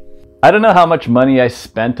money. I don't know how much money I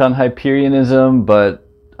spent on Hyperianism, but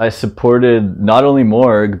I supported not only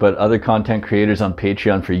Morg, but other content creators on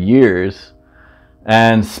Patreon for years,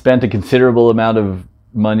 and spent a considerable amount of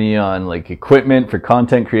money on like equipment for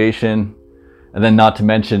content creation, and then not to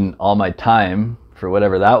mention all my time for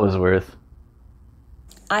whatever that was worth.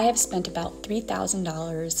 I have spent about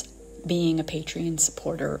 $3,000 being a Patreon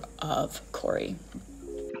supporter of Corey.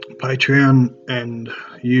 Patreon and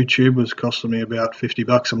YouTube was costing me about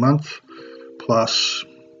 $50 a month, plus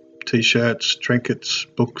t-shirts, trinkets,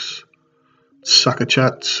 books, sucker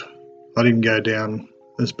chats. I didn't go down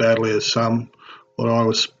as badly as some. What I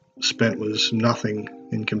spent was nothing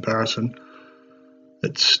in comparison.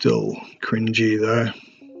 It's still cringy though.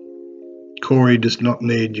 Corey does not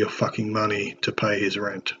need your fucking money to pay his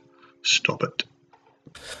rent. Stop it.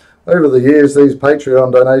 Over the years, these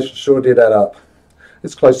Patreon donations sure did add up.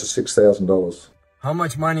 It's close to $6,000. How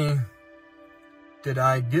much money did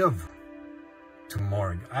I give to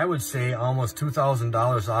Morg? I would say almost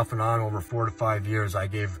 $2,000 off and on over 4 to 5 years. I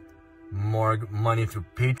gave Morg money through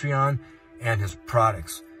Patreon and his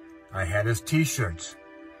products. I had his t-shirts.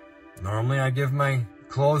 Normally I give my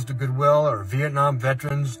clothes to Goodwill or Vietnam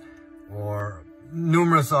veterans or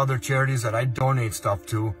numerous other charities that I donate stuff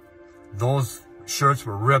to. Those shirts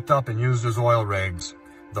were ripped up and used as oil rigs.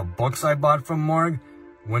 The books I bought from Morg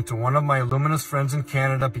went to one of my luminous friends in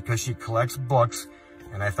Canada because she collects books,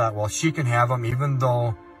 and I thought, well, she can have them even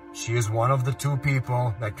though she is one of the 2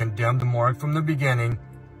 people that condemned Morg from the beginning.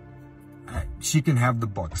 She can have the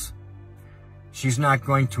books. She's not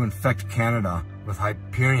going to infect Canada with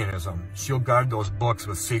Hyperianism. She'll guard those books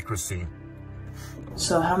with secrecy.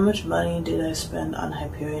 So how much money did I spend on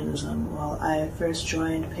Hyperianism? Well, I first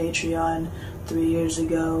joined Patreon 3 years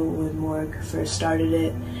ago when Morg first started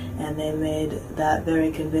it, and they made that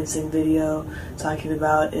very convincing video talking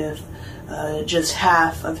about if just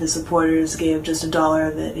half of his supporters gave just $1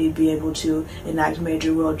 of it, he'd be able to enact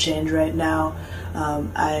major world change right now.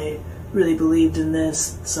 I really believed in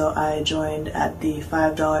this, so I joined at the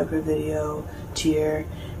 $5 per video tier,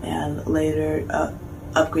 and later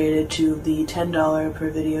upgraded to the $10 per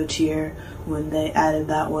video tier when they added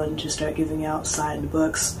that one to start giving out signed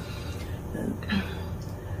books.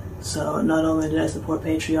 So not only did I support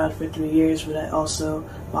Patreon for 3 years, but I also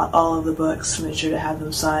bought all of the books, made sure to have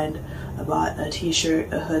them signed. I bought a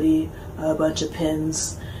t-shirt, a hoodie, a bunch of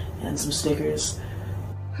pins, and some stickers.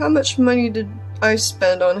 How much money did I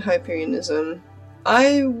spend on Hyperianism?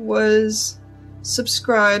 I was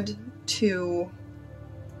subscribed to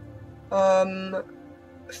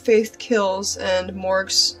Faith Kills and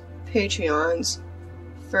Morg's Patreons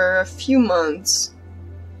for a few months,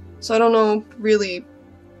 so I don't know really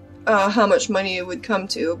how much money it would come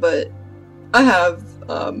to, but I have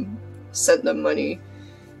sent them money,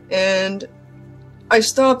 and I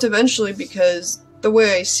stopped eventually because the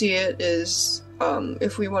way I see it is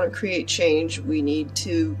if we want to create change, we need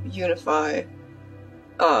to unify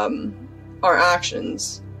our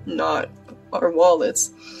actions, not our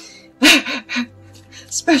wallets.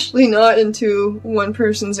 Especially not into one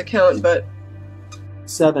person's account, but...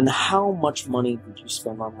 7. How much money did you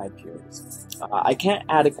spend on Hyperianism? I can't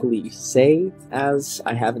adequately say, as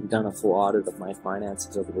I haven't done a full audit of my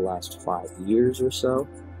finances over the last 5 years or so,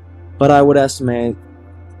 but I would estimate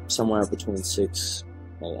somewhere between $600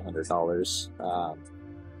 and $800.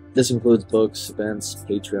 This includes books, events,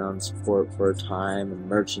 Patreon support for a time, and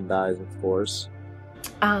merchandise, of course.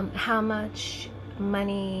 How much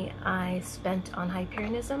money I spent on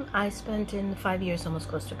Hyperianism? I spent in 5 years almost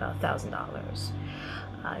close to about $1,000.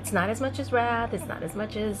 It's not as much as Wrath, it's not as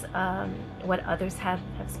much as what others have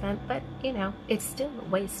spent, but you know, it's still a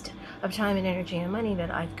waste of time and energy and money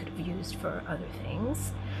that I could have used for other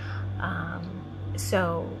things.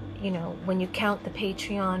 So, you know, when you count the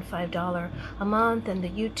Patreon $5 a month and the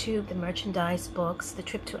YouTube, the merchandise, books, the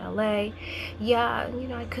trip to LA, yeah, you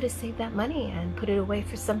know, I could have saved that money and put it away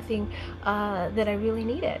for something that I really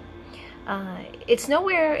needed. It's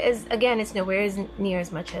nowhere as, again, it's nowhere as near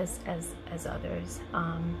as much as others,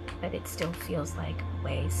 but it still feels like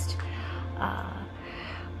waste.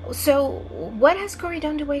 So what has Corey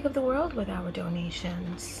done to wake up the world with our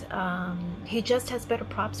donations? He just has better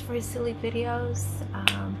props for his silly videos.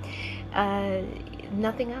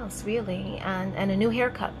 Nothing else really, and a new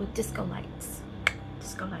haircut with disco lights.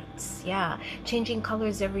 Disco lights, yeah. Changing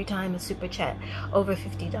colors every time a super chat over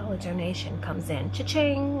 $50 donation comes in.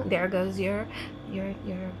 Cha-ching! There goes your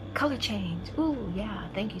color change. Ooh, yeah.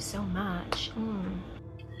 Thank you so much.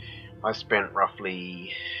 I spent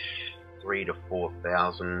roughly $3,000 to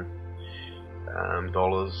 $4,000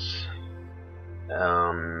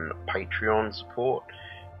 on Patreon support,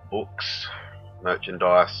 books,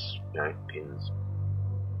 merchandise, you know, pins,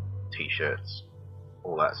 t-shirts,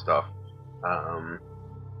 all that stuff.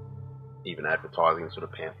 Even advertising, sort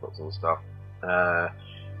of pamphlets and stuff. I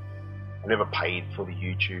never paid for the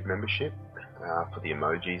YouTube membership, for the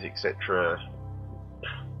emojis, etc.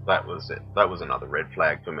 That was it. That was another red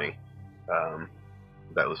flag for me.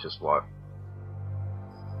 That was just like,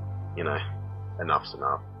 you know, enough's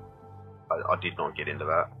enough. I did not get into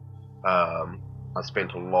that. I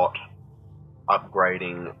spent a lot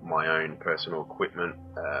upgrading my own personal equipment,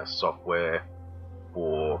 software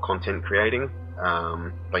for content creating.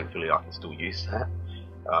 Thankfully I can still use that.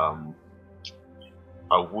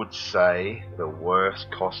 I would say the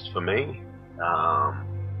worst cost for me,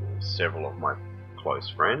 several of my close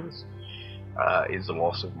friends, is the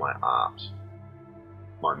loss of my art,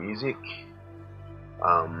 my music.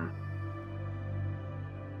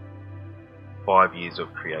 5 years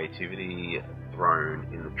of creativity thrown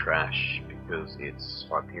in the trash because it's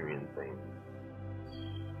Hyperion themed.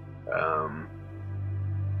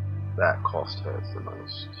 That cost hurts the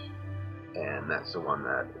most, and that's the one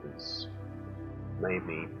that has made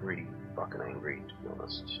me pretty fucking angry, to be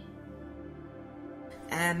honest.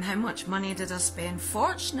 How much money did I spend?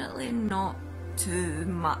 Fortunately, not too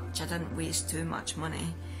much. I didn't waste too much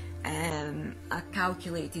money. I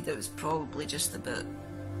calculated it was probably just about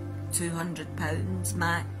 £200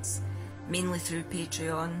 max, mainly through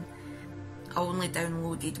Patreon. I only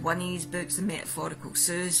downloaded one of his books, The Metaphorical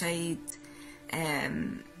Suicide.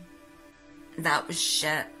 That was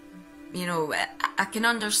shit. You know, I can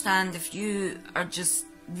understand if you are just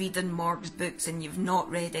reading Morg's books and you've not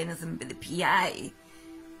read anything but the PI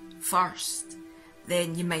first,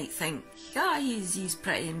 then you might think, yeah, he's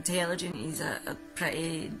pretty intelligent, he's a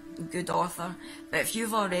pretty good author. But if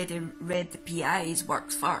you've already read the PI's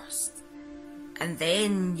works first, and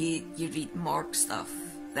then you read Morg stuff,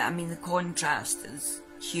 I mean, the contrast is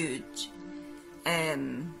huge.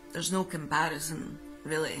 There's no comparison,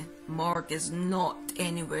 really. Morg is not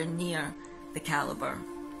anywhere near the caliber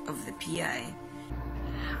of the PI.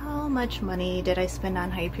 How much money did I spend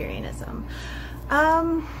on Hyperianism?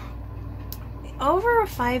 Over a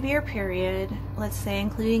 5-year period, let's say,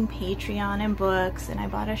 including Patreon and books, and I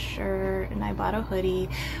bought a shirt and I bought a hoodie,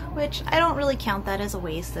 which I don't really count that as a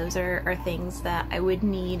waste. Those are things that I would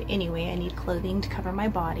need anyway. I need clothing to cover my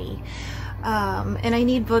body, and I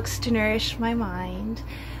need books to nourish my mind.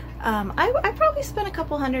 I probably spent a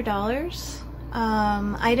couple $100.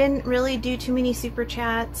 I didn't really do too many super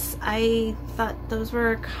chats. I thought those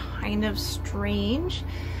were kind of strange.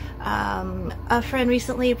 A friend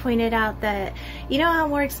recently pointed out that, you know how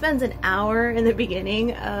Morg spends an hour in the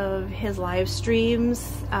beginning of his live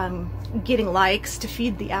streams getting likes to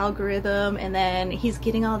feed the algorithm, and then he's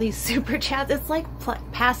getting all these super chats. It's like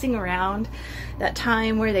passing around that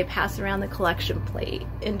time where they pass around the collection plate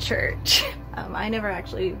in church. I never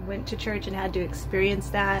actually went to church and had to experience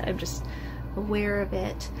that. I'm just aware of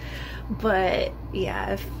it. But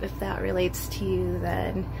yeah, if that relates to you,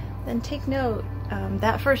 then take note.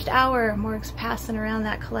 That first hour, Morg's passing around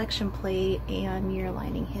that collection plate and you're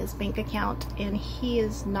lining his bank account, and he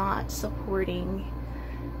is not supporting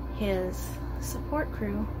his support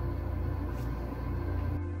crew.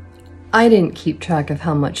 I didn't keep track of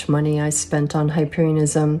how much money I spent on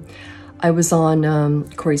Hyperianism. I was on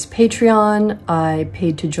Corey's Patreon. I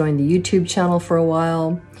paid to join the YouTube channel for a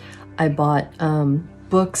while. I bought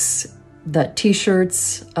books,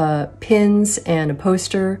 t-shirts, pins, and a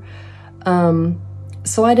poster.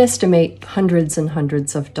 So I'd estimate hundreds and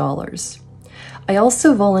hundreds of dollars. I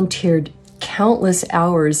also volunteered countless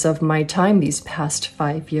hours of my time these past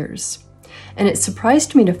 5 years. And it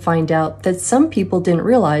surprised me to find out that some people didn't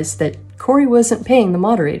realize that Corey wasn't paying the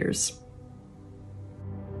moderators.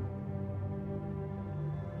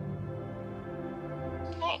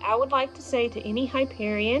 I would like to say to any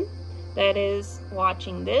Hyperion that is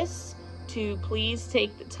watching this to please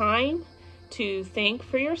take the time to think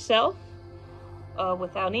for yourself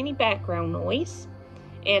without any background noise,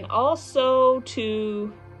 and also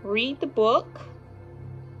to read the book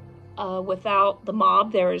without the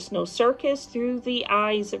mob. There is no circus, through the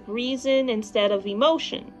eyes of reason instead of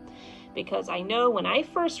emotion. Because I know when I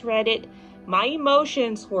first read it, my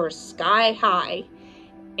emotions were sky high,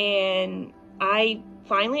 and I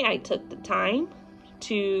took the time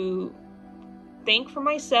to think for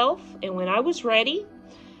myself, and when I was ready,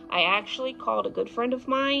 I actually called a good friend of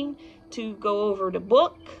mine to go over the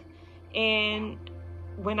book, and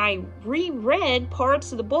when I reread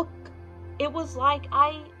parts of the book, it was like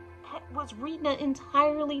I was reading an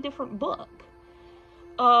entirely different book.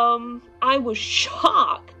 I was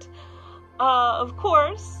shocked. Of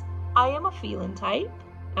course, I am a feeling type.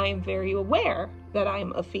 I am very aware that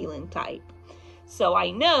I'm a feeling type. So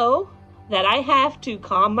I know that I have to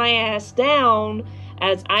calm my ass down,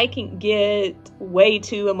 as I can get way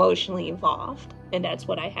too emotionally involved. And that's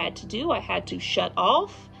what I had to do. I had to shut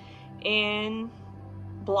off and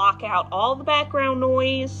block out all the background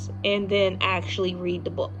noise and then actually read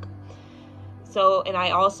the book. So, and I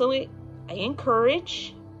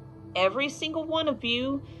encourage every single one of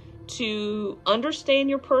you to understand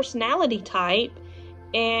your personality type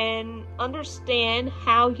and understand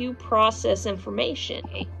how you process information.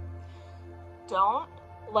 Don't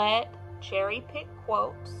let cherry pick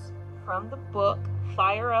quotes from the book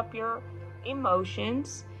fire up your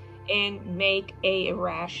emotions and make a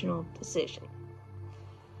irrational decision.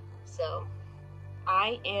 So,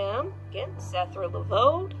 I am, again, Sethra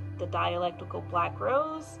Levode, the Dialectical Black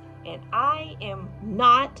Rose, and I am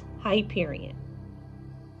not Hyperion.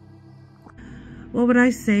 What would I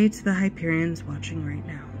say to the Hyperions watching right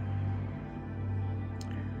now?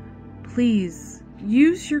 Please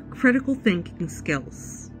use your critical thinking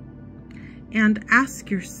skills and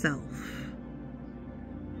ask yourself,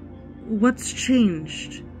 what's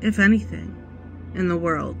changed, if anything, in the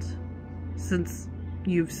world since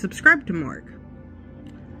you've subscribed to Morg?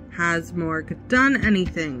 Has Morg done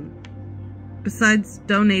anything besides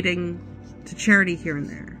donating to charity here and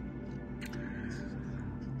there?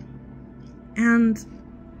 And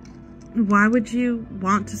why would you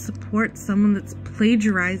want to support someone that's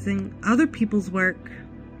plagiarizing other people's work?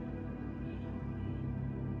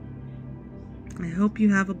 I hope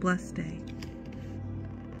you have a blessed day.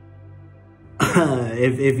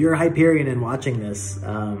 If you're a Hyperion and watching this,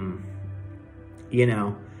 you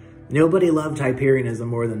know, nobody loved Hyperionism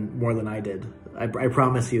more than I did. I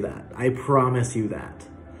promise you that. I promise you that.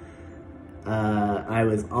 I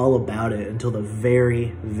was all about it until the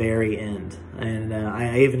very, very end. And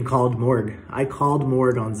I even called Morg. I called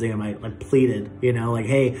Morg on Zoom. I pleaded, you know, like,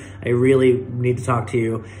 hey, I really need to talk to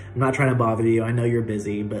you. I'm not trying to bother you. I know you're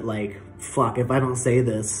busy, but like, fuck, if I don't say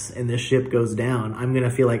this and this ship goes down, I'm going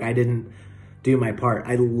to feel like I didn't do my part.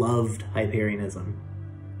 I loved Hyperionism.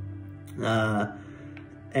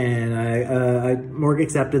 And Morg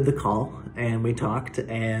accepted the call and we talked,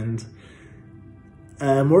 and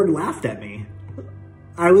Morg laughed at me.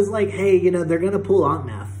 I was like, hey, you know, they're going to pull Aunt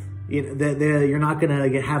Math. You know, you're not going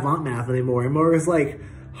to have Aunt Math anymore. And Morg was like,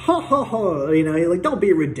 ho, ho, ho. You know, like, don't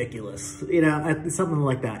be ridiculous. You know, something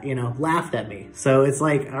like that, you know, laughed at me. So it's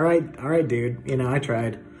like, all right, dude. You know, I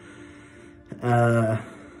tried.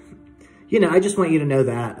 You know, I just want you to know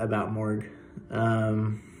that about Morg. I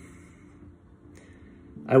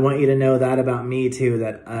want you to know that about me, too,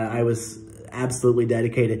 that I was absolutely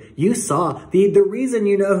dedicated. You saw, the reason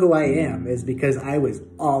you know who I am is because I was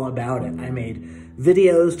all about it. I made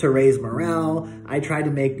videos to raise morale. I tried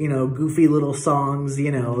to make, you know, goofy little songs,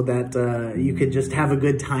 you know, that you could just have a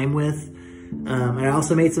good time with. I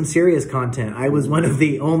also made some serious content. I was one of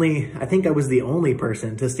the only, I think I was the only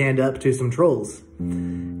person to stand up to some trolls.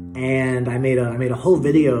 And I made a whole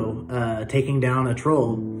video taking down a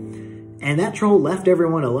troll. And that troll left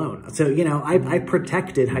everyone alone. So, you know, I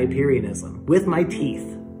protected Hyperionism with my teeth.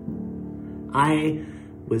 I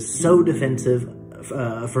was so defensive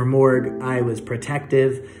for Morg. I was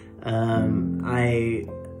protective. I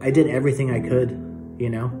did everything I could,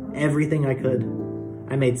 you know, everything I could.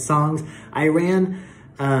 I made songs. I ran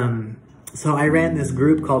this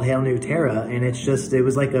group called Hail New Terra, and it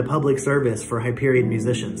was like a public service for Hyperion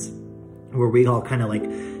musicians, where we all kind of like,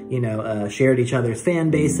 you know, shared each other's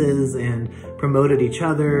fan bases and promoted each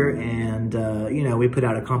other. And, you know, we put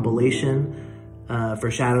out a compilation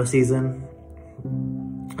for Shadow Season,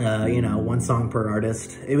 you know, one song per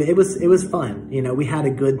artist. It was fun. You know, we had a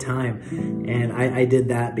good time. And I did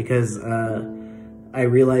that because I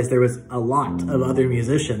realized there was a lot of other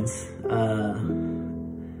musicians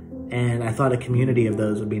and I thought a community of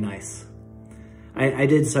those would be nice. I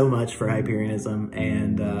did so much for Hyperianism,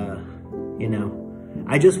 and, you know,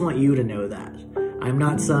 I just want you to know that. I'm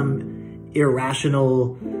not some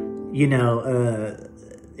irrational, you know,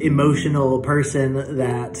 emotional person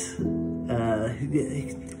that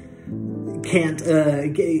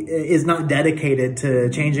is not dedicated to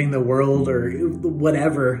changing the world or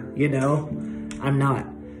whatever, you know? I'm not.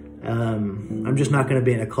 I'm just not going to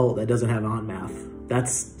be in a cult that doesn't have on math.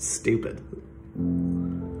 That's stupid.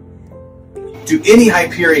 To any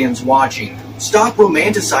Hyperians watching, stop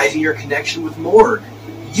romanticizing your connection with Morg.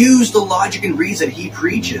 Use the logic and reason he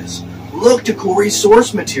preaches. Look to Corey's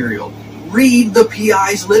source material. Read the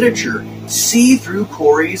PI's literature. See through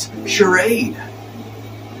Corey's charade.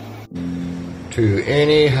 To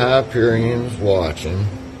any Hyperians watching,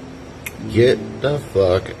 get the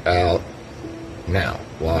fuck out now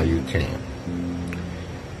while you can.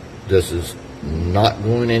 This is not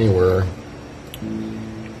going anywhere.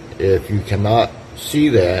 If you cannot see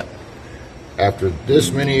that after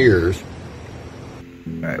this many years.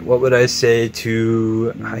 Alright, what would I say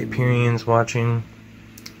to Hyperians watching?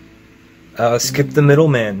 Skip the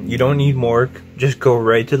middleman. You don't need Morg. Just go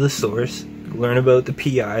right to the source. Learn about the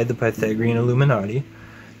PI, the Pythagorean Illuminati.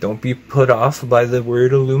 Don't be put off by the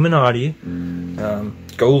word Illuminati.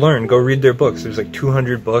 Go learn. Go read their books. There's like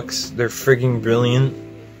 200 books. They're frigging brilliant.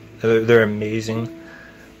 They're amazing.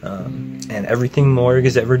 And everything Morg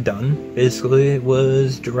has ever done, basically,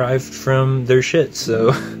 was derived from their shit.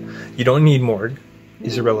 So, you don't need Morg.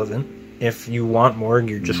 He's irrelevant. If you want Morg,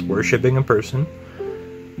 you're just worshipping a person.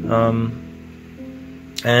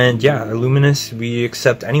 And yeah, Illuminists, we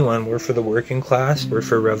accept anyone. We're for the working class. We're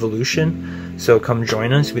for revolution. So come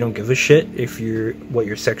join us. We don't give a shit if what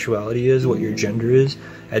your sexuality is, what your gender is.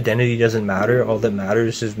 Identity doesn't matter. All that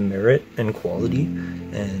matters is merit and quality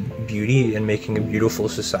and beauty and making a beautiful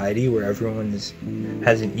society where everyone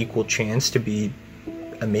has an equal chance to be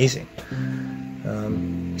amazing.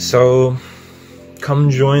 So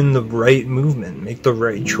come join the right movement. Make the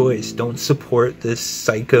right choice. Don't support this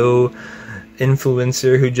psycho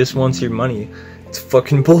influencer who just wants your money. It's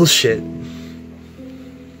fucking bullshit.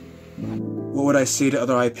 What would I say to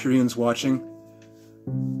other Hyperians watching?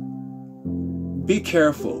 Be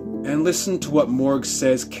careful and listen to what Morg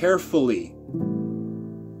says carefully.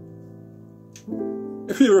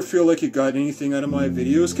 If you ever feel like you got anything out of my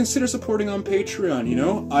videos, consider supporting on Patreon, you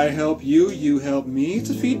know? I help you, you help me.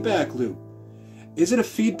 It's a feedback loop. Is it a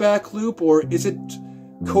feedback loop, or is it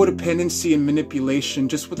codependency and manipulation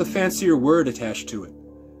just with a fancier word attached to it?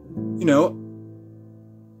 You know,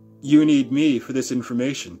 you need me for this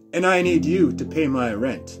information, and I need you to pay my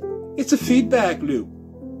rent. It's a feedback loop.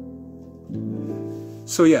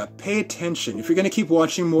 So yeah, pay attention. If you're going to keep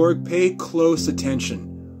watching Morg, pay close attention,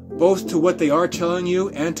 both to what they are telling you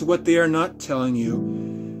and to what they are not telling you.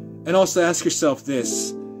 And also ask yourself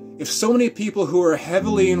this: if so many people who are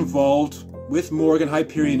heavily involved with Morg and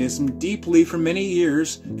Hyperianism deeply for many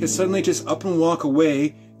years can suddenly just up and walk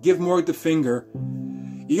away, give Morg the finger,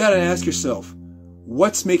 you gotta ask yourself,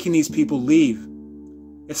 what's making these people leave?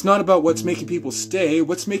 It's not about what's making people stay,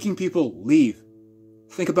 what's making people leave.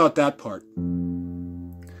 Think about that part.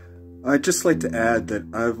 I'd just like to add that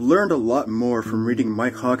I've learned a lot more from reading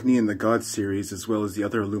Mike Hockney and the God series, as well as the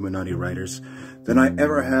other Illuminati writers, than I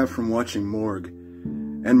ever have from watching Morg.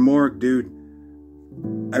 And Morg, dude,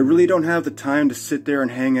 I really don't have the time to sit there and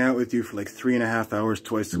hang out with you for like 3.5 hours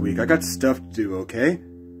twice a week. I got stuff to do, okay?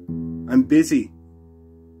 I'm busy.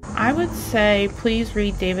 I would say please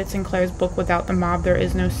read David Sinclair's book, Without the Mob There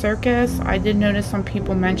Is No Circus. I did notice some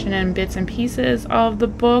people mention in bits and pieces of the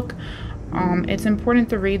book. It's important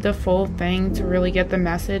to read the full thing to really get the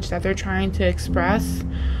message that they're trying to express.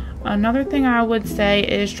 Another thing I would say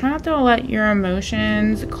is try not to let your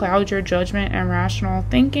emotions cloud your judgment and rational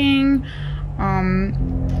thinking.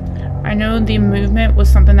 I know the movement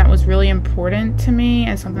was something that was really important to me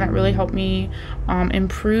and something that really helped me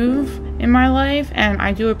improve in my life, and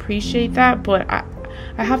I do appreciate that, but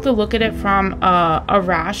I have to look at it from a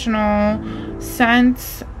rational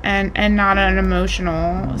sense and not an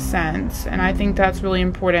emotional sense, and I think that's really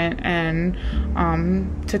important, and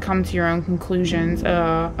to come to your own conclusions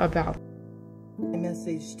about. My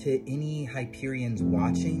message to any Hyperians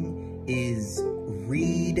watching is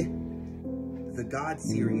read the God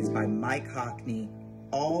series by Mike Hockney,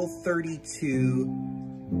 all 32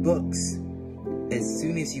 books, as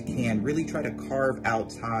soon as you can. Really try to carve out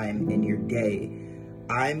time in your day.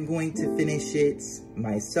 I'm going to finish it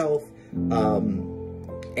myself,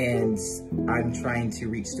 and I'm trying to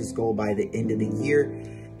reach this goal by the end of the year.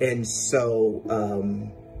 And so,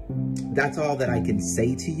 that's all that I can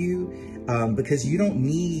say to you, because you don't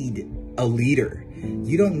need a leader.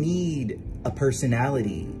 You don't need a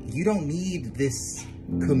personality. You don't need this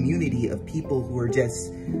community of people who are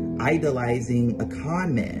just idolizing a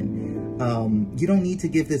con man. You don't need to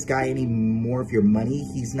give this guy any more of your money.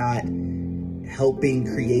 He's not helping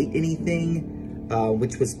create anything,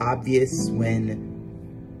 which was obvious when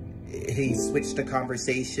he switched the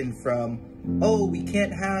conversation from, oh, we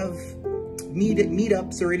can't have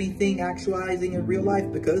meetups or anything actualizing in real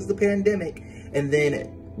life because of the pandemic. And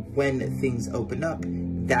then when things open up,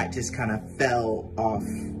 that just kind of fell off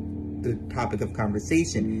the topic of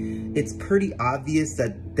conversation. It's pretty obvious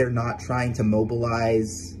that they're not trying to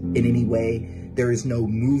mobilize in any way. There is no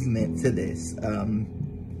movement to this.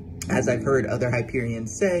 As I've heard other Hyperians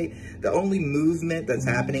say, the only movement that's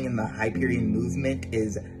happening in the Hyperion movement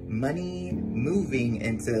is money moving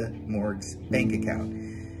into Morg's bank account.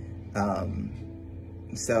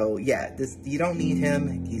 So yeah, you don't need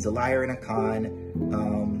him. He's a liar and a con.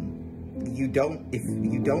 You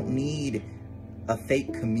don't need a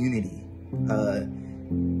fake community. You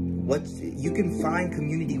can find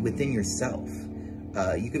community within yourself.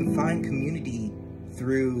 You can find community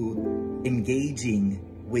through engaging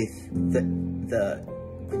with the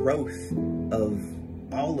growth of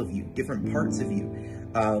all of you, different parts of you.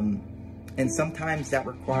 And sometimes that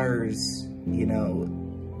requires,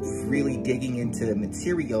 really digging into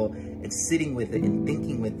material and sitting with it and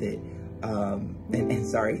thinking with it.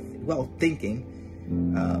 Thinking.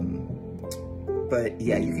 But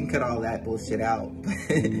yeah, you can cut all that bullshit out.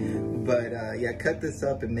 But yeah, cut this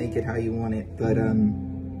up and make it how you want it. But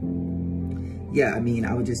yeah, I mean,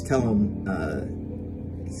 I would just tell him,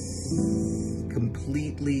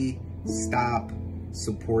 completely stop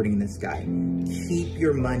supporting this guy. Keep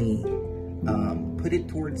your money, put it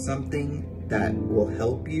towards something that will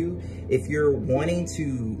help you. If you're wanting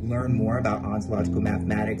to learn more about ontological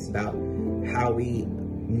mathematics, about how we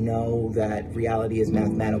know that reality is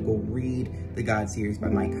mathematical, read the God series by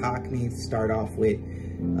Mike Hockney. Start off with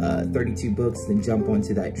 32 books, then jump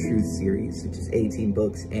onto that Truth series, which is 18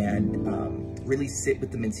 books, and really sit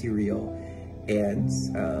with the material. And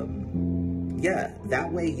yeah,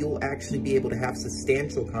 that way you'll actually be able to have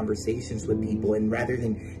substantial conversations with people, and rather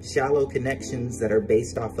than shallow connections that are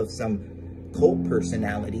based off of some cult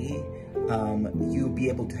personality, you'll be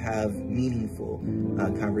able to have meaningful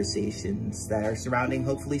conversations that are surrounding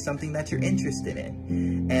hopefully something that you're interested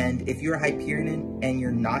in. And if you're a Hyperion and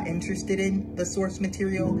you're not interested in the source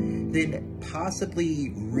material, then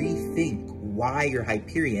possibly rethink why you're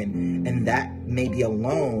Hyperion, and that may be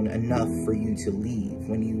alone enough for you to leave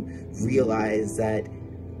when you realize that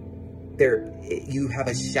you have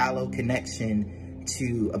a shallow connection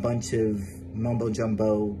to a bunch of mumbo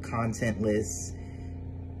jumbo, contentless,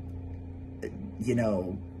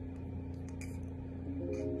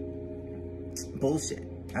 bullshit.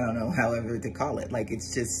 I don't know however to call it. Like,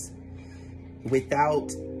 it's just, without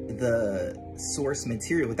the source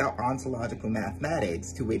material, without ontological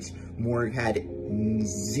mathematics, to which Morg had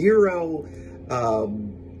zero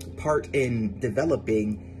part in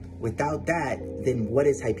developing, without that, then what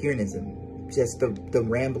is Hyperianism? Just the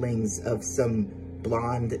ramblings of some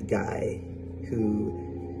blonde guy who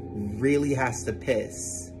really has to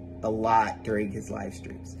piss a lot during his live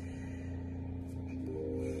streams.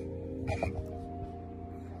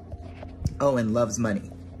 Oh, and loves money.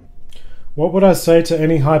 What would I say to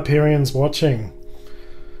any Hyperians watching?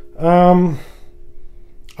 I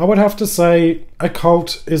would have to say a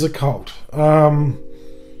cult is a cult.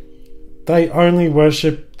 They only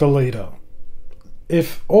worship the leader.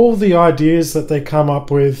 If all the ideas that they come up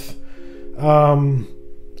with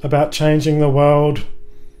about changing the world,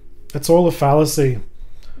 it's all a fallacy.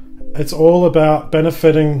 It's all about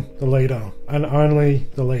benefiting the leader and only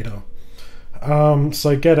the leader.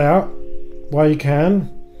 So get out while you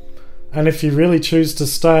can. And if you really choose to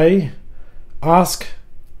stay, ask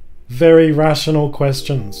very rational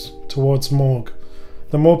questions towards Morg.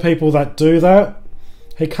 The more people that do that,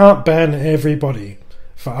 he can't ban everybody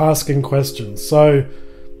for asking questions. So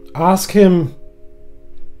ask him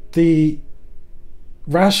the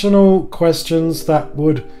rational questions that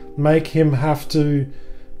would make him have to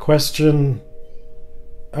question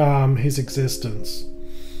his existence,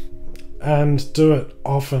 and do it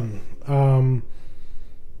often.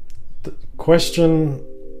 Question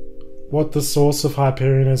what the source of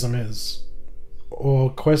Hyperianism is, or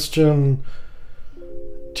question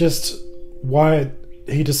just why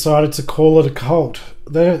he decided to call it a cult.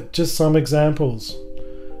 They're just some examples.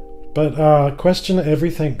 But question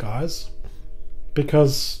everything, guys,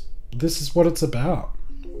 because this is what it's about.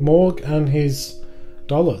 Morg and his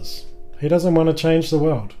dollars. He doesn't want to change the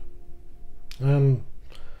world. And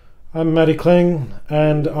I'm Matty Kling,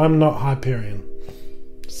 and I'm not Hyperion.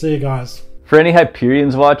 See you guys. For any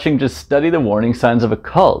Hyperians watching, just study the warning signs of a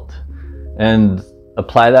cult and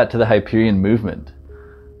apply that to the Hyperion movement.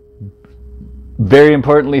 Very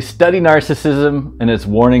importantly, study narcissism and its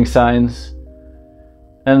warning signs.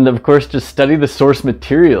 And of course, just study the source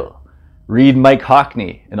material. Read Mike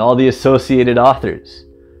Hockney and all the associated authors.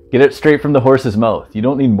 Get it straight from the horse's mouth. You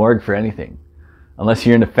don't need Morg for anything. Unless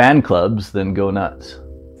you're into fan clubs, then go nuts.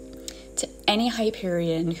 To any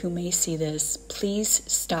Hyperion who may see this, please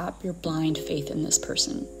stop your blind faith in this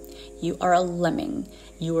person. You are a lemming.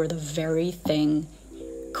 You are the very thing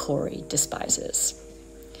Corey despises.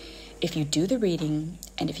 If you do the reading,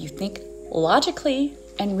 and if you think logically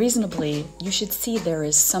and reasonably, you should see there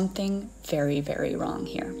is something very, very wrong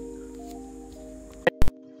here.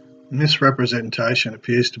 Misrepresentation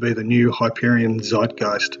appears to be the new Hyperion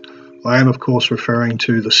zeitgeist. I am, of course, referring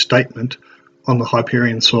to the statement on the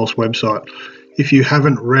Hyperion Source website. If you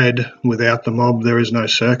haven't read Without the Mob, There Is No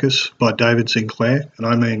Circus by David Sinclair, and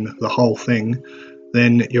I mean the whole thing,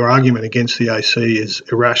 then your argument against the AC is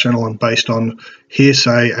irrational and based on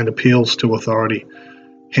hearsay and appeals to authority.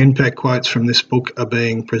 Henpeck quotes from this book are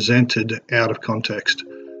being presented out of context.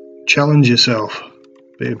 Challenge yourself.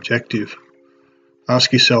 Be objective.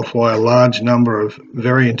 Ask yourself why a large number of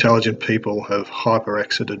very intelligent people have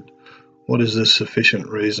hyper-exited. What is the sufficient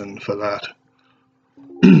reason for that?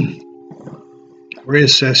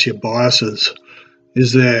 Reassess your biases.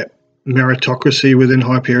 Is there meritocracy within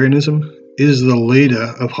Hyperianism? Is the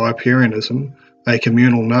leader of Hyperianism a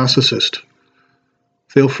communal narcissist?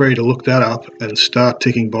 Feel free to look that up and start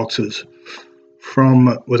ticking boxes.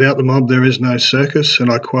 From Without the Mob, There Is No Circus, and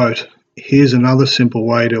I quote, "Here's another simple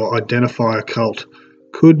way to identify a cult.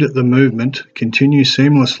 Could the movement continue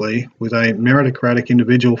seamlessly with a meritocratic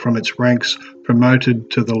individual from its ranks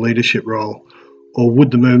promoted to the leadership role? Or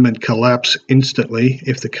would the movement collapse instantly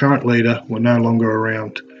if the current leader were no longer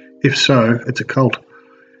around? If so, it's a cult.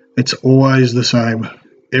 It's always the same.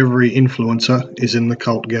 Every influencer is in the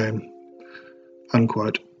cult game."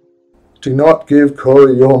 Unquote. Do not give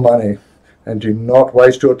Corey your money, and do not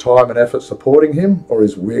waste your time and effort supporting him or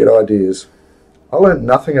his weird ideas. I learned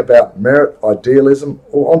nothing about merit, idealism,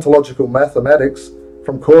 or ontological mathematics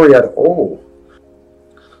from Corey at all.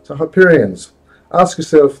 So Hyperians, ask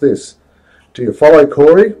yourself this. Do you follow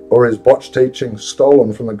Corey or is botched teaching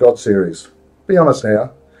stolen from the God series? Be honest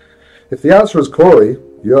now. If the answer is Corey,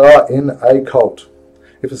 you are in a cult.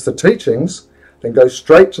 If it's the teachings, then go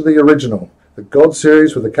straight to the original, the God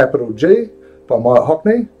series with a capital G by Mike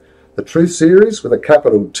Hockney, the Truth series with a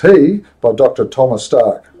capital T by Dr. Thomas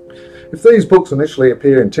Stark. If these books initially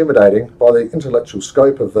appear intimidating by the intellectual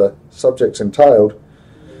scope of the subjects entailed,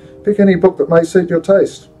 pick any book that may suit your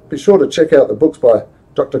taste. Be sure to check out the books by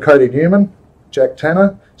Dr. Cody Newman, Jack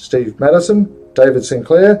Tanner, Steve Madison, David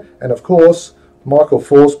Sinclair, and of course, Michael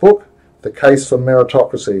For's book, The Case for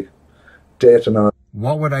Meritocracy. Dare to know.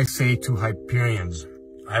 What would I say to Hyperians?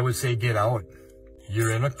 I would say get out.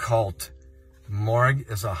 You're in a cult. Morg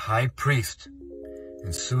is a high priest,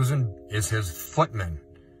 and Susan is his footman,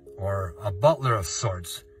 or a butler of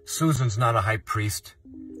sorts. Susan's not a high priest.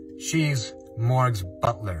 She's Morg's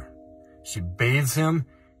butler. She bathes him,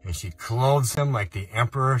 and she clothes him like the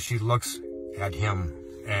emperor she looks at him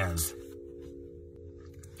as.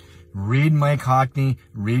 Read Mike Hockney,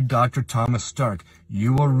 read Dr. Thomas Stark.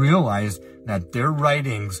 You will realize that their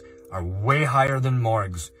writings are way higher than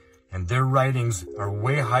Morg's, and their writings are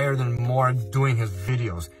way higher than Morg doing his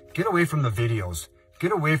videos. Get away from the videos.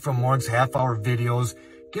 Get away from Morg's half-hour videos.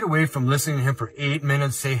 Get away from listening to him for 8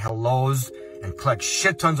 minutes say hellos and collect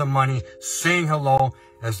shit tons of money saying hello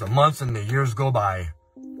as the months and the years go by.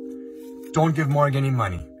 Don't give Morg any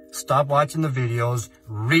money. Stop watching the videos.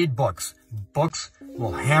 Read books. Books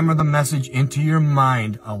will hammer the message into your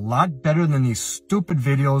mind a lot better than these stupid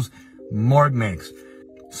videos Morg makes.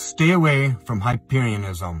 Stay away from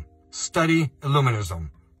Hyperianism. Study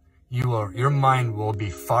Illuminism. Your mind will be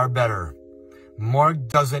far better. Morg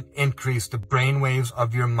doesn't increase the brainwaves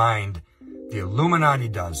of your mind. The Illuminati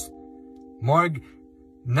does. Morg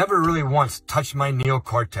never really once touched my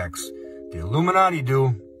neocortex. The Illuminati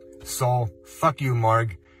do. So, fuck you,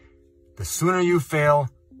 Morg. The sooner you fail,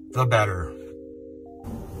 the better.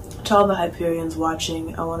 To all the Hyperians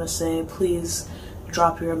watching, I want to say, please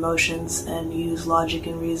drop your emotions and use logic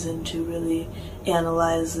and reason to really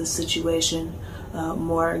analyze the situation.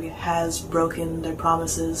 Morg has broken their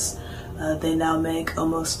promises. They now make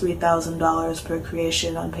almost $3,000 per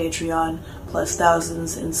creation on Patreon, plus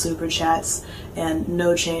thousands in super chats, and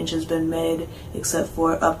no change has been made except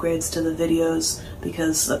for upgrades to the videos,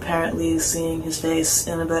 because apparently seeing his face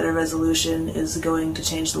in a better resolution is going to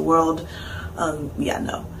change the world. Yeah,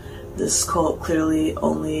 no. This cult clearly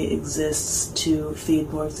only exists to feed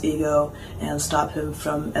Morg's ego and stop him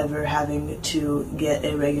from ever having to get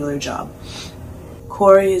a regular job.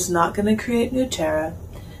 Corey is not going to create new Terra.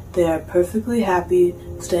 They are perfectly happy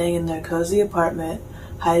staying in their cozy apartment,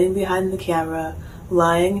 hiding behind the camera,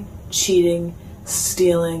 lying, cheating,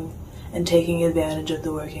 stealing, and taking advantage of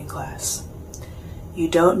the working class. You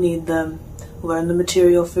don't need them. Learn the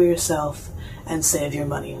material for yourself and save your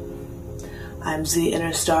money. I'm Z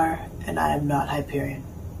Interstar, and I am not Hyperion.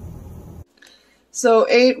 So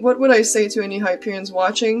 8, what would I say to any Hyperions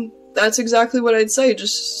watching? That's exactly what I'd say.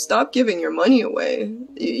 Just stop giving your money away.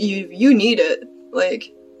 You need it.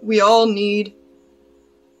 Like, we all need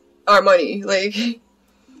our money. Like,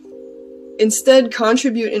 instead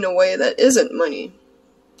contribute in a way that isn't money.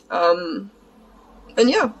 And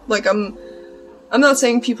yeah, like, I'm not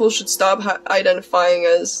saying people should stop identifying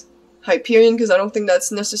as Hyperion, because I don't think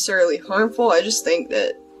that's necessarily harmful. I just think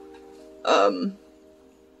that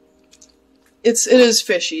it is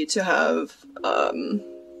fishy to have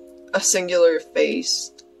a singular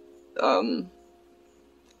face. Yeah,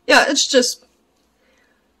 it's just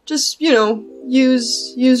you know,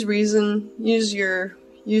 use reason, use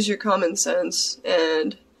your common sense,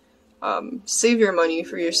 and save your money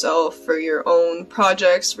for yourself, for your own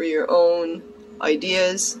projects, for your own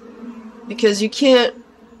ideas, because you can't.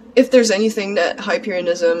 If there's anything that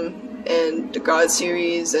Hyperionism and the God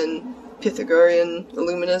series and Pythagorean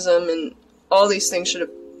Illuminism and all these things should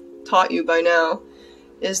have taught you by now,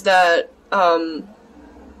 is that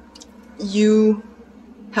you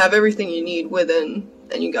have everything you need within,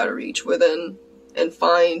 and you gotta reach within and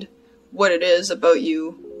find what it is about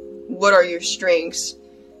you, what are your strengths,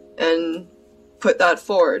 and put that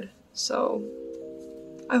forward. So,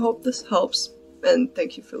 I hope this helps, and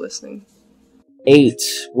thank you for listening. 8.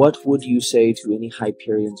 What would you say to any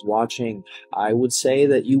Hyperions watching? I would say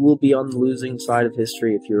that you will be on the losing side of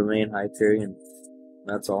history if you remain Hyperion.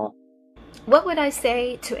 That's all. What would I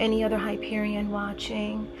say to any other Hyperion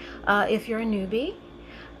watching? If you're a newbie,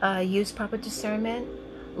 use proper discernment.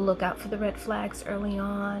 Look out for the red flags early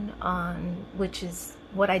on, which is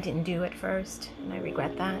what I didn't do at first, and I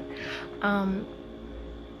regret that.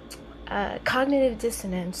 Cognitive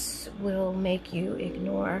dissonance will make you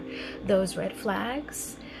ignore those red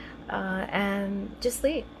flags and just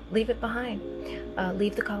leave it behind.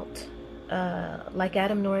 Leave the cult. Like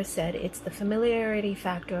Adam Norris said, it's the familiarity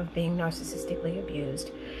factor of being narcissistically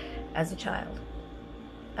abused as a child.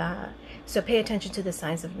 So pay attention to the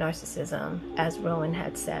signs of narcissism. As Rowan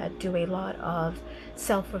had said, do a lot of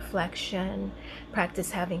self-reflection,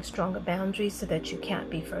 practice having stronger boundaries so that you can't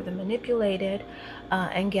be further manipulated,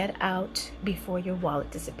 and get out before your wallet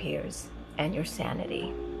disappears and your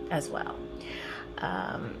sanity as well.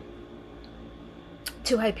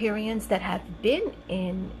 To Hyperions that have been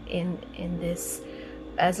in this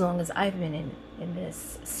as long as I've been in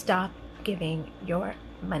this, stop giving your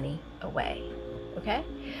money away. Okay?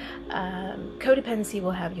 Codependency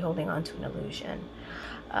will have you holding on to an illusion.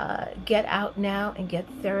 Get out now and get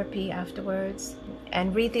therapy afterwards,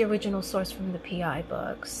 and read the original source from the PI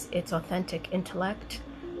books. It's authentic intellect,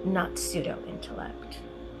 not pseudo-intellect.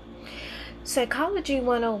 Psychology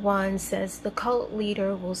 101 says the cult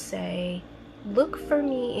leader will say, look for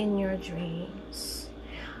me in your dreams.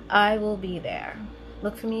 I will be there.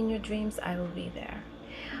 Look for me in your dreams. I will be there.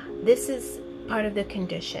 This is part of the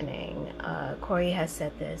conditioning. Corey has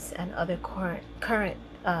said this, and other current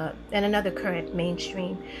and another current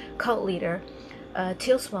mainstream cult leader,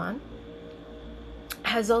 Teal Swan,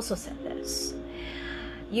 has also said this.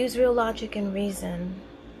 Use real logic and reason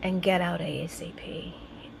and get out ASAP.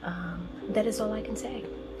 That is all I can say.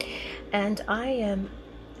 And I am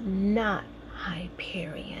not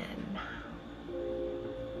Hyperion.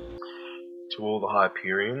 To all the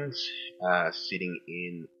Hyperians sitting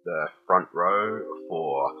in the front row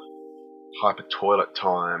for Hyper Toilet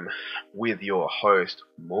Time with your host,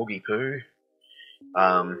 Morgy Poo,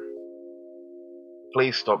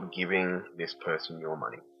 please stop giving this person your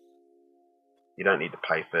money. You don't need to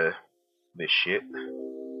pay for this shit.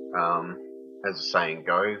 As the saying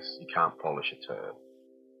goes, you can't polish a turd.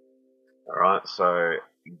 Alright, so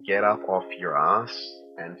get up off your ass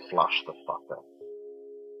and flush the fuck up.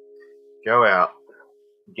 Go out,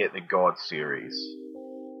 get the God series,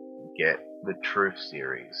 get the Truth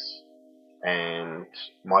series, and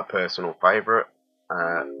my personal favourite,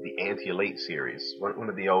 the Anti-Elite series, one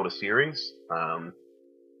of the older series.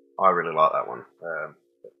 I really like that one. A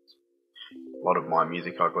lot of my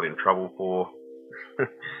music I got in trouble for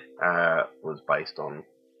was based on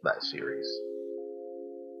that series.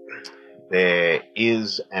 There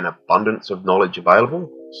is an abundance of knowledge available,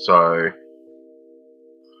 so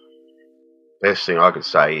best thing I could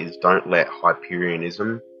say is don't let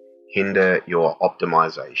Hyperianism hinder your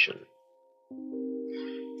optimization.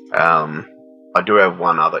 I do have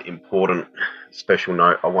one other important special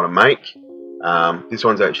note I want to make. This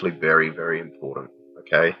one's actually very, very important,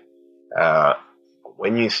 okay?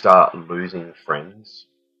 When you start losing friends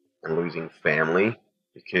and losing family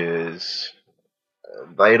because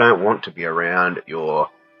they don't want to be around your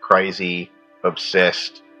crazy,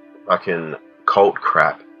 obsessed, fucking cult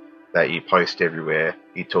crap that you post everywhere,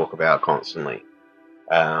 you talk about constantly.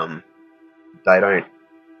 They don't,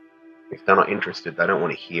 if they're not interested, they don't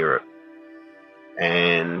want to hear it.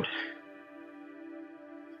 And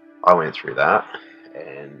I went through that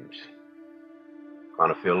and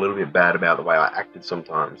kind of feel a little bit bad about the way I acted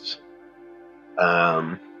sometimes.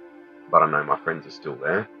 But I know my friends are still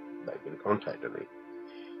there. They've been contacting me.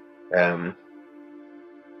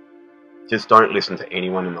 Just don't listen to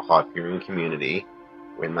anyone in the Hyperion community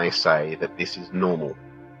when they say that this is normal.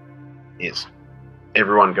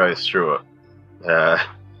 Everyone goes through it.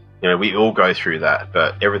 We all go through that,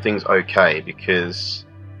 but everything's okay because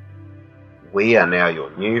we are now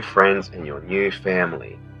your new friends and your new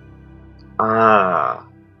family. Fuck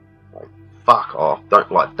off.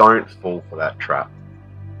 Don't fall for that trap.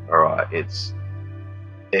 Alright, it's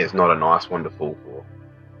not a nice one to fall for.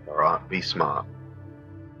 Alright, be smart.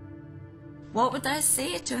 What would I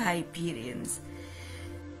say to Hyperians?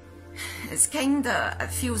 It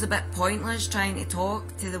feels a bit pointless trying to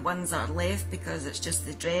talk to the ones that are left because it's just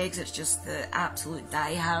the dregs, it's just the absolute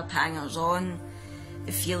die-hard hangers-on,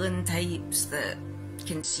 the feeling types that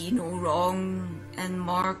can see no wrong in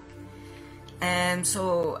Morg.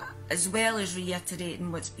 So, as well as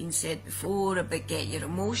reiterating what's been said before about get your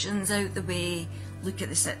emotions out the way, look at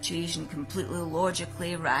the situation completely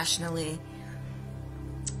logically, rationally,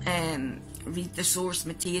 read the source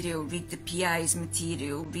material, read the PI's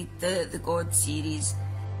material, read the God series,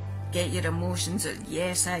 get your emotions out.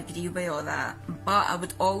 Yes, I agree with all that. But I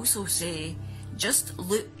would also say, just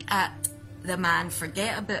look at the man,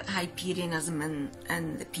 forget about Hyperianism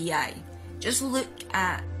and the PI. Just look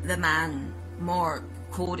at the man, Morg,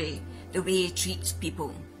 Corey, the way he treats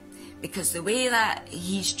people. Because the way that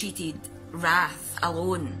he's treated Wrath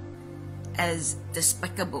alone is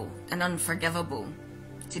despicable and unforgivable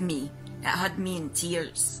to me. It had me in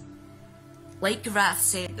tears. Like Wrath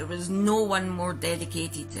said, there was no one more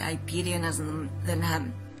dedicated to Hyperianism than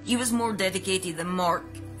him. He was more dedicated than Morg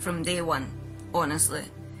from day one, honestly.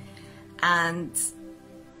 And,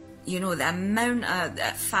 the amount of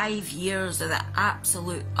 5 years of the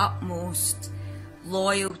absolute utmost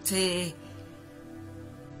loyalty,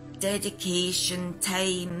 dedication,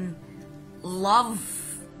 time,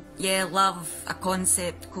 love. Yeah, love, a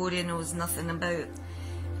concept Corey knows nothing about.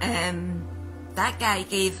 That guy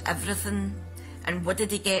gave everything, and what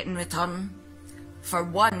did he get in return? For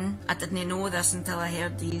one, I didn't know this until I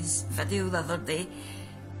heard his video the other day.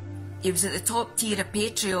 He was at the top tier of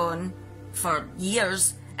Patreon for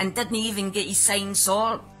years and didn't even get his signed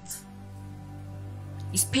sword.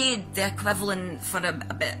 He's paid the equivalent for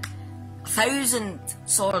about 1,000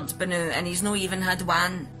 swords by now, and he's not even had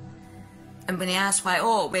one. And when he asked why,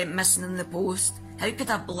 it went missing in the post. How could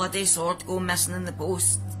a bloody sword go missing in the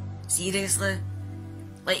post? Seriously?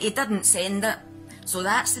 He didn't send it. So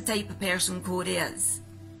that's the type of person Corey is.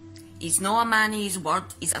 He's not a man of his word,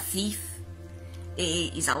 he's a thief.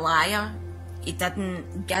 He's a liar. He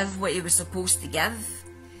didn't give what he was supposed to give.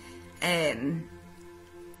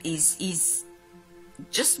 He's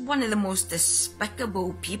just one of the most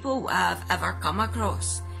despicable people I've ever come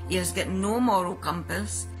across. He has got no moral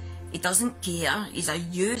compass. He doesn't care. He's a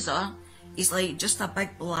user. He's like just a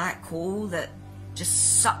big black hole that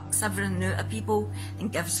just sucks everything out of people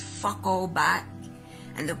and gives fuck all back.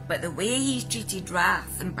 But the way he treated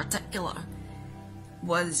Wrath in particular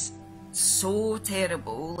was so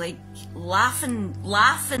terrible. Laughing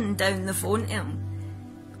down the phone to him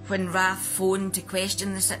when Wrath phoned to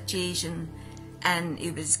question the situation, and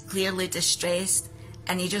he was clearly distressed,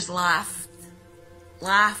 and he just laughed.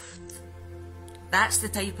 That's the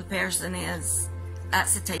type of person he is.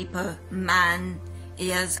 That's the type of man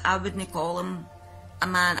he is. I wouldn't call him a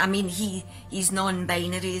man. I mean, he's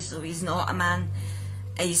non-binary, so he's not a man.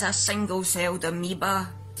 He's a single-celled amoeba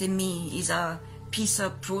to me. He's a piece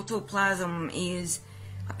of protoplasm. He's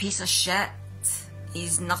a piece of shit.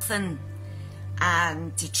 He's nothing.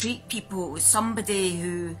 and to treat people as somebody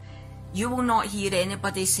who you will not hear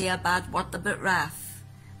anybody say a bad word about Raph.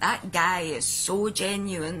 That guy is so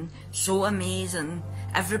genuine, so amazing.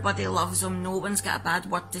 Everybody loves him. No one's got a bad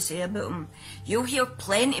word to say about him. You'll hear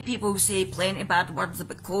plenty of people say plenty of bad words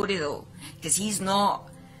about Corey though, because he's not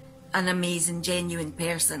an amazing, genuine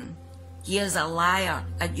person. He is a liar,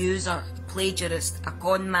 a user, a plagiarist, a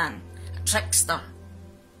con man, a trickster.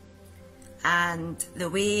 And the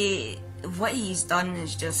way what he's done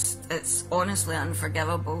is just, it's honestly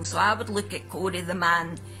unforgivable. So I would look at Corey the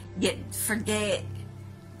man, yet forget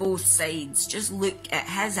both sides. Just look at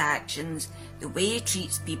his actions, the way he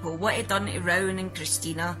treats people, what he done to Rowan and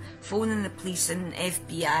Christina, phoning the police and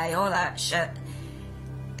FBI, all that shit.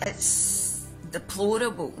 It's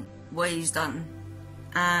deplorable what he's done,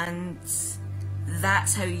 and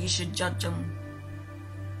that's how you should judge him.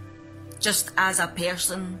 Just as a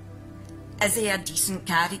person. Is he a decent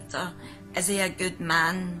character? Is he a good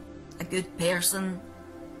man? A good person?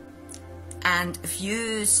 And if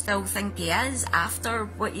you still think he is after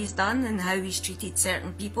what he's done and how he's treated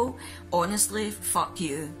certain people, honestly, fuck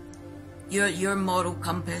you. Your moral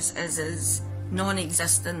compass is as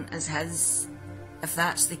non-existent as his. If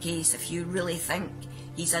that's the case, if you really think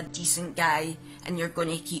he's a decent guy and you're going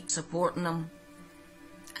to keep supporting him.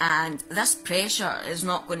 And this pressure is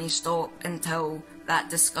not going to stop until that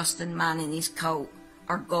disgusting man and his cult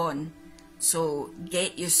are gone. So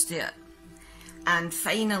get used to it. And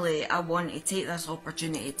finally, I want to take this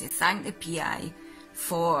opportunity to thank the PI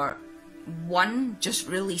for, one, just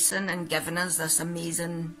releasing and giving us this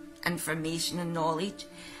amazing information and knowledge,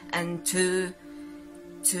 and two,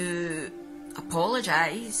 to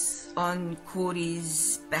apologise on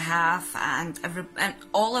Corey's behalf and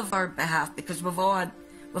all of our behalf, because we've all had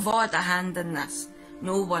a hand in this.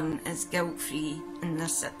 No one is guilt-free in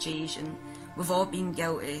this situation. We've all been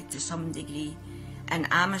guilty to some degree, and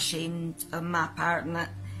I'm ashamed of my part in it.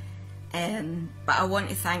 But I want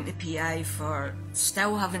to thank the PI for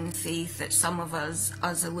still having faith that some of us,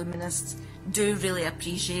 as Illuminists, do really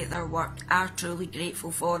appreciate their work, are truly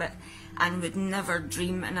grateful for it, and would never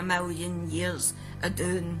dream in a million years of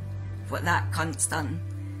doing what that cunt's done.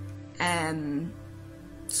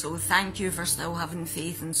 So thank you for still having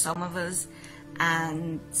faith in some of us,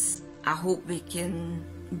 and I hope we can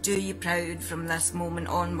do you proud from this moment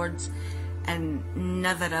onwards and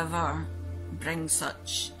never ever bring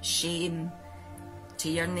such shame to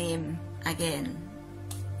your name again.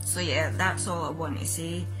 So yeah, that's all I want to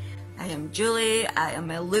say. I am Julie, I am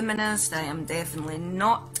Illuminist, I am definitely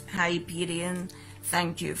not Hyperion.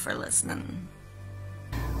 Thank you for listening.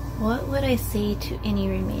 What would I say to any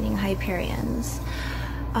remaining Hyperians?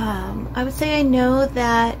 I would say I know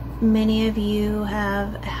that many of you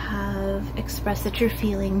have expressed that you're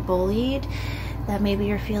feeling bullied, that maybe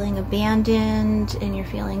you're feeling abandoned and you're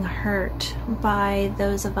feeling hurt by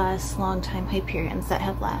those of us longtime Hyperians that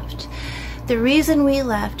have left. The reason we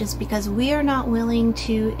left is because we are not willing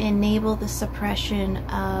to enable the suppression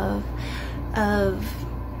of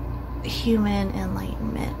human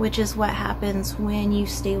enlightenment, which is what happens when you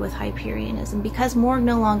stay with Hyperianism. Because Morg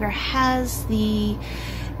no longer has the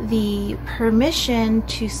permission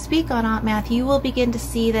to speak on Aunt Math, you will begin to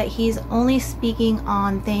see that he's only speaking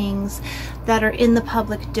on things that are in the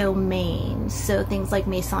public domain. So things like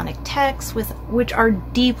Masonic texts, which are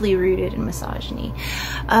deeply rooted in misogyny.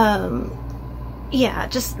 Yeah,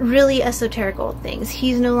 just really esoteric old things.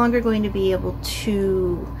 He's no longer going to be able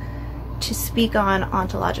to speak on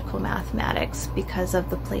ontological mathematics because of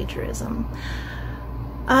the plagiarism.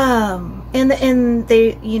 And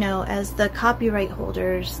they, you know, as the copyright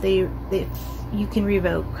holders, you can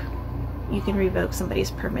revoke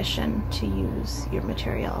somebody's permission to use your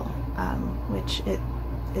material, which it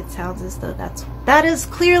sounds as though that is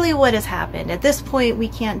clearly what has happened. At this point, we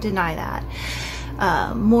can't deny that.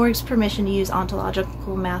 Morg's permission to use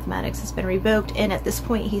ontological mathematics has been revoked, and at this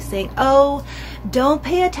point he's saying, oh, don't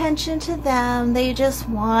pay attention to them, they just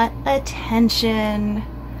want attention.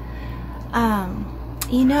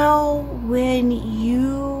 You know, when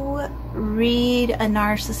you read a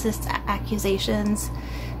narcissist's accusations,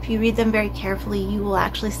 if you read them very carefully, you will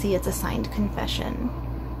actually see it's a signed confession.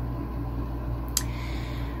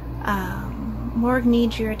 Morg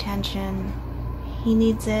needs your attention. He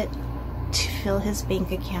needs it to fill his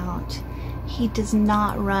bank account. He does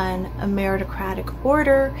not run a meritocratic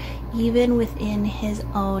order, even within his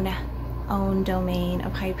own domain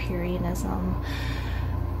of Hyperianism.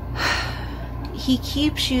 He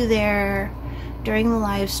keeps you there during the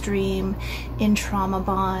live stream in Trauma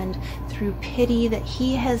Bond through pity that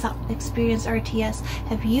he has experienced RTS.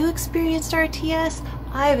 Have you experienced RTS?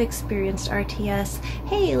 I've experienced RTS.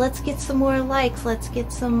 Hey, let's get some more likes. Let's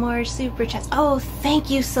get some more super chats. Oh, thank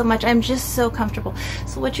you so much. I'm just so comfortable.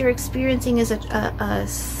 So what you're experiencing is a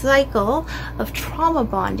cycle of trauma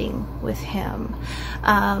bonding with him.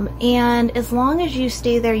 And as long as you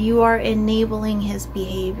stay there, you are enabling his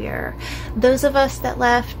behavior. Those of us that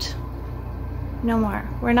left, no more.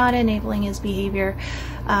 We're not enabling his behavior.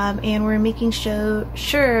 And we're making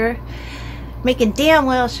making damn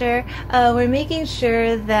well sure, we're making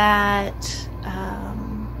sure that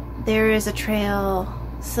there is a trail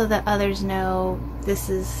so that others know this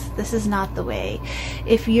is not the way.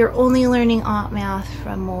 If you're only learning Aunt Math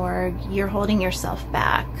from Morg, you're holding yourself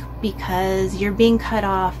back because you're being cut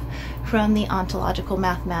off from the ontological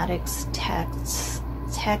mathematics texts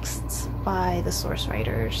by the source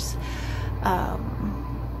writers.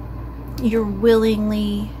 You're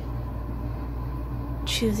willingly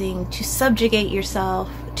choosing to subjugate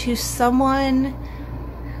yourself to someone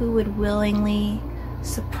who would willingly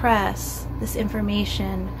suppress this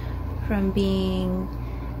information from being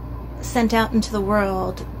sent out into the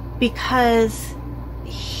world because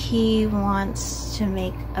he wants to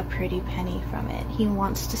make a pretty penny from it. He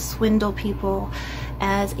wants to swindle people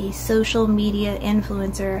as a social media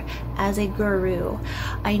influencer, as a guru.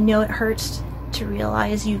 I know it hurts to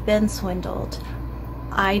realize you've been swindled.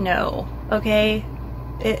 I know, okay?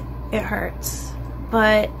 It hurts.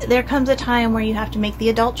 But there comes a time where you have to make the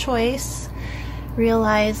adult choice,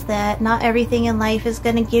 realize that not everything in life is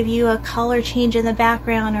going to give you a color change in the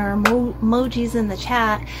background or emojis in the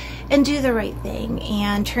chat, and do the right thing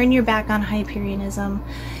and turn your back on Hyperianism.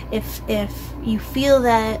 If you feel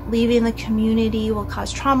that leaving the community will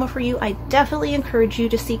cause trauma for you, I definitely encourage you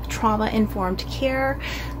to seek trauma-informed care.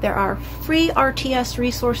 There are free RTS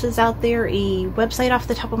resources out there. A website off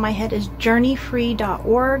the top of my head is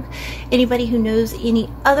journeyfree.org. Anybody who knows any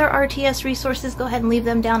other RTS resources, go ahead and leave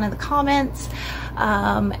them down in the comments.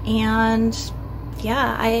 And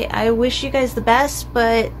yeah, I wish you guys the best,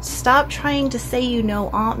 but stop trying to say you know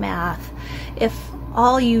Aunt Math if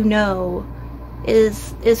all you know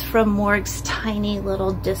is from Morg's tiny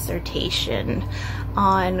little dissertation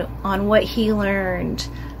on what he learned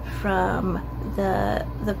from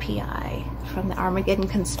the PI, from the Armageddon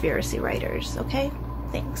conspiracy writers. Okay?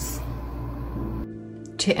 Thanks.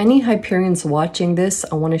 To any Hyperians watching this,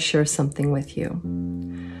 I want to share something with you.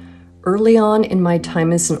 Early on in my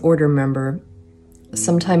time as an Order member,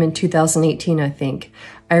 sometime in 2018, I think,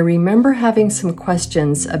 I remember having some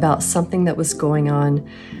questions about something that was going on,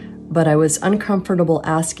 but I was uncomfortable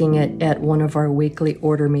asking it at one of our weekly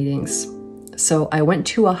Order meetings. So I went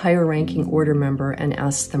to a higher ranking Order member and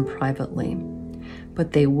asked them privately,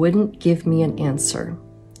 but they wouldn't give me an answer.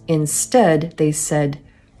 Instead, they said,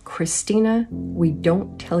 "Christina, we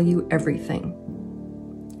don't tell you everything."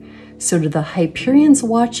 So to the Hyperians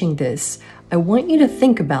watching this, I want you to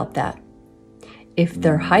think about that. If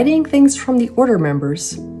they're hiding things from the Order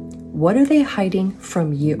members, what are they hiding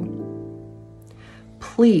from you?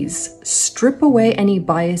 Please strip away any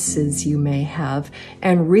biases you may have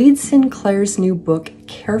and read Sinclair's new book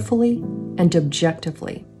carefully and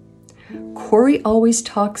objectively. Corey always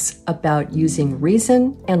talks about using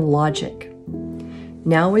reason and logic.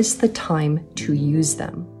 Now is the time to use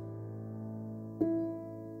them.